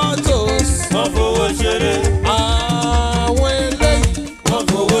blaze autos. Wọ́n fowó ṣeré. àwọn eléyìí. Wọ́n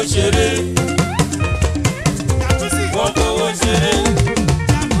fowó ṣeré. Wọ́n fowó ṣeré.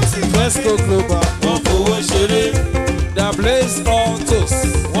 Festo global. Wọ́n fowó ṣeré. the blaze autos.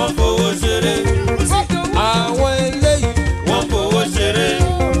 Wọ́n fowó ṣeré. àwọn eléyìí. Wọ́n fowó ṣeré.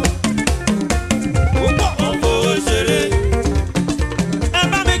 Wọ́n fowó ṣeré. ẹ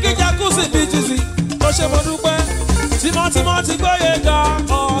bá mi kí jacuzzi BTC. ó ṣe mo dúpẹ́. tímọ́tímọ́ ti gbóyè ga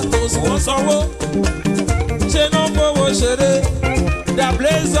autos wọ́n sanwó. ṣe náà fowó ṣeré. the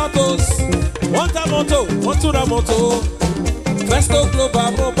blaze autos. wọ́n ta mọ́tò wọ́n tún ra mọ́tò. Festo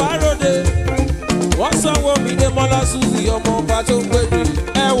global mo bá ròde. wọ́n sanwó mi Demola Suzi ọmọ ọba tó ń gbèdè.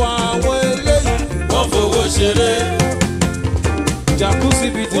 ẹwà àwọn eléyìí. Wọ́n fowó ṣeré. jacuzzi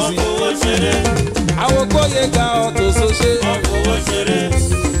BTC. Wọ́n fowó ṣeré. àwọn gbóyè ga autos ó ṣe. Wọ́n fowó ṣeré.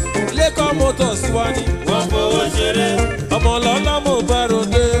 Lẹ́kan Motors wá ní. Wọ́n fowó ṣeré. ọmọ lọ́lá mo bá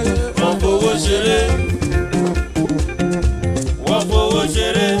ròde. Wọ́n fowó ṣeré. Wọ́n fowó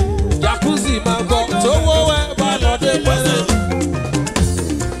ṣeré. jacuzzi máa gbọ́ tó wọ́wẹ́ bá lọ́dẹ pẹ́lẹ́.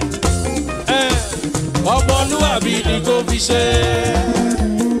 ọmọlúwàbí ni kò fi ṣe.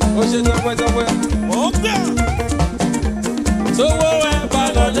 ó ṣe tọpẹ́tọpẹ́. Ó gbà.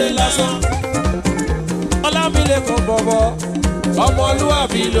 lásán. Ọlámilẹ́kan bọ̀bọ̀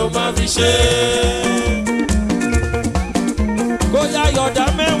ọmọlúwàbí ló máa fi ṣe. Bóyá yọ̀dá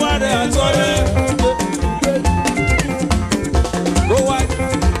mẹ́wàá rẹ̀ àtọ́rẹ́. Kó wá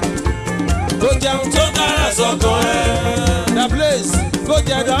kó jẹun tó dára sọ̀kan rẹ̀. The place kó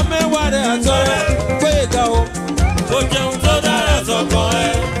jẹ̀dá mẹ́wàá rẹ̀ àtọ́rẹ́. Bóyá ga o kó jẹun tó dára sọ̀kan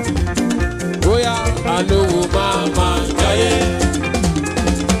rẹ̀. Bóyá àlòwò máa jayé.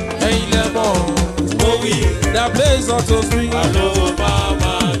 Ẹ̀yin lẹ́mọ̀ owí. The place ọ̀tọ̀ sí. Àlòwò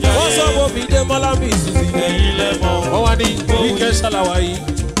máa jayé. Wọ́n sọ wo mi Demola Suzi. Ẹ̀yin lẹ́mọ̀ wọ́n wá ní wíkẹ́ ṣàlàwà yìí.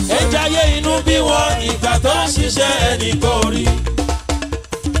 Ẹ jayé inú bí wọn ìgbà tó ń ṣiṣẹ́ ẹnì kan rí.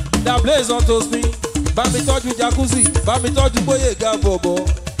 The place ọ̀tọ̀ sí. Bá mi tọ́jú jacuzzi, bá mi tọ́jú Gbóyèga bọ̀bọ̀.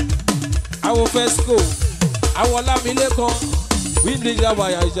 Àwọn Fesco, àwọn Ọlámilẹ́kan, wíńdí ìjàmbá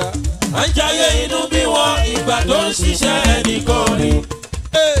yàjà. À ń jayé inú bí wọn ìgbà tó ń ṣiṣẹ́ ẹnìkan rí.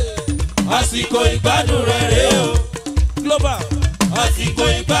 Àsìkò ìgbádùn rẹ̀ rè o. Global. Àsìkò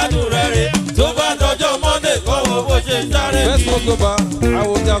ìgbádùn rẹ̀ rè. Tó bá dọjọ́ Monday kọ́ wo bó ṣe sáré kiri. Fesco Global,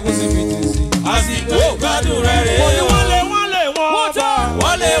 àwọn jacuzzi BTC. Àsìkò ìgbádùn rẹ̀ rè o. Wọ́n lè wọ́n bá.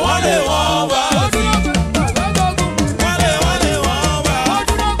 Wọ́n lè wọ́n bá.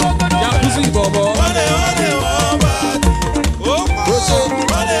 Jacuzzi bọ̀bọ̀. Wọ́n lè wọ́n bá. Rosso.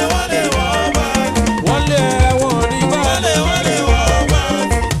 Wọ́n lè wọ́n bá. Wọ́n lè wọ́n ní bá. Wọ́n lè wọ́n bá.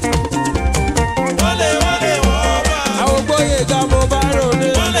 Wọ́n lè wọ́n bá. Àwọn Gbóyèga mo bá ròde.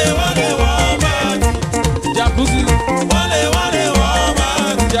 Wọ́n lè wọ́n bá. Jacuzzi. Wọ́n lè wọ́n bá.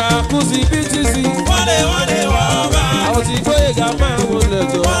 Jacuzzi BTC. Wọ́n lè wọ́n bá. Àwọn tí Gbóyèga máa ń wọlé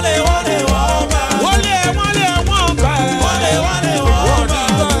jọ. Wọ́n lè wọ́n bá. Wọ́n lè wọ́n bá. Wọ́n lè wọ́n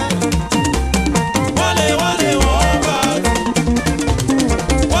bá.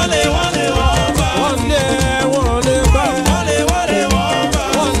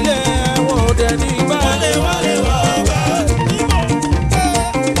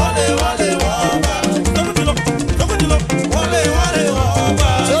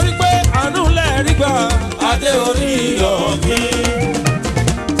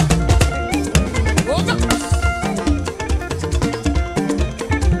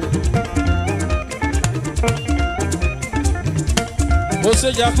 Ose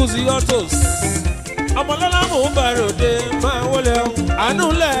jacuzzi autos. Ọmọlọ́lá mò ń bá ròde máa wọlé o. Àánú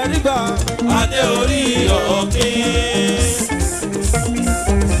lẹ̀ rí gbà. Adé orí ọ̀kìn.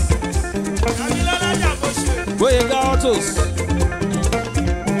 Gbóyèga autos.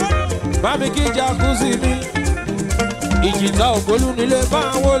 Bámi kí jacuzzi mi. Ìjìta ògbólú nílé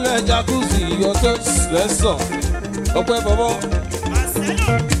máa wọlé jacuzzi autos lẹ́sọ̀. Ọpẹ́ bọ̀bọ̀.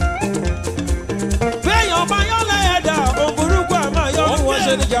 Béèyàn máa yọ lẹ́yẹ̀dá òǹburúkú àmà yọ ní wọ́n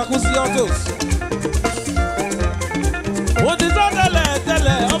ṣe ní jacuzzi autos. Wọ́n ti sọ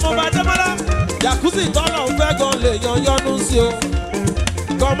tẹ́lẹ̀ ọmọọba Demola. Jacuzzi tọ́lọ̀ ń fẹ́ gan lè yan yọnu sí o.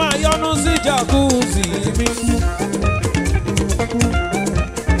 Kọ́ máa yọnu sí jacuzzi mi.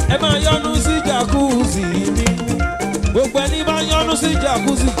 Ẹ máa yọnu sí jacuzzi mi. Gbogbo ẹni bá yọnu sí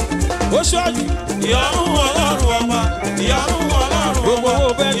jacuzzi. Ó ṣọ́ọ̀jù. Ìyọ́nú Ọlọ́run ọba. Ìyọ́nú Ọlọ́run ọba. Gbogbo owó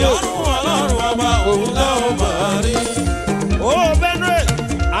bẹ́ẹ̀ ni. Ìyọ́nú Ọlọ́run ọba. Òun láwọn máa rí. Ó bẹ́ẹ̀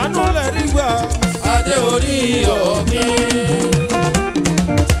àánú lẹ̀ rí gbà. Adé orí ọ̀gbìn.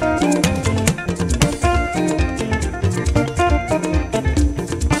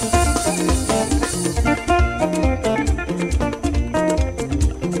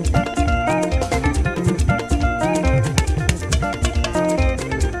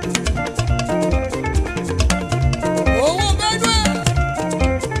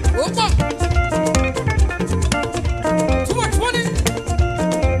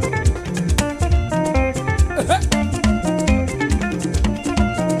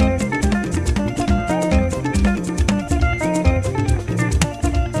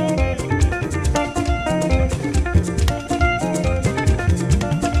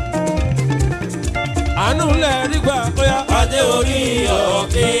 Àánú lẹ̀ rí gbà bóyá. Adé orí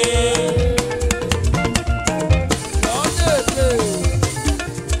ọ̀kìn.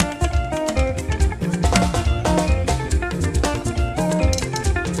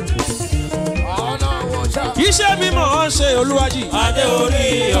 Kì í ṣe mímọ̀ ọ́n ṣe Olúwàjì. Adé orí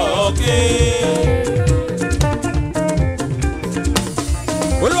ọ̀kìn.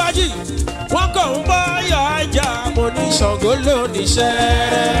 Olúwàjì wọ́n kàn ń bọ́ yọ̀ ajá mo ní Ṣàngó lóníṣẹ́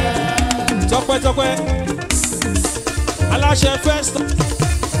tọpẹ́tọpẹ́ aláṣẹ first.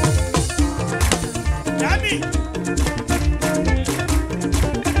 Yami.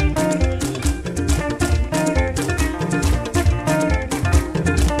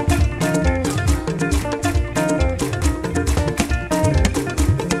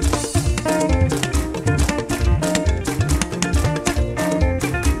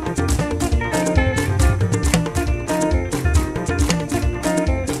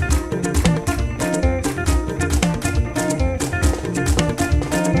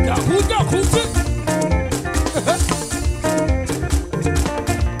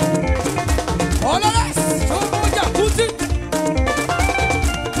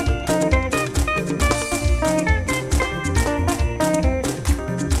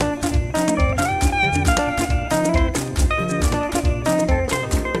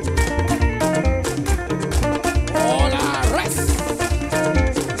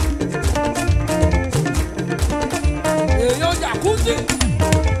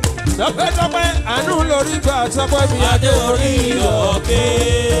 Tọ́pẹ́ àánú lórí gbà tọ́pẹ́ mi adé orí òkè.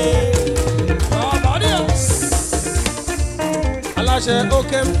 Aláṣẹ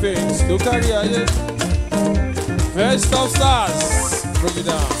Oken Paints tó kárí ayé. First of stars, bring it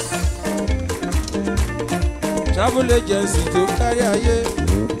down. Travel agency tó kárí ayé.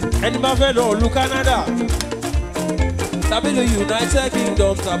 Ẹni bá fẹ́ lọ ìlú Canada tàbí ìlú United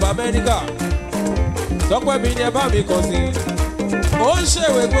Kingdom tàbí America. Tọ́pẹ́ mi ni ẹ bá mi kàn sí. Ó ń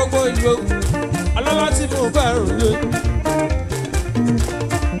ṣèwé gbogbo ìlú ọlọ́lá tí mo bá rùn lé.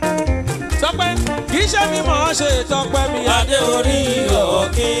 Tọ́pẹ́ kì í ṣe mi mọ̀ ọ́ ṣe Tọ́pẹ́ mi adé orí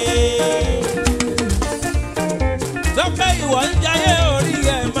òkè. Tọ́pẹ́ ìwọ ń jayé orí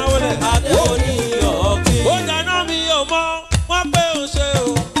ẹ̀ máa wọlé adé orí òkè. Ó dáná mi ò mọ̀ wọ́n pé ó ṣe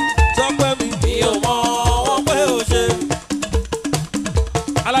o. Tọ́pẹ́ mi ò mọ̀ wọ́n pé ó ṣe.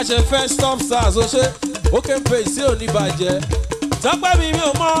 Aláṣẹ First Stop Stars ó ṣe Oken Paints sí òní bàjẹ́. Tọ́pẹ́ mi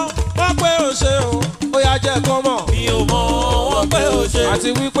ò mọ̀ wọ́n pé ó ṣe o. Ó yá jẹ́ kó mọ̀. Mi ò mọ̀ wọ́n pé ó ṣe. Àti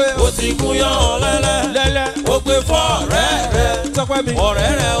wípé ó ti kún yán lẹ́lẹ́. Ó gbé fọ́ ọ̀rẹ́ rẹ̀. Tọ́pẹ́ mi. Ọ̀rẹ́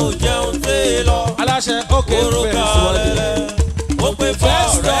rẹ̀ ò jẹun tẹ́ lọ. Aláṣẹ Oken Paints wọlé. Ó gbé fọ́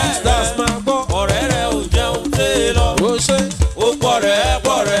ọ̀rẹ́ rẹ̀. Ọ̀rẹ́ rẹ̀ ò jẹun tẹ́ lọ. Ó ṣe. Ó pọ̀rẹ́.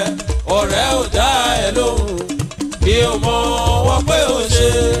 Ọ̀rẹ́ ò dá ẹ lóhùn. Mi ò mọ̀ wọ́n pé ó ṣe.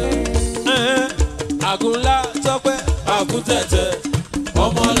 Àgùnlá Tọ́pẹ́. Àgùntẹ̀tẹ̀.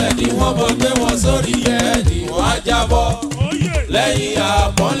 Ọmọlẹ̀ ni wọ́n mọ̀ gbé wọn sórí ẹ̀ ni wọ́n á jábọ́. Lẹ́yìn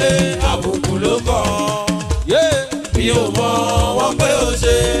àpọ́nlé àbùkù ló kàn. Mi ò mọ̀ wọ́n pé ó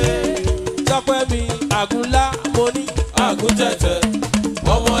ṣe. Tọ́pẹ́ mi àgùnlá mo ní àgùntẹ̀tẹ̀.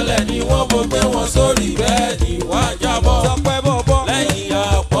 Ọmọlẹ̀ ni wọ́n mọ̀ gbé wọn sórí ẹ̀ ni wọ́n á jábọ́. Tọ́pẹ́ bọ̀bọ̀. Lẹ́yìn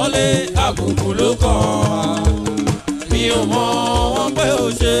àpọ́nlé àbùkù ló kàn. Mi ò mọ̀ wọ́n pé ó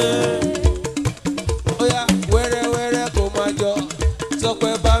ṣe. Ó yá wẹ́rẹ́wẹ́rẹ́ kò máa jọ.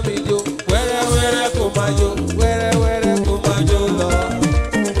 Tọ́pẹ́ bá mi jó. Wẹ́rẹ́wẹ́rẹ́ kò máa jó. Wẹ́rẹ́wẹ́rẹ́ kò máa jó lọ.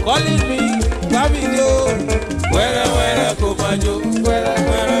 Calling me bá mi jó. Wẹ́rẹ́wẹ́rẹ́ kò máa jó.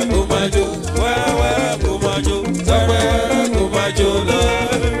 Wẹ́rẹ́wẹ́rẹ́ kò máa jó. Wẹ́rẹ́wẹ́rẹ́ kò máa jó. Tọ́pẹ́ kò máa jó lọ.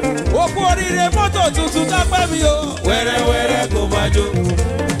 Ó kú oríire mọ́tò tuntun Tọ́pẹ́ mi o. Wẹ́rẹ́wẹ́rẹ́ kò máa jó.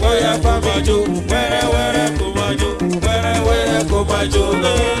 Bóyá bá mi jó. Wẹ́rẹ́wẹ́rẹ́ kò máa jó. Wẹ́rẹ́wẹ́rẹ́ kò máa jó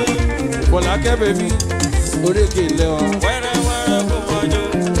lọ. Bọ̀lákẹ́ bèbí orékè lẹ́wà. Wẹ́rẹ́wẹ́rẹ́ kò máa jó.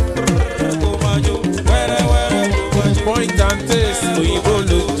 Kò máa jó. Wẹ́rẹ́wẹ́rẹ́ kò máa jó. Point and taste òyìnbó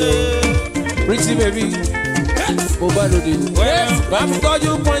ló dé. Pretty baby mo bá lòdì. Bá mi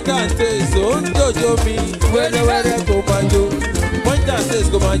tọ́jú point and taste ó ń jòjò mi. Wẹ́rẹ́wẹ́rẹ́ kò máa jó. Point and taste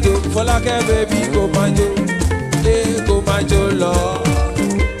kò máa jó. Fọlákẹ́ bèbí kò máa jó. Kò máa jó lọ.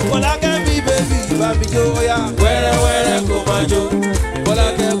 Fọlákẹ́ bí bèbí bá mi jó óyá. Wẹ́rẹ́wẹ́rẹ́ kò máa jó.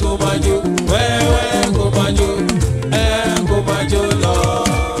 Fọlákẹ́ kò máa jó. Wẹ́rẹ́wẹ́rẹ́ kò máa jó. Kò máa jó lọ.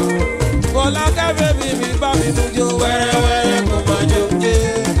 Fọlákẹ́ bèbí mi bá mi mú jó. Wẹ́rẹ́wẹ́rẹ́ kò máa jó.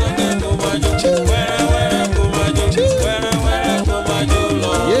 Fọlákẹ́ kò máa jó. Wẹ́rẹ́wẹ́rẹ́ kò máa jó. Wẹ́rẹ́wẹ́rẹ́ kò máa jó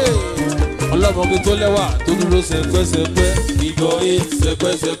lọ. Ọlọ́mọge tó lẹ́wà tó dúró sẹ́pẹ́sẹ́pẹ́. Fìgọ̀ 8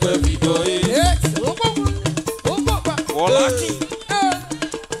 sẹ́pẹ́sẹ́pẹ́ fìgọ̀ 8. Wọ́lákì.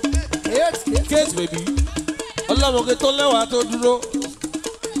 Kate baby. Ọlọ́mọge tó lẹ́wà tó dúró.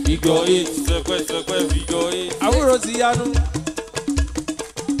 Fìgọ̀ 8 sẹ́pẹ́sẹ́pẹ́ fìgọ̀ 8. Àwúrò ti yanu.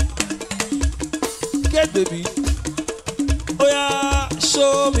 Kate baby. Oya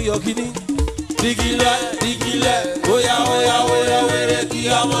show me your kidney. Digilẹ̀, oya wẹ́rẹ́ kí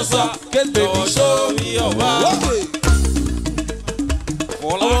a mọ̀ sá. Kate baby show me your back.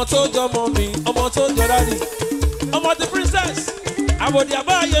 Ọmọ tó jọ mọ mi, ọmọ tó jọ dádì. Ọmọ the princess. Àbòdì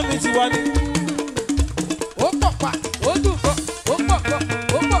àbáyé mi ti wá ní. Ó pọ̀ pa, ó dùn kọ́, ó pọ̀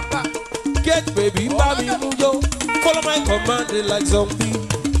pa. Kate baby bá mi mú yó. Follow my command like zombie.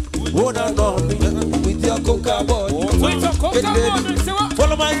 Hold on me with your coca body. Kate baby,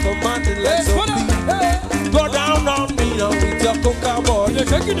 follow my command like zombie. Go down on me now with your coca body. You're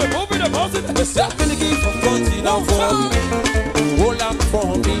taking the movie, the mountain. The self-milking from country now for me. Hold on for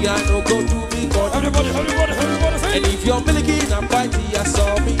me, I know go to me. Everybody. And if you're milking a party, I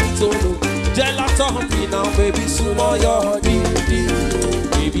saw me solo. Jealous of me now, baby, sumo your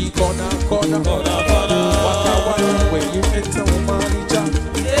baby, corner. Waka, when you enter manager.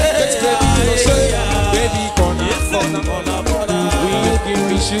 Yes, baby, you say, baby, corner. Will you give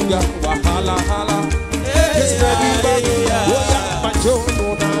me sugar? Wahala. Yes, baby, oh yeah, Majo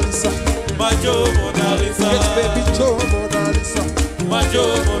Mona Lisa. Yes, baby, Joe Mona Lisa. Majo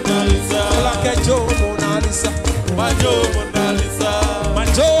Mona Lisa. Like Joe Mona Lisa. Majo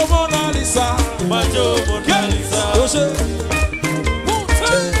Mona Lisa.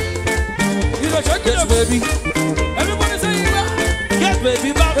 Yes, baby. Everybody say yeah. Yes, baby,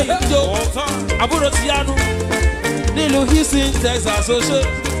 baby, Joe. ìyanu nílùú Houston, Texas, Oṣé.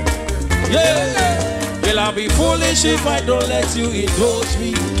 Yeah. Will I be foolish if I don't let you indulge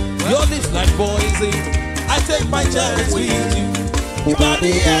me? Your lips like poison, I take my chance with you.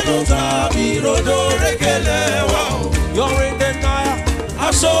 Body and Tabi Rodo Rekele, wow. You're in the night,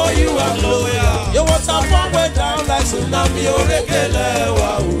 I'll show you I'm loyal. You want to fall way down like tsunami, oh Rekele,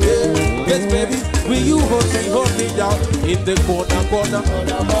 wow. Yes, baby, will you hold me down in the corner?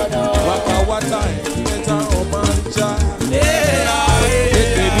 Waka wata, enter on my child. Yes,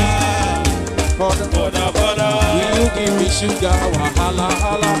 baby. Will you give me sugar? Wahala,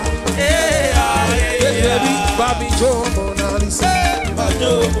 hala. Yes, baby, Babi Joe, Mona Lisa.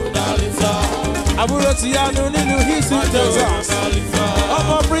 Àbúrò tí a nù nínú Houston, Texas.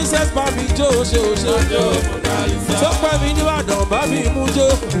 Ọmọ Princess Babi Joe, ṣe. Sọpẹ́ mi níbàdàn, Babi mú jó.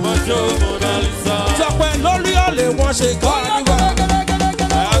 Sọpẹ́ lórí ọ̀lẹ̀ wọn ṣe kọ́ nígbà.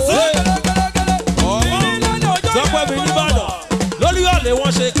 Sọpẹ́ mi níbàdàn, lórí ọ̀lẹ̀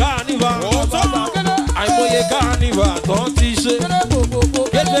wọn ṣe carnival. Àìmọye carnival tó ti ṣe.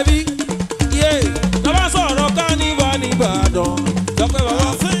 Yes baby, yeah. Lọ́wọ́ sọ̀rọ̀ carnival níbàdàn. Sọpẹ́ bàbá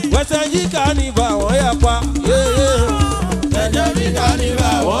wẹ́sẹ̀ yí carnival wọ́n yà pa. Ẹ̀jẹ̀ bí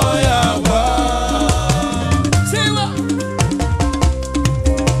carnival wọ́n yà pa.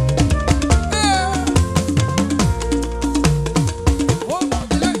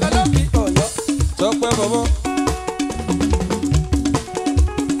 Sọpẹ́ bàbá.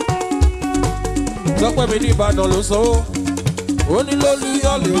 Sọpẹ́ mi ní Ìbàdàn ló sọ ó. Ó ní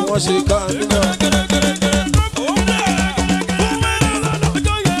lólúyọ̀ lè wọ́n ṣe carnival.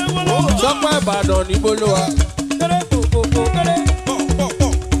 Sọpẹ́ Ìbàdàn ní Bolúwa.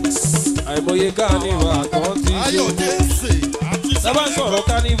 Àìmọye carnival kan ti ṣe. Sábà sọ̀rọ̀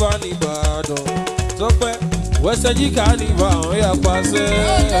carnival ní Ìbàdàn. Sọpẹ́ wẹ́sẹ̀ jí carnival wọ́n yà pàṣẹ.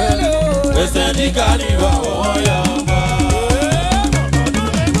 Wẹ́sẹ̀ jí carnival wọ́n yà pa.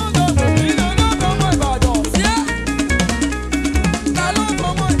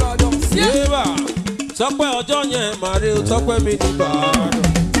 Sọpẹ́ ọjọ́ yẹn màrí o, Sọpẹ́ mi ní Ìbàdàn.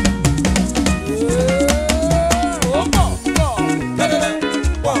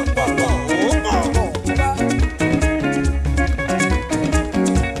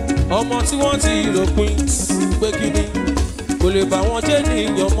 Ọmọ tí wọ́n ti ròpin pé kí ni kò lè bá wọn jẹ́ ní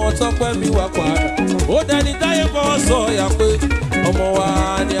ìyànmọ́ Sọpẹ́ mi wà padà. Ó dẹni táyé fọwọ́ sọ ìyá pé ọmọ wa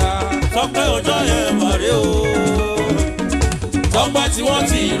ni a. Sọpẹ́ ọjọ́ yẹn màrí o. Sọpẹ́ tí wọ́n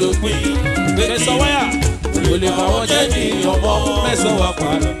ti ròpin pé sọ wáyà kò lè bá wọn jẹ́ ní ìyànmọ́ mẹ́sàn-án wà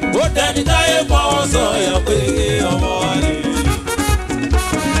padà. Ó dẹni táyé fọwọ́ sọ ìyá pé ọmọ wa ni.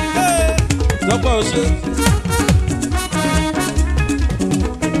 Sọpẹ́ o ṣe.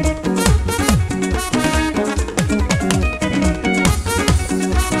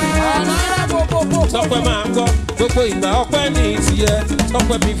 Sọpẹ́ máa ń gbọ́ gbogbo ìgbà ọpẹ́ ní tiẹ̀.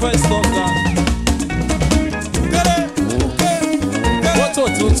 Sọpẹ́ mi fẹ́ sọ́ta. Mọ́tò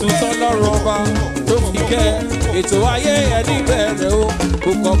tuntun tọ́lọ́run ọba tó fi kẹ́ ètò ayé ẹni bẹ̀rẹ̀ o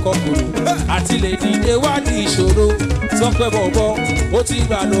kó kọ́kọ́ kúrò àti lè dìde wá ní ìṣòro. Sọpẹ́ bọ̀bọ̀ ó ti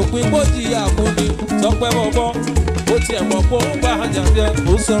gbà lópin bó jìyà kú ni. Sọpẹ́ bọ̀bọ̀ ó tiẹ̀ mọ̀ pé ó ń gbà jàjẹ́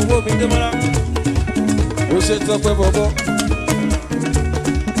ó sanwó mi Démọ́lá. Ó ṣe Sọpẹ́ bọ̀bọ̀.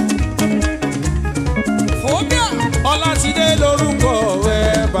 Ọlátidé lórúkọ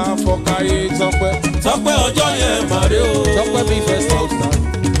rẹ̀ bá fọkàyé Sọpẹ́. Sọpẹ́ ọjọ́ yẹn màrí o. Sọpẹ́ bí fẹ́ sọ̀tà.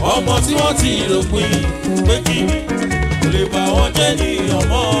 Ọmọ tí wọ́n ti ròpin pé kí ni kò lè bá wọn jẹ́ ní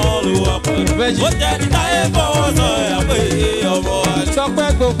ọmọ olùwà pẹ̀lú. Ó jẹ́ ní táyé fọwọ́ sọ ẹ̀ pé ọmọ àlè. Sọpẹ́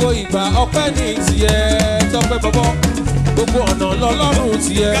gbogbo ìgbà ọpẹ́ ní tiẹ̀. Sọpẹ́ bọ̀bọ̀ gbogbo ọ̀nà lọ́lọ́run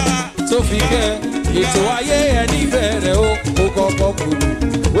tiẹ̀ tó fi kẹ́ ètò ayé ẹni bẹ̀rẹ̀ o kó kọ́kọ́ kúrò.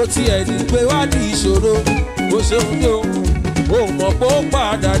 Ó tiẹ̀ ní pé wá ní ìṣòro. Ó ṣeun ní o, ó mọ̀ pé ó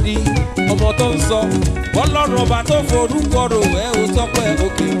padà di ọmọ tó ń sọ. Ọlọ́run ọba tó forúkọ rò ẹ́ o Sọpẹ́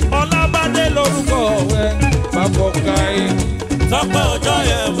òkè. Ọlábádé lórúkọ ẹ máa fọkà ẹ. Sọpẹ́ ọjọ́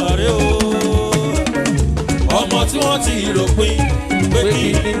yẹn màrí o. Ọmọ tí wọ́n ti ròpin pé kí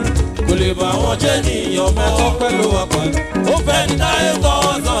ni kò lè bá wọn jẹ́ níyàn mọ́. Sọpẹ́ ló wà pàdé. Ó fẹ́ ní táyé kọ́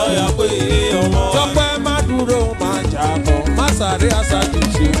sọ̀yà pé ọmọ. Sọpẹ́ má dúró má jà bọ̀ má sáré aṣáájú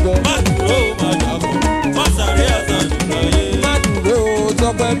ṣùgbọ́n. Má dúró má jà bọ̀ má sáré aṣáájú láyé. Má dúró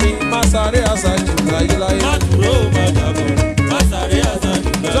Sọpẹ́ mi má sáré aṣáájú láyé. Má dúró má jà bọ̀ má sáré aṣáájú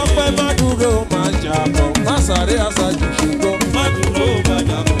láyé. Sọpẹ́ má dúró má jà bọ̀ má sáré aṣáájú ṣùgbọ́n. Má dúró má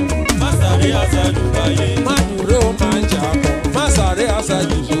jà bọ̀ má sáré aṣáájú láyé. Má dúró má jà bọ̀ má sáré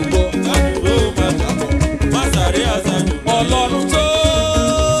aṣáájú ṣùgbọ́n. Má dúró má jà bọ̀ má sáré aṣáájú láyé. Ọlọ́run tó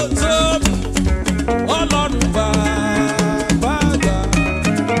tóbi, Ọlọ́run bàbá àgbà,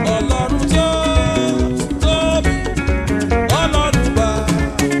 Ọlọ́run tó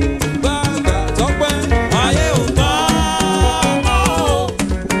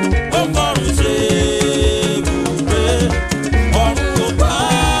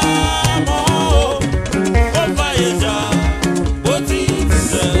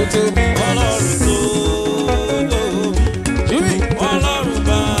tóbi. Ọlọ́run tó tóbi. Jimmy. Ọlọ́run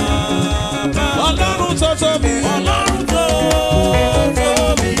bàbá. Ọlọ́run tó tóbi. Ọlọ́run tó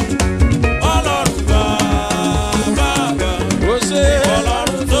tóbi. Ọlọ́run bàbá. Ó ṣe.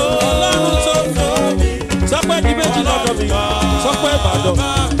 Ọlọ́run tó tóbi. Sọpẹ́ ní méjì lọ́dọ̀ mi. Sọpẹ́ Ìbàdàn.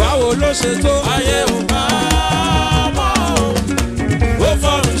 Báwo ló ṣe tó? Ayé ò bá mọ́ o. Ó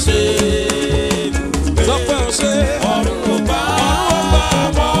fọ́run ṣe ibùgbé. Sọpẹ́ ò ṣe. Ọ̀run ò bá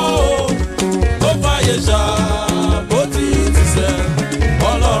mọ́ o. Ó fàyè ṣàbótì ti sẹ́.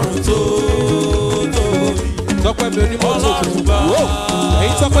 Ọlọ́run tó tóbi. Sọpẹ́ mi onímọ̀ tó tó. Ọlọ́run bá.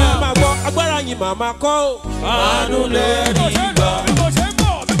 Èyí sọpẹ́ ẹ máa gbọ́ agbára yìí màmá kọ́ ò. Àánú lẹ́rìí gbà.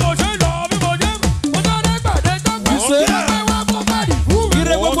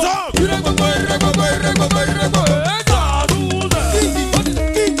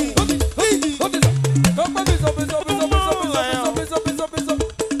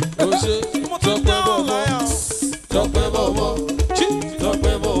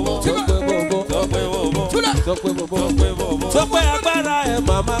 Sọpẹ́ agbára ẹ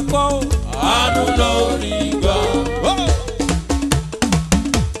màmá kọ́ ò. Àánú lórí gbà.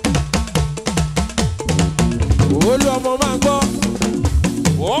 Olú ọmọ máa gbọ́.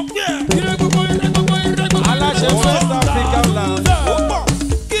 Wọ́n pè é. Aláṣẹ West African land.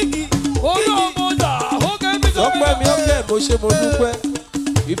 Sọpẹ́ mi ó kẹ́ mo ṣe mo dúpẹ́.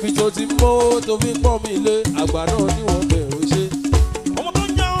 Ibi tó ti mọ́ tó fi pọ́n mi lé àgbà náà níwọ̀n bẹ̀rù ṣe. Ọmọ tó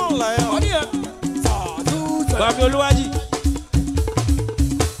ń yá ọ̀la ẹ̀ ọ́. Bàbá Olúwájì.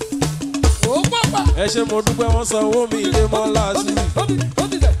 Ẹ ṣe mo dúpẹ́ wọ́n san owó mi Demola Suzi.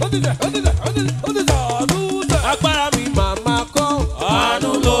 Agbára mi màmá kọ́.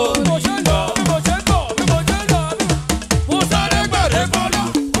 Àánú lórí gbà.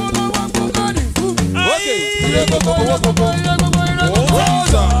 Ókè ilé gbogbo.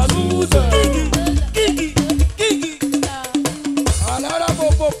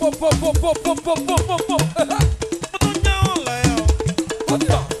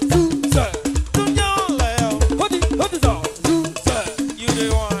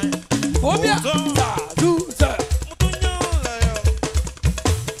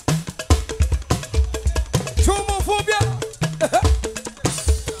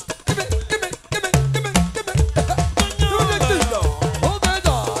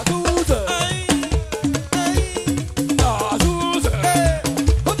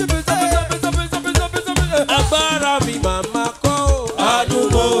 Agbára mi màmá kọ́. Àánú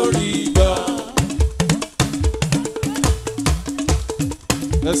lórí gbà.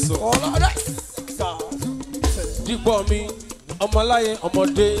 Ẹ sọ. Dípọ̀ mi ọmọláyé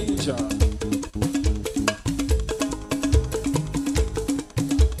ọmọdé ìjà.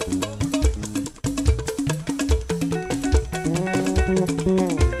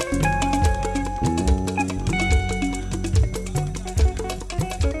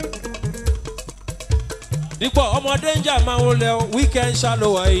 Dípọ̀ ọmọdé ń jà máa ń lẹ weekend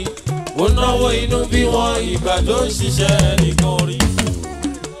ṣàlùwà yìí. Ó náwó inú bí wọn ìgbà tó ń ṣiṣẹ́ nìkan rí.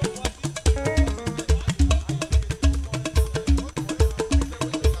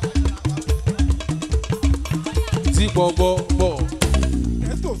 Dípọ̀ bọ̀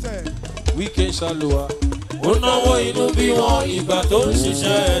weekend ṣàlùwà. Ó náwó inú bí wọn ìgbà tó ń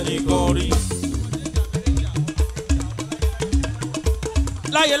ṣiṣẹ́ nìkan rí.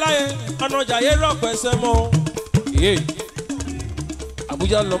 Láyé ọ̀nà ọjà yé rọ̀pẹ̀ ẹsẹ̀ mọ́.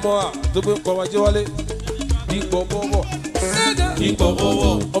 Àbújá lọ́mọ́ à tó gbé ń kọ́ wájú wálé. Dípọ̀ bọ̀. Dípọ̀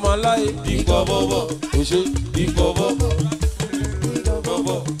bọ̀bọ̀. Ọmọ aláyé. Dípọ̀ bọ̀bọ̀. Òṣè. Dípọ̀ bọ̀bọ̀. Dípọ̀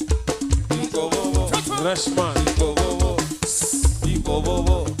bọ̀bọ̀. Dípọ̀ bọ̀bọ̀. Freshman. Dípọ̀ bọ̀bọ̀. Dípọ̀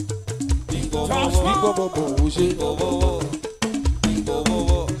bọ̀bọ̀. Dípọ̀ bọ̀bọ̀. Dípọ̀ bọ̀ òṣè. Dípọ̀ bọ̀bọ̀. Dípọ̀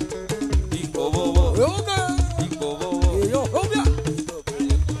bọ̀bọ̀. Dípọ̀ bọ̀bọ̀.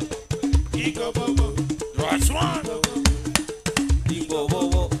 Dípọ̀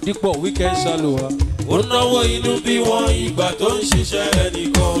bọ̀bọ̀. Dípọ̀ weekend ṣàlùwà. Ó náwó inú bí wọn ìgbà tó ń ṣiṣẹ́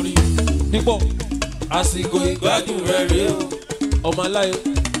ẹnìkan rí. Dípọ̀ Àsìkò ìgbádùn rẹ̀ rèé o. ọmọ aláyé.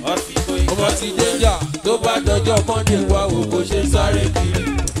 Àsìkò Ọmọ ti ìgbádùn dé jà tó bá dọjọ́ Monday wá wò kò ṣe sáré kiri.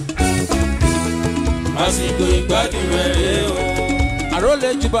 Àsìkò ìgbádùn rẹ̀ rèé o. Àrólé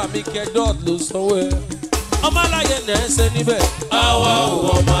jùbà mi kẹ́dọ̀t ló sanwó ẹ. Ọmọ aláyé nà ẹ́ sẹ́ níbẹ̀. Àwa ò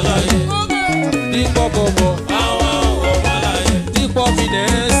ọmọ aláyé. Dípọ̀ bọ̀. Àwa ò ọmọ aláyé. Dípọ̀ mi nà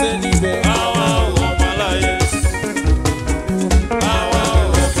ẹ́ sẹ́ níbẹ̀. Àwa ò ọmọ aláyé. Àwa ò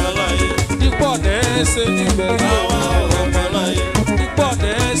ọmọ aláyé. Dípọ̀ nà ẹ́ sẹ́ níbẹ̀. Àwa ò ọmọ aláyé. Dípọ̀ nà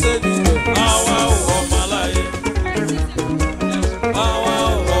ẹ́ sẹ́ níbẹ̀. Àwa ò ọmọ aláyé. Àwa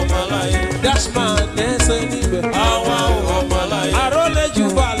ò ọmọ aláyé. Dashman nà ẹ́ sẹ́ níbẹ̀. Àwa ò ọmọ aláyé. Àrólé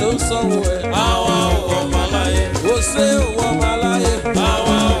jùbà ló sanwó ẹ̀. Àwa ò ọmọ aláyé. Ó ṣe òwò ọmọ aláyé.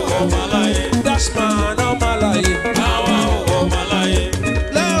 Àwa ò ọmọ aláyé. Dashman ọmọ aláyé. Àwa ò ọmọ aláyé.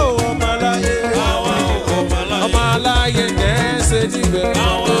 Lẹ́ò ọmọ aláyé. Àwa ò ọmọ aláyé. Ọmọ aláyé nẹ́ẹ̀ṣẹ̀ níbẹ̀.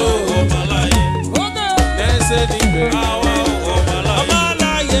 Àwa ò ọmọ aláyé. Nẹ́ẹ̀ṣẹ̀ níbẹ̀. Àwa ò ọmọ aláyé. Ọmọ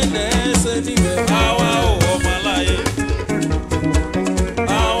aláyé nẹ́ẹ̀ṣẹ̀ níbẹ̀. Àwa ò ọmọ aláyé.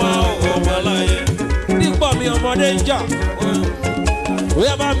 Àwa ò ọmọ aláyé. Dípò mi ọmọdé ń jà.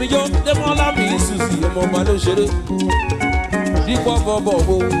 Bóyá bá mi jó, Demola Suzi ọmọ ọba ló ṣeré. Dípò bọ̀bọ̀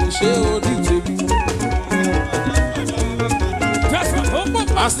bò ṣé oníjẹ mi.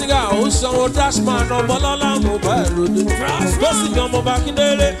 Àsìgá ò sanwó Dashman ọmọ lọ́la mo bá ìròdó. Tó sì yan ọmọ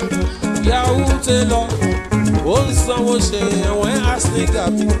Bákíndélé. Yahoo Taylor ó ń sanwó ṣe ẹ̀wọ̀n Àsìgá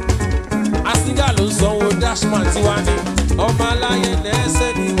mi. Àsìgá ló ń sanwó Dashman tiwa ní. Ọmọ aláyé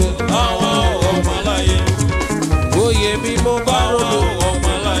nẹ́ẹ̀ṣẹ̀ níbẹ̀. Àwa ò ọmọ aláyé. Oyè mi mo bá Àwa ò ròdò. ọmọ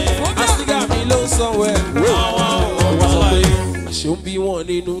aláyé. Àsìgá mi ló ń sanwó ẹ̀. Àwa ò ọmọ Wọ́n sọ pé aláyé. àṣẹ ń bí wọn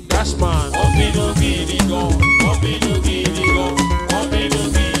nínú Dashman. Wọ́n bínú gidi gan. Wọ́n bínú gidi gan. Wọ́n bínú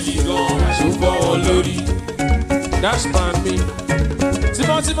gidi gan. Ṣùgbọ́n wọn lórí Dashman mi.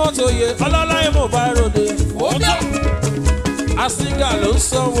 Tímọ́tímọ́ tó yẹ ọlọ́láyé mo bá ròde. Àsìgá ló ń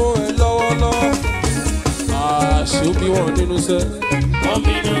sanwó ẹ̀ lọ́wọ́lọ́wọ́. Àṣẹ ń bí wọn nínú sẹ́. Wọ́n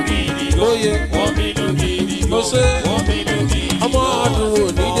bínú gidi gan. Oyè Wọ́n bínú gidi gan. mo ṣe Wọ́n bínú gidi gan. ọmọ ọdún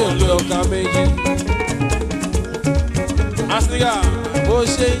òní dèbè ọ̀ka méjì. Àsìgá bó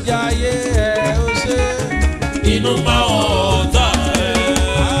ṣe ń jayé ẹ̀ ó ṣe. Inú bá wọn ọ̀tá ẹ̀.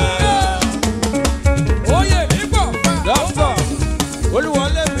 Dọ́kítọ̀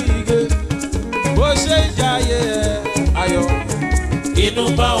Olúwọlé mi ige bó ṣe ń jayé ẹ̀ ayọ̀. Inú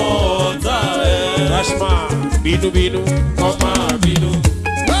bá wọn ọ̀tá ẹ̀. Dashman bínúbínú. Wọ́n máa bínú.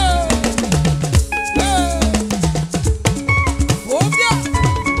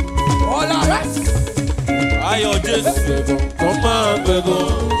 Ayọ̀ Jésù. Kọ́ máa gbẹ̀gàn.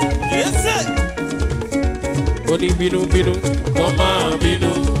 Jésù. Ó ní bínúbínú. Wọ́n máa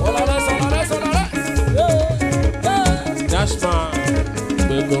bínú. Dashman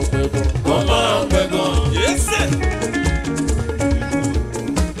gbẹ̀gàn. Wọ́n máa gbẹ̀gàn. Jésù.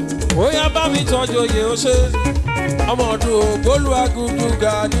 Ó yá bá mi tọ́jú oyè ó ṣe. Ọmọ ọdún ògbólú agudu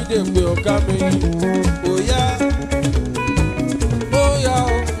ga nídè pé ọ̀gá mi.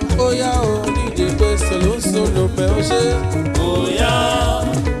 Ó yá o nídè pé sòlóńsòlò mẹ́ ó ṣe. Óyá,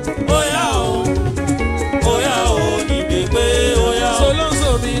 óyá o, óyá o, dìde pé óyá o. Sòlóńsò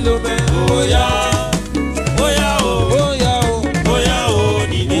mi ló mẹ́. Óyá, óyá o, Óyá o. óyá o,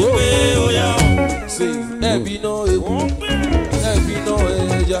 dìde pé óyá o. Ṣé ẹbí náà ewu, ẹbí náà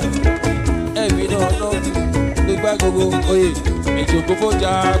ẹja, ẹbí náà náà nígbà gbogbo oyè, ìjòkó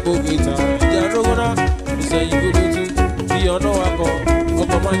bójá gbogbo ìtàn ìjà rógúnná, ìsẹ̀yìn gbogbo tún bí ọ̀nà akọ,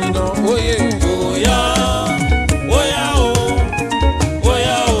 ọkọ̀ máa yiná oyè. Óyá, óyá o,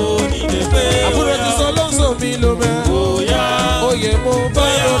 óyá o, dìde pé Àbúrò ti sọ lóńsò mi ló mẹ́. óyá, Oyè mo bá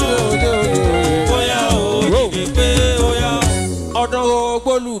lóde òde òye. óyá o, dìde pé óyá o. Ọ̀dọ́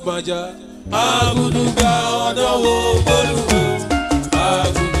ògbólùbàjá. Aguduga ọ̀dọ́ wo gbólúwo.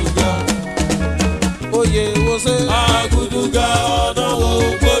 Aguduga. Oyè wo ṣe. Aguduga ọ̀dọ́ wo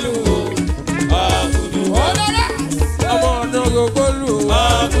gbólúwo. Aguduga. Ọmọ ọ̀dọ́ ògbólù.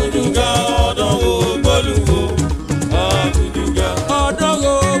 Aguduga ọ̀dọ́ wo gbólúwo. Aguduga. Ọ̀dọ́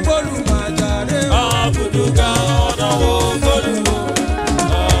ògbólùbàjá rẹ̀. Aguduga ọ̀dọ́ wo gbólúwo.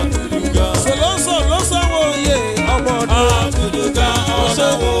 Aguduga. Sòlóńsò ló sanwó oyè ọmọ ọdún. Aguduga ọ̀dọ́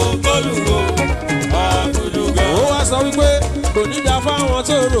wo gbólúwo. Aguduga. Ó wá sọ wípé kò ní dá fáwọn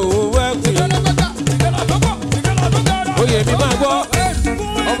tó rò ó wẹ́kùn. Oyè mi máa gbọ́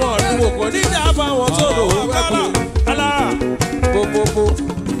ọmọ ọdún wo kò ní dá fáwọn tó rò ó wẹ́kùn. Alára gbogbogbò.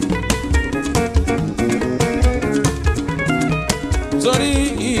 Torí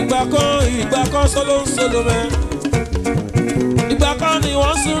ìgbà kan sólóńsóló mẹ́. Ìgbà kan ni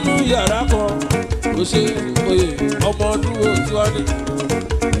wọ́n súnú yàrá kan. Kò ṣe oyè ọmọ ọdún wo tí wọ́n ní.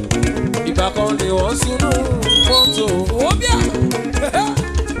 Ìgbà kan ni wọ́n súnú mọ́tò.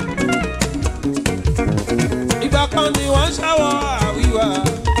 Ìgbà kan ni wọ́n ṣàwọ̀ àwíwá.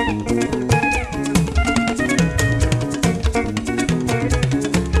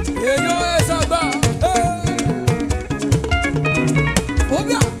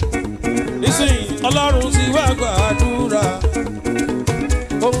 Nísìnyí Ọlọ́run ti wá gbàdúrà.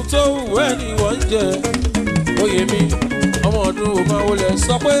 Ohun tó wù ẹ́ ni wọ́n ń jẹ. Oyè mi ọmọ ọdún ò máa wọlé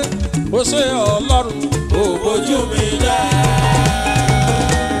sọ pé ó ṣe Ọlọ́run ò bójú mi dá.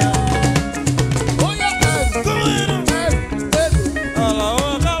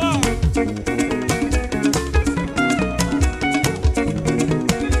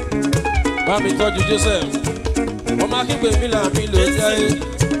 Mami tọ́jú Joseph. Ọmọ akígbe mi là mí ló jẹ́.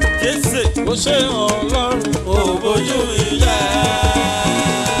 Jésè. Ó ṣe Ọlọ́run. Ó bójú mi jẹ́.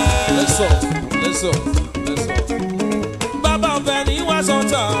 Lẹ́sọ̀. Bàbá ọ̀fẹ́ ní wá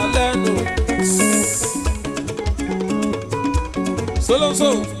sọ́tà lẹ́nu. Solonso.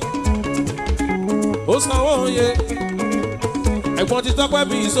 Ó sanwó oye. Ẹ̀gbọ́n ti tọ́pẹ́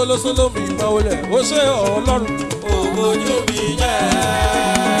bí solosolo mi máa wọlé. Ó ṣe Ọlọ́run. Ó bójú mi jẹ́.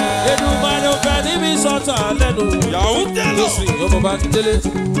 Èdùmàrè ọ̀fẹ́ níbi sọ́tà lẹ́nu. Yàwó tẹ́lọ̀. Lọ́sìn ọmọ bá ti délé.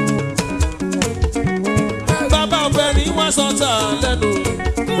 Bàbá ọ̀fẹ́ ní wá sọ́tà lẹ́nu.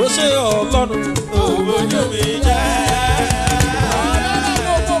 Ó ṣe Ọlọ́run. Ó bójú mi jẹ́.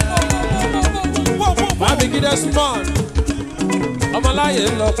 Mami Gide Smart. Ọmọláyé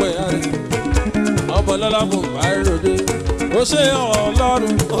ń lọ pẹ̀ àrẹ. Ọmọ lọ́la mo bá ròde. Ó ṣe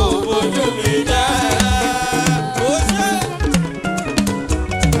Ọlọ́run. Ó bójú mi jẹ́. Ó ṣe.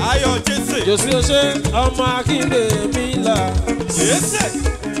 Ayọ̀ Jésè. Jòsí ó ṣe ọmọ akíndé mi là. Jésè.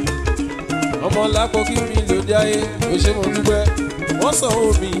 Ọmọ lápò kí mi lòdì ayé. Ó ṣe mo dúpẹ́. Wọ́n sọ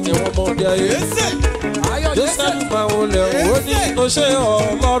omi ẹ̀wọ̀n ọmọdé ayé. Jésè. Joseph máa wọlé ó ní ó ṣe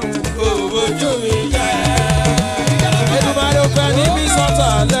Ọlọ́run. Ó bójú mi jẹ́. Èdùmàrè ó fẹ́ níbi sọ́tà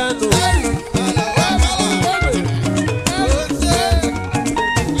lẹ́nu.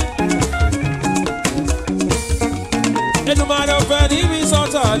 Èdùmàrè ó fẹ́ níbi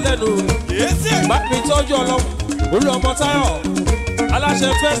sọ́tà lẹ́nu. Jésè. Bá mi tọ́jú ọlọ́run. Olú ọmọ Táyọ̀. Aláṣẹ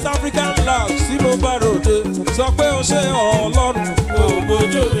First African Love sí mo bá ròde. Sọ pé ó ṣe Ọlọ́run. Ó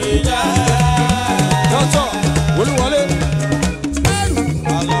bójú mi jẹ́. Dọ́tọ̀ Olúwọlé.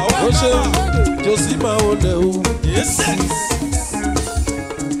 Ó ṣe Jòsí máa wọlé o. Jésè.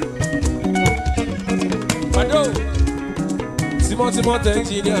 Pàdó tímọ́tímọ́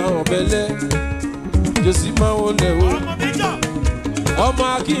tẹ̀jì ní àwọn ọ̀bẹ̀lẹ̀. Jòsí máa wọlé o. Ọmọ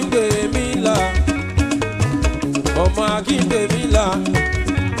akíngbe mi là. Ọmọ akíngbe mi là.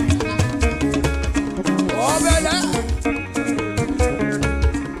 Ọbẹ̀lẹ̀.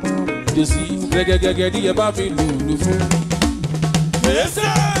 Jòsí gẹ́gẹ́gẹ́gẹ́ ní ẹ bá mi lùlù fún. Jésè.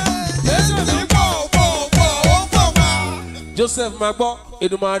 Jésè mi pọ̀. Joseph máa gbọ́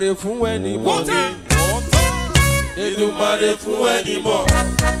Èdùmàrè fún ẹni mọ̀ ní. Èdùmàrè fún ẹni mọ̀.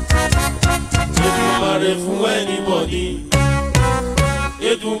 Èdùmàrè fún ẹni mọ̀ ní.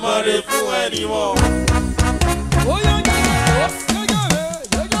 Èdùmàrè fún ẹni mọ̀.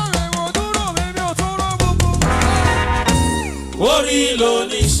 Orí ló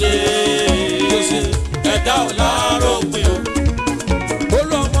ní ṣe. Ẹ̀dá ò láàárọ̀ pé o.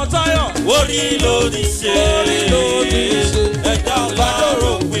 Olú ọmọ Táyọ̀. Orí ló ní ṣe. Ẹ̀dá ò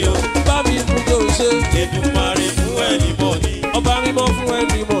láàárọ̀ pé o. Bá mi mú tó ṣe. Èdùmàrè fún ẹni mọ̀ ní. Ọba mímọ́ fún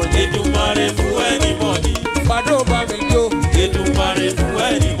ẹni mọ̀ ní. Èdùmàrè fún ẹni mọ̀ ní. Pàdó bá mi jó. Èdùmàrè fún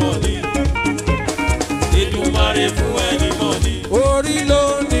ẹni mọ̀ ní. Èdùmàrè fún ẹni mọ̀ ní. Orí ló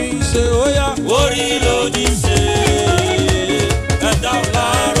ní ṣe ó yá. Orí ló ní ṣe. Ẹ̀dá ò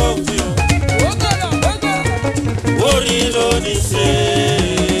láàárọ̀ pé o. Orí ló ní ṣe.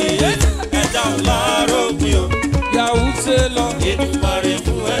 Ẹ̀dá ò láàárọ̀ pé o. Yahoo ṣe lọ. Èdùmàrè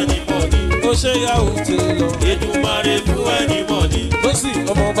fún ẹni mọ̀ ní. Ó ṣe Yahoo ṣe lọ. Èdùmàrè fún ẹni mọ̀ ní. Lọ́sì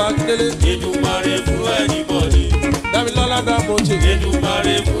ọmọ ọba délé. Èdùmàrè fún ẹni mọ̀ ní. Dámilọ́lá Dámọ̀jẹ̀.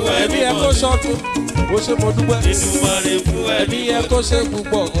 Èdùmàrè fún Ẹ̀mí ẹni ẹ kó mọ̀ ní. ṣọ́tún. Ó ṣe mo dúpẹ́. Èdùmàrè fún Ẹ̀mí ẹni ẹ mọ̀ kó ní. ṣe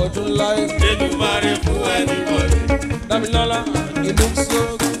púpọ̀ ọdún láyé. Èdùmàrè fún ẹni mọ̀ ní. Dámilọ́lá, you look so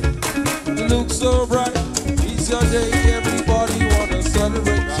good. You look so bright. It's your day, everybody wanna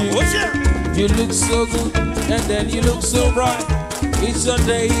celebrate you. You look so good, and then you look so bright. It's your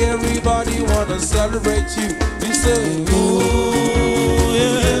day, everybody wanna celebrate you. You say, Ooh,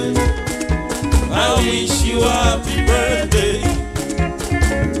 yeah. I wish you happy birthday.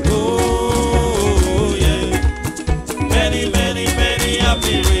 Oh, yeah. Many, many, many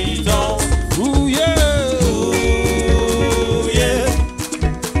happy returns. ooh yeah. Ooh, yeah.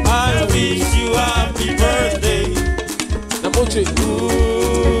 I wish you happy birthday. Namoche,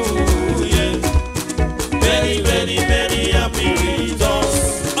 Ooh, yeah. Many, many, many happy returns.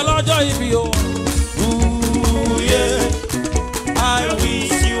 ọlọ́jọ́ ìbí o. Ooh, yeah. I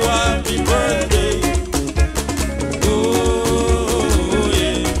wish you happy birthday. Ooh,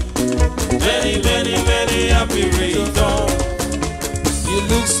 yeah. Many, many, many happy returns. You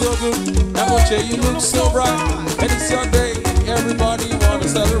look so good. Namoche, you look so bright. And it's your day, everybody wanna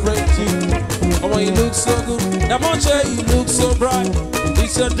celebrate you. Oh, you look so good. Namoche, you look so bright.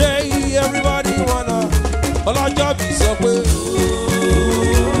 It's your day, everybody wanna. Ọlọ́jọ́ bí sọ pé,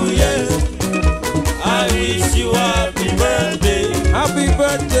 Ooh, yeah. I wish you happy birthday. happy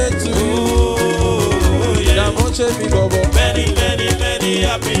birthday to you. Ooh, yeah. Namoche mi bọ̀bọ̀. Many, many, many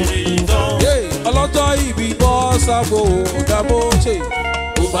happy returns. sábò Damoche.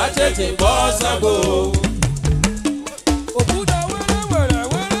 Kò bá tètè bọ́ sábò. Òkúta wẹ́rẹ́wẹ́rẹ́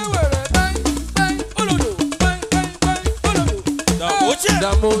wẹ́rẹ́wẹ́rẹ́ báyìí olódò báyìí olódò. Damoche.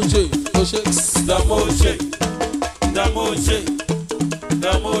 Damoche. Damoche. Damoche.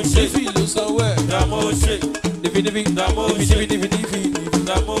 Damoche. Nífi ló sanwó ẹ̀. Damoche. Nífi. Damoche. Nífi.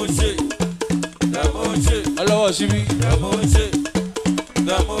 Damoche. Damoche. Ọlọ́wọ́ síbí. Damoche.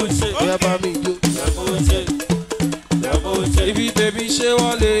 Damoche. Bóyá bá mi jó. Damoche. Damoche. Ibi bèbí ṣé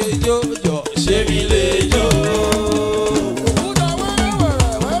wọ́n lè jó jọ. Ṣé mi lè jó? Òkúta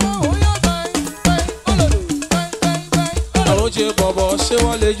wẹ́rẹ́wẹ́rẹ́ wẹ́rẹ́ óyá báyìí olódò báyìí. Àwọn ṣe bọ̀bọ̀ ṣé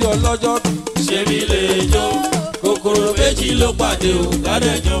wọ́n lè jó ọlọ́jọ́ bí. Ṣé mi lè jó? Kòkòrò méjì ló pàdé o,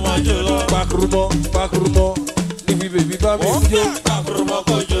 ládẹ́jọ́ máa jó lọ. Pakurumọ. Níbi bèbí bá mi jó. Pakurumọ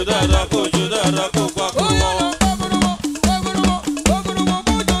kò jó dáadáa, kò jó dáadáa, kò pakurumọ.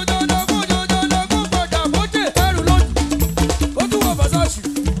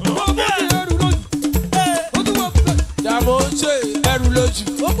 Damoche ẹrù lójú.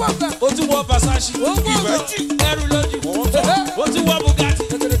 Ó tún wọ Versace. Ẹrù lójú. Ó tún wọ Bugatti.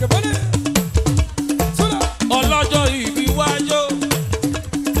 Ọlọ́jọ́ ìbí wájó.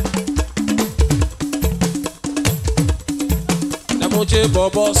 Damoche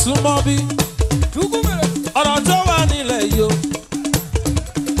bọ̀bọ̀ súnmọ́ bí. Ọ̀rọ̀ tó wà nílẹ̀ yìí o.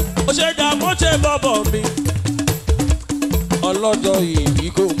 Ó ṣe Damoche bọ̀bọ̀ mi. Ọlọ́jọ́ ìbí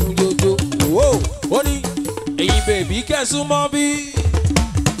kò mú jójó. Ó ní ẹ̀yin bèbí kẹ́sùn mọ́ bí.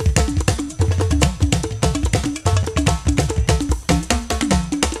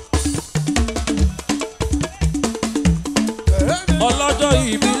 Ọlọ́jọ́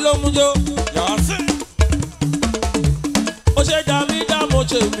ìbí ló mú jó. Ó ṣe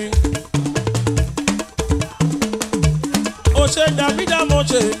Damoche mi. Ó ṣe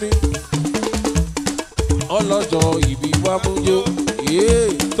Damoche mi. Ọlọ́jọ́ ìbí wá mú jó.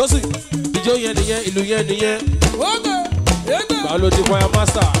 Tó sì ijó yẹn nìyẹn, ìlú yẹn nìyẹn. Báwo ló ti choir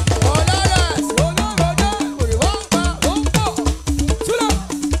master?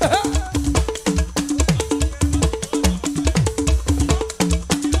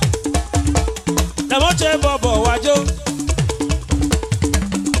 Damoche bọ̀bọ̀ wájó.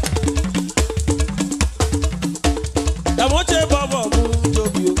 Damoche bọ̀bọ̀ mú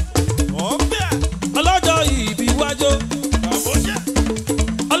jóbi o. Ọlọ́jọ́ ìbí wájó.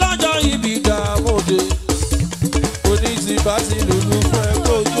 Ọlọ́jọ́ ìbí Damoche. Bá ti lùlù fún ẹ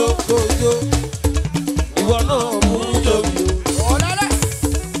kójó. Ìwọ náà mú jóbi o.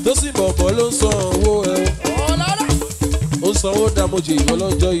 Tó sì bọ̀bọ̀ ló ń san owó ẹ o. Ó ń sanwó Damoche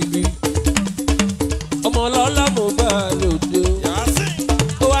ọlọ́jọ́ ìbí. Ọmọ ọlọ́lá mo bá a lòdì o.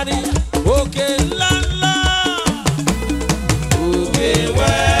 Ó wá ní òkè ńláńlá. Òkè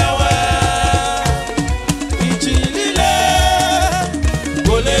wẹ́wẹ́. Ìjì líle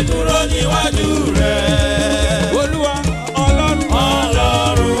kò lè dúró níwájú rẹ̀.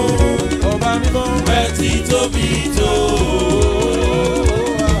 Tóbi tó,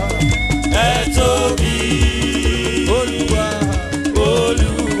 ẹ tóbi, Olúwa.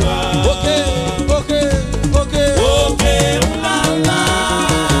 Òkè ńláńlá,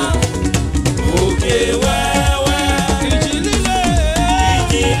 òkè wẹ́wẹ́, Ìjì líle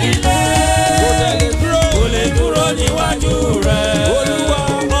kò lè dúró níwájú rẹ̀. Olúwa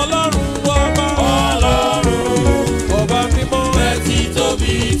Ọlọ́run ọba mímọ́. Ẹ ti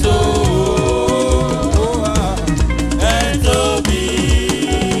tóbi tó.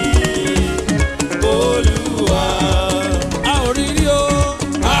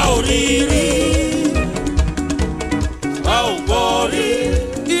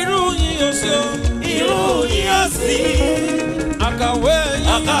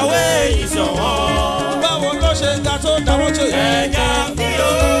 Àkàwé ìṣọ̀wọ́n. Báwo ló ṣe ga tó Damoche? Ẹ̀yà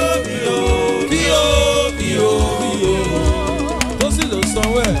bíó. Tó sì lò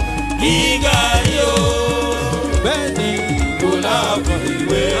sanwó ẹ̀. Gíga yóò. Bẹ́ẹ̀ ni Kò láàbù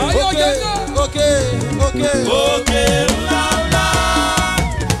ìwé. Òkè. Òkè ńláńlá.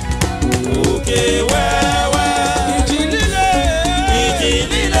 Òkè wẹ́wẹ́. Ìjì líle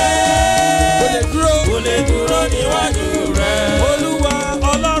kò lè dúró níwájú rẹ̀. Olúwa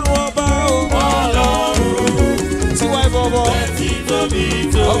Ọlọ́run ọba o. Tiwa ìbọ̀bọ̀. Ẹ ti tóbi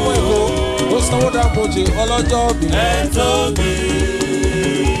tó. Ọmọ Èkó ó sanwó Damoche ọlọ́jọ́ bí. Ẹ tóbi.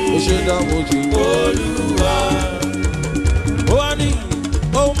 Ó ṣe Damoche. Olúwa. Ó wá ní,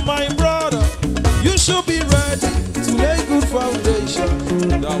 oh my brother, you should be ready to lay good foundation.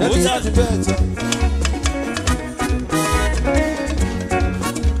 Let it get better.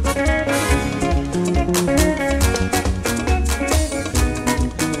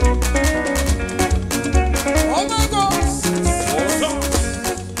 Ọmọ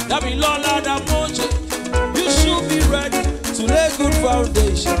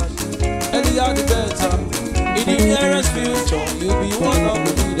foundation, earlier the better. In the nearest future, you'll be one of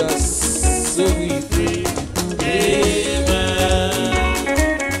the leaders. So we pray, amen.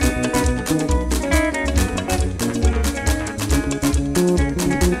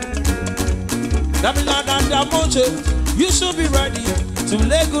 You should be ready to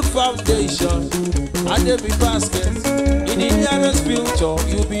lay good foundation and there be basket. In the nearest future,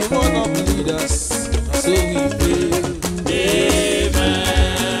 you'll be one of the leaders. So we pray,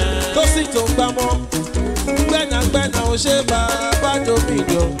 amen. Tosi to gbamo, gbena o se baba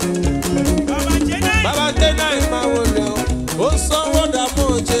dominion. Baba Jena ima wole o sanwó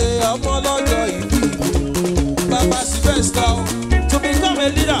damoje ọmọ lọ́jọ́ ìbí. Baba Sylvester, to become a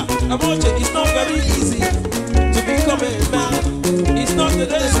leader, damoje is not very easy. To become a man, it's not the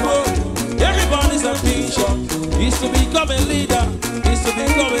day's work. Everybody's ambition is to become a leader, is to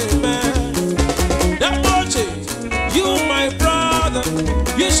become a man. Damoje, you my brother,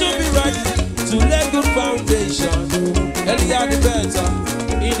 you should be ready to lay good foundation. Earlier the better.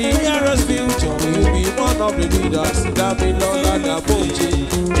 In the nearest future, you'll be one of the leaders. Demola Suzi,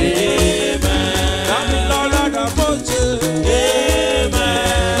 amen. Demola Suzi, amen.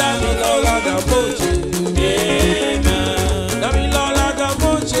 Demola Suzi, amen. Demola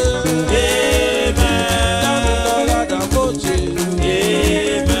Suzi, amen. Demola Suzi,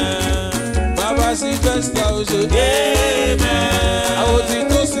 amen. Baba Sylvester, amen. I want you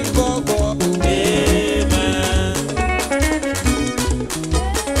to sing for God, amen.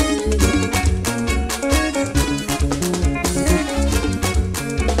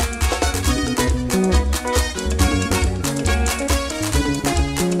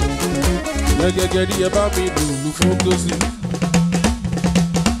 Gẹ́gẹ́ ẹ bá mi lùlù fún Tósìn.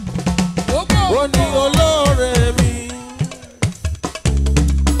 Ó ní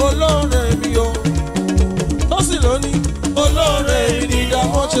olóore mi o. Tósìn ló ní olóore mi ní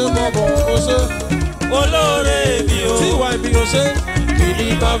Dámọ́ṣe bọ̀bọ̀ ó ṣe. Olóore mi o. Tí ìwà ìbí o ṣe. Kìíní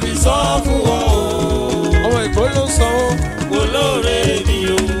máa fi sọ fún wọn o. Ọmọ Èkó ló sanwó. Olóore mi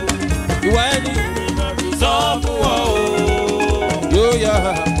o. Ìwà ẹni máa fi sọ fún wọn o. Yóò yá.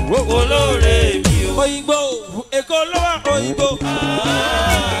 Olóore mi o. Òyìnbó Èkó ló wà òyìnbó.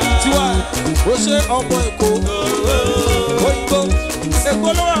 Tiwa ó ṣe ọmọ Èkó. Òyìnbó Èkó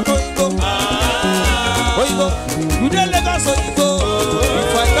ló wà òyìnbó. Òyìnbó you dey Lagos òyìnbó.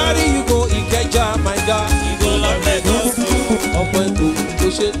 If I carry you go Ìkẹjà my guy. You go love Lagos. Ọmọ Èkó ó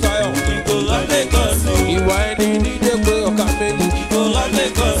ṣe Táyọ̀. You go love Lagos. Ìwà ẹni ní dẹ́gbẹ́ ọ̀kà méjì. You go love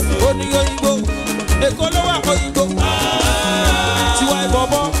Lagos. Ó ní òyìnbó Èkó ló wà òyìnbó. Tiwa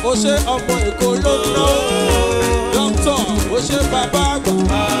ìbọ̀bọ̀ ó ṣe ọmọ Èkó ló ná. Dọ́kítọ̀ ó ṣe bàbá àgbà.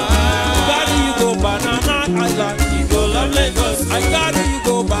 Carry you go Banana Island. You go love Lagos. I carry you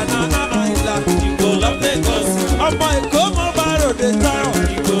go Banana Island. You go love Lagos. Ọmọ Èkó mọ bá ròde táwọn.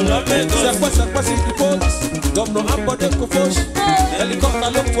 You go love Lagos. Sẹpẹsẹpẹ sí the police. Governor Ambode Kofoshi. Helicopter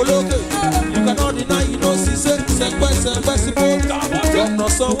ló folókè. You cannot deny you know see say. Sẹpẹsẹpẹ sí police. Governor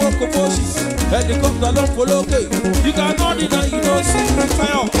Sanwó Kofoshi. Helicopter ló folókè. You cannot deny you know see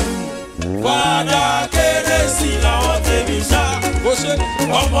táwọn. Fada kérésì làwọn tèmi ṣá.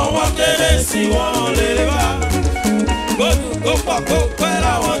 Ọmọ wọn kérésì wọn lè bá. Gbódùn kó pọ̀ kó pẹ́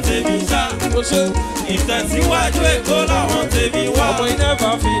làwọn tèmi ṣá. Ìtẹ̀síwájú Èkó làwọn tèmi wá. Ọmọ yìí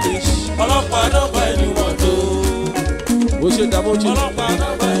never finish. Ọlọ́pàá nọ́mbà ẹni wọ́n tó. Ó ṣe Dámọ́jì. Ọlọ́pàá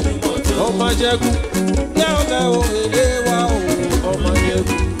nọ́mbà ẹni wọ́n tó. Ọmọ Jẹ́gú. Lẹ́ọ̀lẹ́ o èlé wa o. Ọmọ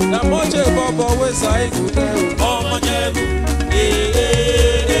Jẹ́gú. Dámọ́jì bọ̀bọ̀ wẹ́sà ìgò náà o. Ọmọ Jẹ́gú.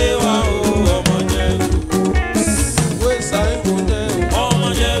 Èlé wa o. Ọmọ Jẹ́gú. Wẹ́sà ìgò náà o. Ọmọ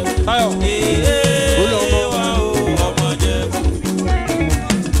Jẹ́gú. Táyọ̀. Èlé wa o. Ọmọ Jẹ́gú.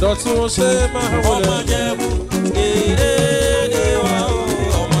 Dọ̀tún ó ṣe máa wọlé. Ọmọ Jẹ́gú. Èlé wa o.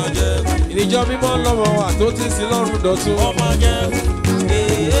 Ọmọ Jẹ́gú. Ìjọ mímọ́ lọ́wọ́ wa tó ti sí lọ́rùn Dọ̀tún. Ọmọ Jẹ́gú.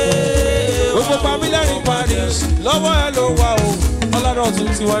 Gbogbo pamílẹ́rìn Paris lọ́wọ́ ẹ ló wà o. Ọlọ́dọ̀tún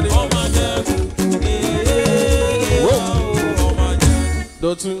ti wá ní. Ọmọ Jẹ́gú.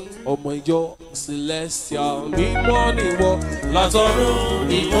 Dọ̀tún ọmọ ìjọ Celestial mímọ́ níwọ látọ̀run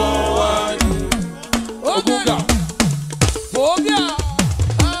ìwọ wá ní. Ògùngà. Ògùngà.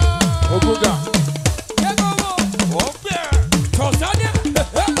 Ògùngà.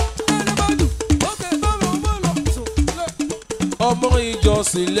 Ọmọ ìjọ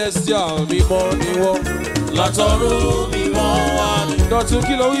Celestial mímọ́ níwọ látọ̀run mímọ́ wá ní. Dọ̀tún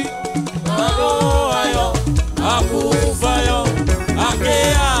kí ló wí? Àgọ́ ayọ̀ àkúfáyọ̀ àké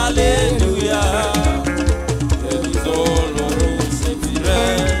hallelujah. Ẹni tó lọ́rùn sí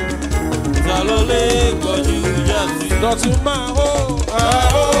tirẹ̀ ta ló lè gbọ́jú jáde. Dọ̀tún máa hó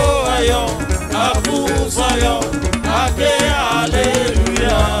ayọ̀ àkúfáyọ̀ àké hallelujah.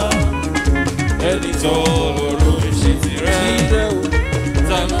 tó lòrò ṣe ti rẹ̀ o.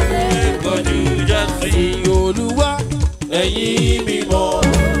 Tànú ìkọjú jáde Olúwa ẹ̀yin mímọ́.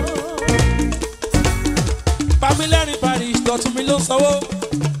 Pamílẹ́rìn Paris Dọ̀tun mi ló sanwó.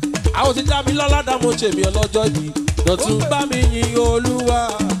 Àwọn ti dá mi lọ́lá dá mo ṣe mi ọlọ́jọ́ yìí. Dọ̀tun bá mi yin Olúwa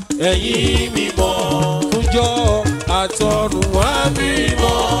ẹ̀yin mímọ́. Fúnjọ́ àtọ̀run wá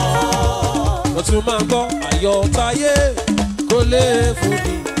mímọ́. Dọ̀tun máa gbọ́ ayọ̀ táyé kó lè fún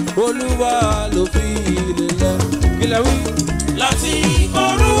mi. Olúwa ló fi ilé lẹ̀. Kílẹ̀ wí. Láti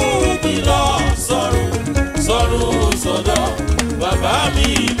ọ̀run mi lọ sọ́run sọ́dọ̀ bàbá mi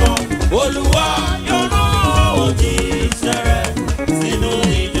mọ́. Olúwa yọ̀nà òjíṣẹ́ rẹ̀ sínú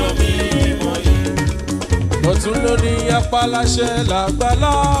ìjọ mi mọ́ yìí. Ọ̀tún ló ní apáláṣẹ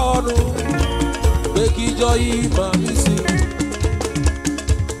làgbàlá ọ̀run pé kíjọ yìí máa mí sí.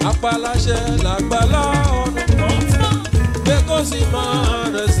 Apáláṣẹ làgbàlá ọ̀run pé kó sì máa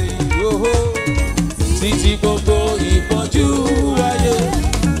rẹ̀ sí yòó. Títí gbogbo ìpọ́njú ayé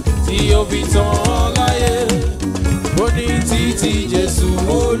tí ó fi tán láyé. Ó ní títí Jésù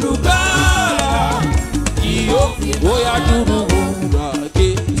olùgbàlà yóò bóyá dúró wúrà ké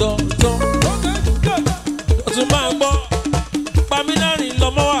tọ́tọ́. Ọ̀tún máa ń gbọ́ Pamílẹ́rìn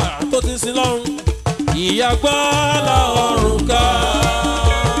lọ́mọ́ wà tó ti sin lọ́run. Ìyá gbàlà ọ̀run ká.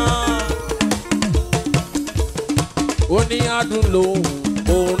 Ó ní adùn lòun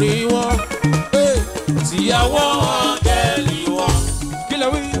orin wọn. Tíyàwó ọ̀gẹ́lì wọn. Kílẹ̀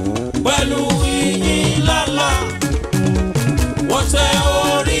wí. Pẹ̀lú ìyìn lálá. Wọ́n tẹ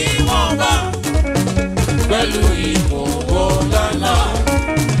orí wọn bá. Pẹ̀lú ìfòwò lálá.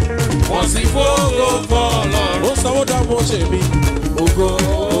 Wọ́n sì fògo fọlọ́run. Ó sanwó dáàbò ṣe mí. Ògo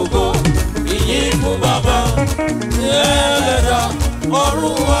ògo ìyìn fún bàbá. Ẹlẹ́dà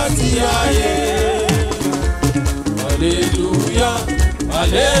ọ̀run àti ayé. Hallelujah,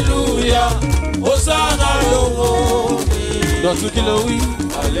 hallelujah. Hosanna lówó mi. Dọ̀tun kí ló wí.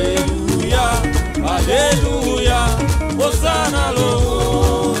 Hallelujah, hallelujah. Hosanna lówó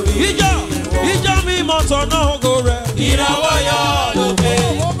mi. Ìjọ mi mọ̀ tọ̀nà ògo rẹ̀. Ìràwọ̀ yọ lókè.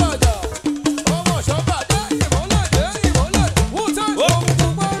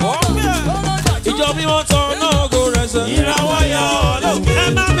 Ìjọ mi mọ̀ tọ̀nà ògo rẹ̀ sẹ́. Ìràwọ̀ yọ lókè. Ẹ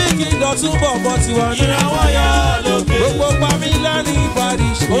má mi kí Dọ̀tun bọ̀ bọ̀ tiwa ní. Ìràwọ̀ yọ lókè. Gbogbo Pamílẹ́rìn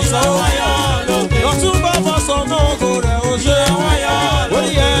Paris. Ìràwọ̀ yọ lókè. Dọ̀tun bọ̀ bọ̀ sọ̀nà ògo rẹ̀ ó ṣe. Ìràwọ̀ yọ lókè. Ó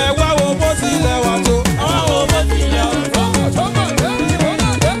ní ẹ wá wo bó tilẹ̀ wà tó. Ẹ wá wo bó tilẹ̀ wà tó.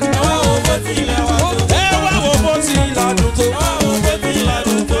 Ẹ wá wo bó tilẹ̀ adùn tó.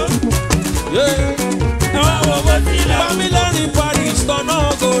 Pamílẹ́rìn Paris tọ̀nà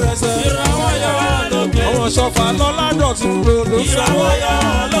ògo rẹ̀ sẹ́. Ìràwọ̀ yọ lókè. Àwọn ṣọ̀fà lọ́lá Dọ̀tun ló sọ. Ìràwọ̀ yọ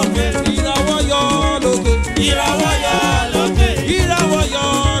lókè. Ìràwọ̀ yọ lókè. Ìràwọ̀ yọ lókè. Ìràwọ̀ yọ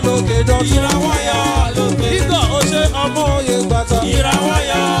lókè Dọ̀tun. Ìràwọ̀ yọ lókè. Ìgbà ó ṣe ọmọ òye gbàtà. Ìràwọ̀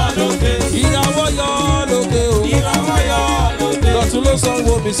yọ lókè. Ìràwọ̀ yọ lókè o. Ìràwọ̀ yọ lókè. Dọ̀tun ló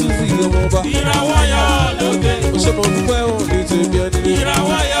sanwó mi Suzi ọmọọba. Ìràwọ̀ yọ lókè. Ó ṣe mo dúpẹ́ òun ní tèmi ẹni.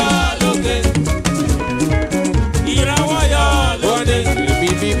 Ìràwọ̀ yọ lókè. Ìràwọ̀ yọ lókè. Èmi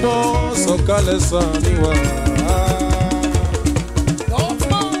mímọ́ sọ̀kalẹ̀ sàn níwà.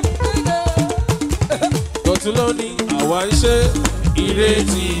 Dọ̀tun ló ní àwa ń ṣe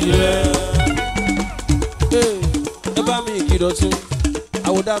ìrètí rẹ̀. Ẹ bá mi kí Dọ̀tun,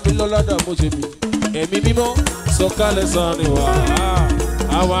 àwòdà mi lọ́lọ́dà mo ṣe mi. Ẹ̀mí mímọ́ sọ̀kalẹ̀ sàn níwà.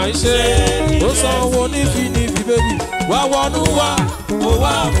 Àwa ń ṣe ó sanwó nífi bébì. Wá wọnú wa, ó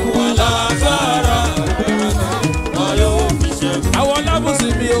wá fún wa lágbára. Àwọn lábùsí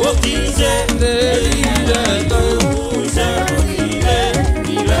mi ò kì í ṣe lè rí ilẹ̀ lọ́wọ́.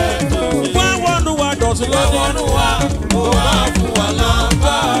 Wá wọnú wa Dọ̀tun lọ́dún. Wá wọnú wa, ó wá fún wa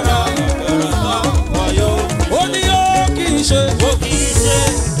lágbára. Ó ní ó kì í ṣe. Ó kì í ṣe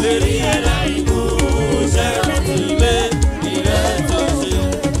lè rí ẹ̀dá ìbò.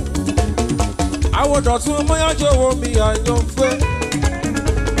 Àwọn Dọ̀tun mọ́yájọ́ wo mi àyànfẹ́.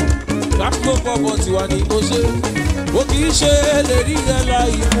 Láti ló pọ̀ bọ̀ tiwa ní bó ṣe. Ó kì í ṣe ìlérí rẹ̀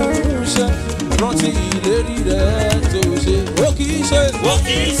láì mú ṣẹ. Rántí ìlérí rẹ̀ tó ṣe. Ó kì í ṣe. Ó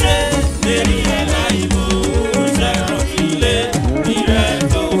kì í ṣe ìlérí rẹ̀ láì mú ṣẹ. Rántí ìlérí rẹ̀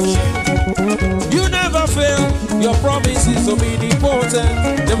tó ṣe. You never fail. Your promises are omnipotent.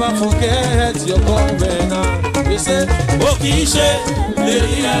 Never forget your covenant. You say. Ó kì í ṣe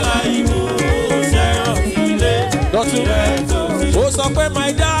ìlérí rẹ̀ láì mú ṣẹ. Rántí ìlérí rẹ̀ tó ṣe. Ó sọ pé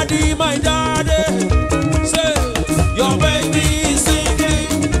my daddy. Say. Your baby is singing.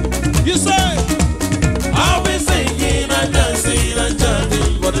 You say, I'll be singing and dancing and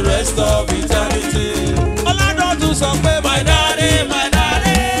chanting for the rest of eternity. All I don't do is say, my daddy.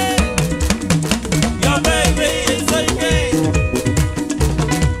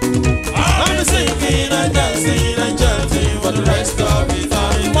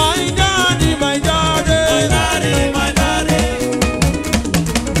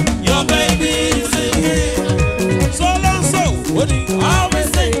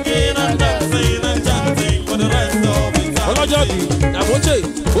 bí Dàmọ́jẹ́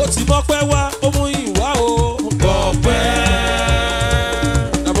ó ti mọ́ pẹ́ wá ó mú ìwà o. Gọ̀pẹ́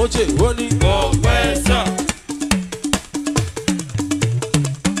Dàmọ́jẹ́ ó ní gọ̀pẹ́ sà.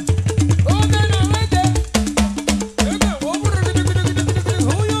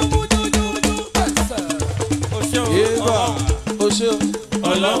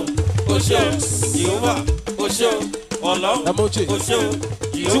 Ọlọ́run ó ṣe o Jèhófà ó ṣe o Ọlọ́run Dàmọ́jẹ́ ó ṣe o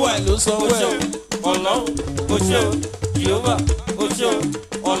Jèhófà ló sọ wẹ́ẹ̀. Ọlọ́run ó ṣe o Jèhófà ó ṣe o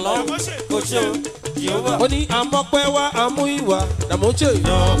Ọlọ́run ó ṣe o Jèhófà. Ó ní àmọ́pẹ́ wá àmú ìwà Dàmọ́jẹ́.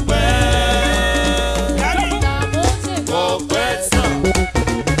 Ọpẹ́ ọpẹ́ sàn.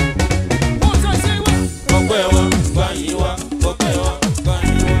 Ọpẹ́ wa gbàyìn wa ọpẹ́ wa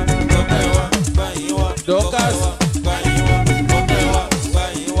gbàyìn wa ọpẹ́ wa gbàyìn wa. Dorcas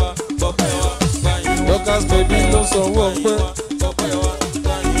Dorcas baby ló sanwó ọpẹ́.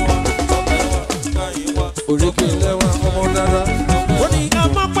 Òrèké lẹ́wà ọmọ dára. Ó ní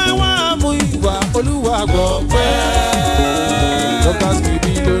àmọ́pẹ́ wá mú ìwà Olúwa gbọ́ pẹ́. Dorcas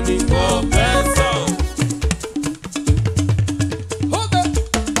baby ló ní ọpẹ́ sàn.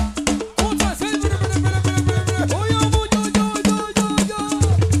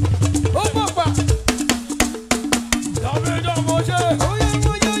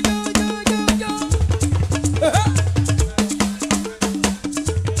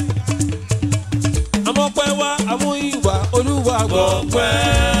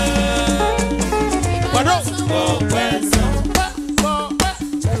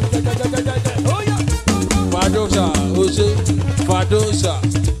 Fadosha,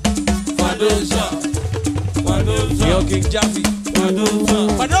 Fadosha, Fadosha, Young King Jaffe, Fadosha,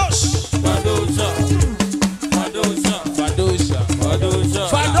 Fadosh, Fadosha, Fadosha, Fadosha, Fadosha,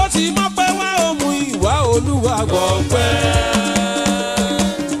 Fadoti má pẹ́ wá òmù ìwà Olúwa gbọ̀pẹ́,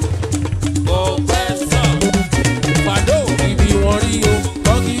 gbọ̀pẹ́ sàn. Fado ibi wọn rí o,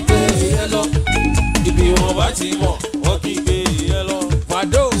 wọ́n kì í gbé e lọ. Ibi wọn bá ti mọ̀, wọ́n kì í gbé e lọ.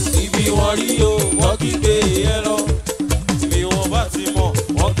 Fado ibi wọn rí o, wọ́n kì í gbé e lọ.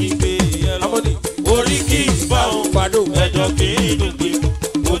 Orí kì í bá òun Fado ẹjọ́ kì í dùn pé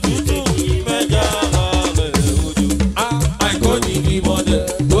òtútù mẹ́jà lálẹ́ ojú. Àìkọ́ ní ìmọ̀lẹ̀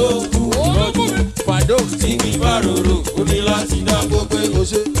tó kú lọ́dún. Fado tí kì í bá rorò ó ní láti dá gbogbo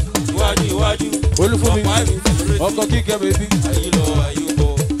oṣù. Iwájú iwájú Olúfúnmi ọkọ̀ kíkẹ́ bèbí. Àyílọ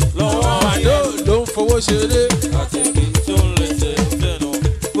àyíbọ̀ lọ́wọ́ Fado ló ń fowó ṣeré. Àtẹ̀gbẹ́ tó ń lẹ̀sẹ̀ tẹ̀nà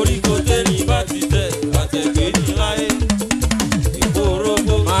koríko tẹ́ni bá ti tẹ̀ àtẹ̀gbẹ́ ní láyé.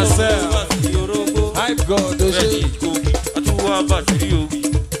 Ìgbòrógbó Marcel Hype God ó ṣe àtúwà bàṣírí òbí.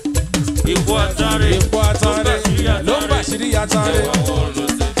 Èpo àtàrẹ ló ń bàṣírí àtàrẹ.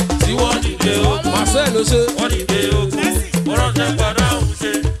 Tí wọ́n dìde ogun Marcel ló ṣe. Wọ́n dìde ogun wọ́n ránṣẹ́ padà ń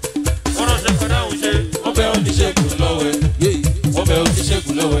ṣe. Wọ́n ránṣẹ́ padà ń ṣe. Wọ́n bẹ oníṣègùn lọ́wẹ́. Wọ́n bẹ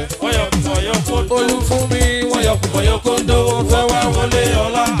oníṣègùn lọ́wẹ́. Wọ́n yọ kùmọ̀yọ́ kóńdó. Olúfúnmi wọ́n yọ kùmọ̀yọ́ kóńdó. Wọ́n fẹ́ wá wọlé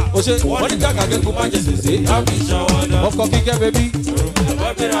ọlá. Ó ṣe wọ́n ní kàkà kẹ́kọ̀ọ́ má jẹ sèse. Àbí ìṣàwádà. Ọkọ̀ kíkẹ́ bẹ́bí.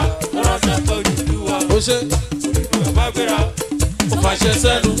 Ó ṣe ó fàṣẹ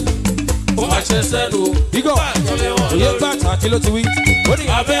sẹ́nu ó fàṣẹ sẹ́nu o. Igọ̀ òye pàtàkì ló ti wí. Ó ní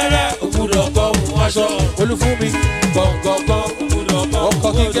abẹ́rẹ́ òkúdọ̀ kọ́ mú aṣọ. Olúfúnmi gbọ̀ngbọ̀ngbọ̀n ọkọ̀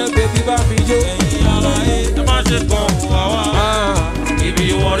kíkẹ́ bèbí bá mi jó. Ẹ̀yin aláyé ẹ má ṣe kàn wá wá. Ibi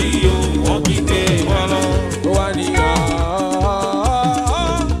wọ́n rí o wọ́n kì í gbé wá lọ. Ó wá ní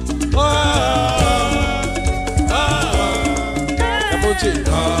Dàmọ́jẹ́.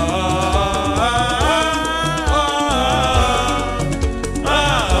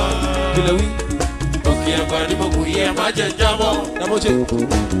 Òkè ẹ̀gbà ni mo kù yẹ má jẹ jábọ̀. Dàmọ́jẹ́.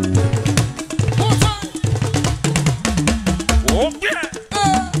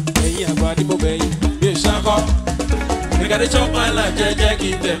 Ẹ̀yin àgbà ni mo bẹ̀yìn bí o ṣakọ́. Gẹ́gẹ́ chop my life jẹ́jẹ́ kí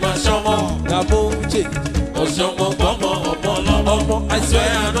n tẹ̀ máa ṣọ́mọ́. Dàmọ́jẹ́. Ọ̀ṣọ́mọ gbọ́mọ ọmọ lọ́mọ. I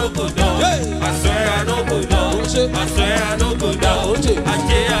swear I no go down. I swear I no go down. I swear I no go down.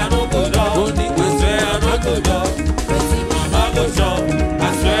 Ajé I no go down. I swear I no go down. Mama go shop. I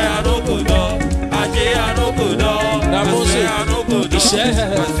swear I no go down. Ajé I no go down. Dàmọ́jẹ́ iṣẹ́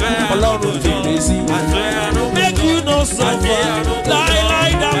Ọlọ́run fèrè sí. Make you no suffer.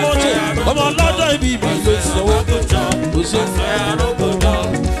 Láíláí Dàmọ́jẹ́ ọmọ lọ́dọ̀ ibi mi ló sanwó. I swear I no go down.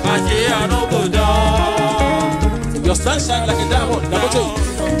 Ajé I no go down. Your stand shine like a diamond. Dàmọ́jẹ́.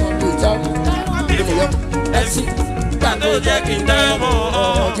 Ẹ̀sìn gbàgbé jẹ́ kí n tẹ́ mọ́.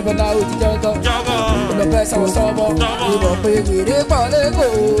 Jìbọ̀lá òjì jọ́gọ́. Olùpẹ̀ sọ̀rọ̀ sọ́mọ́. Ìmọ̀ pé wèrè pọ̀ lẹ́kọ̀ọ́.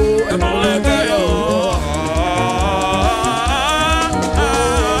 Ẹ̀mọ́ lẹ́gbẹ́ yọ̀.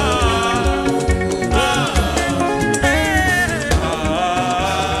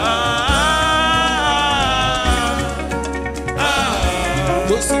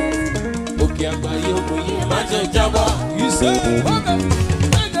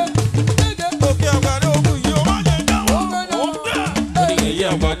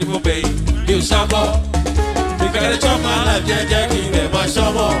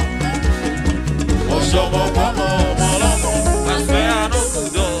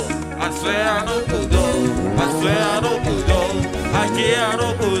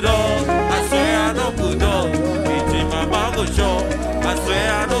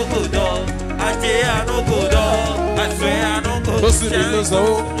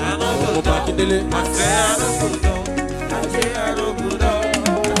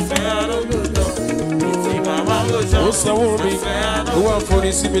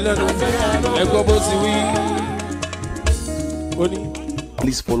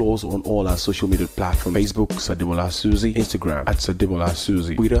 Please follow us on all our social media platforms: Facebook, Demola Suzi; Instagram @Demola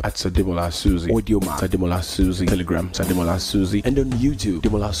Suzi; Twitter @Demola Suzi; Audiomack Demola Suzi; Telegram Demola Suzi; and on YouTube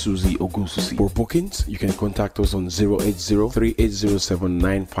Demola Suzi Ogunsusi. For bookings, you can contact us on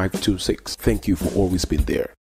 080-3807-9526. Thank you for always being there.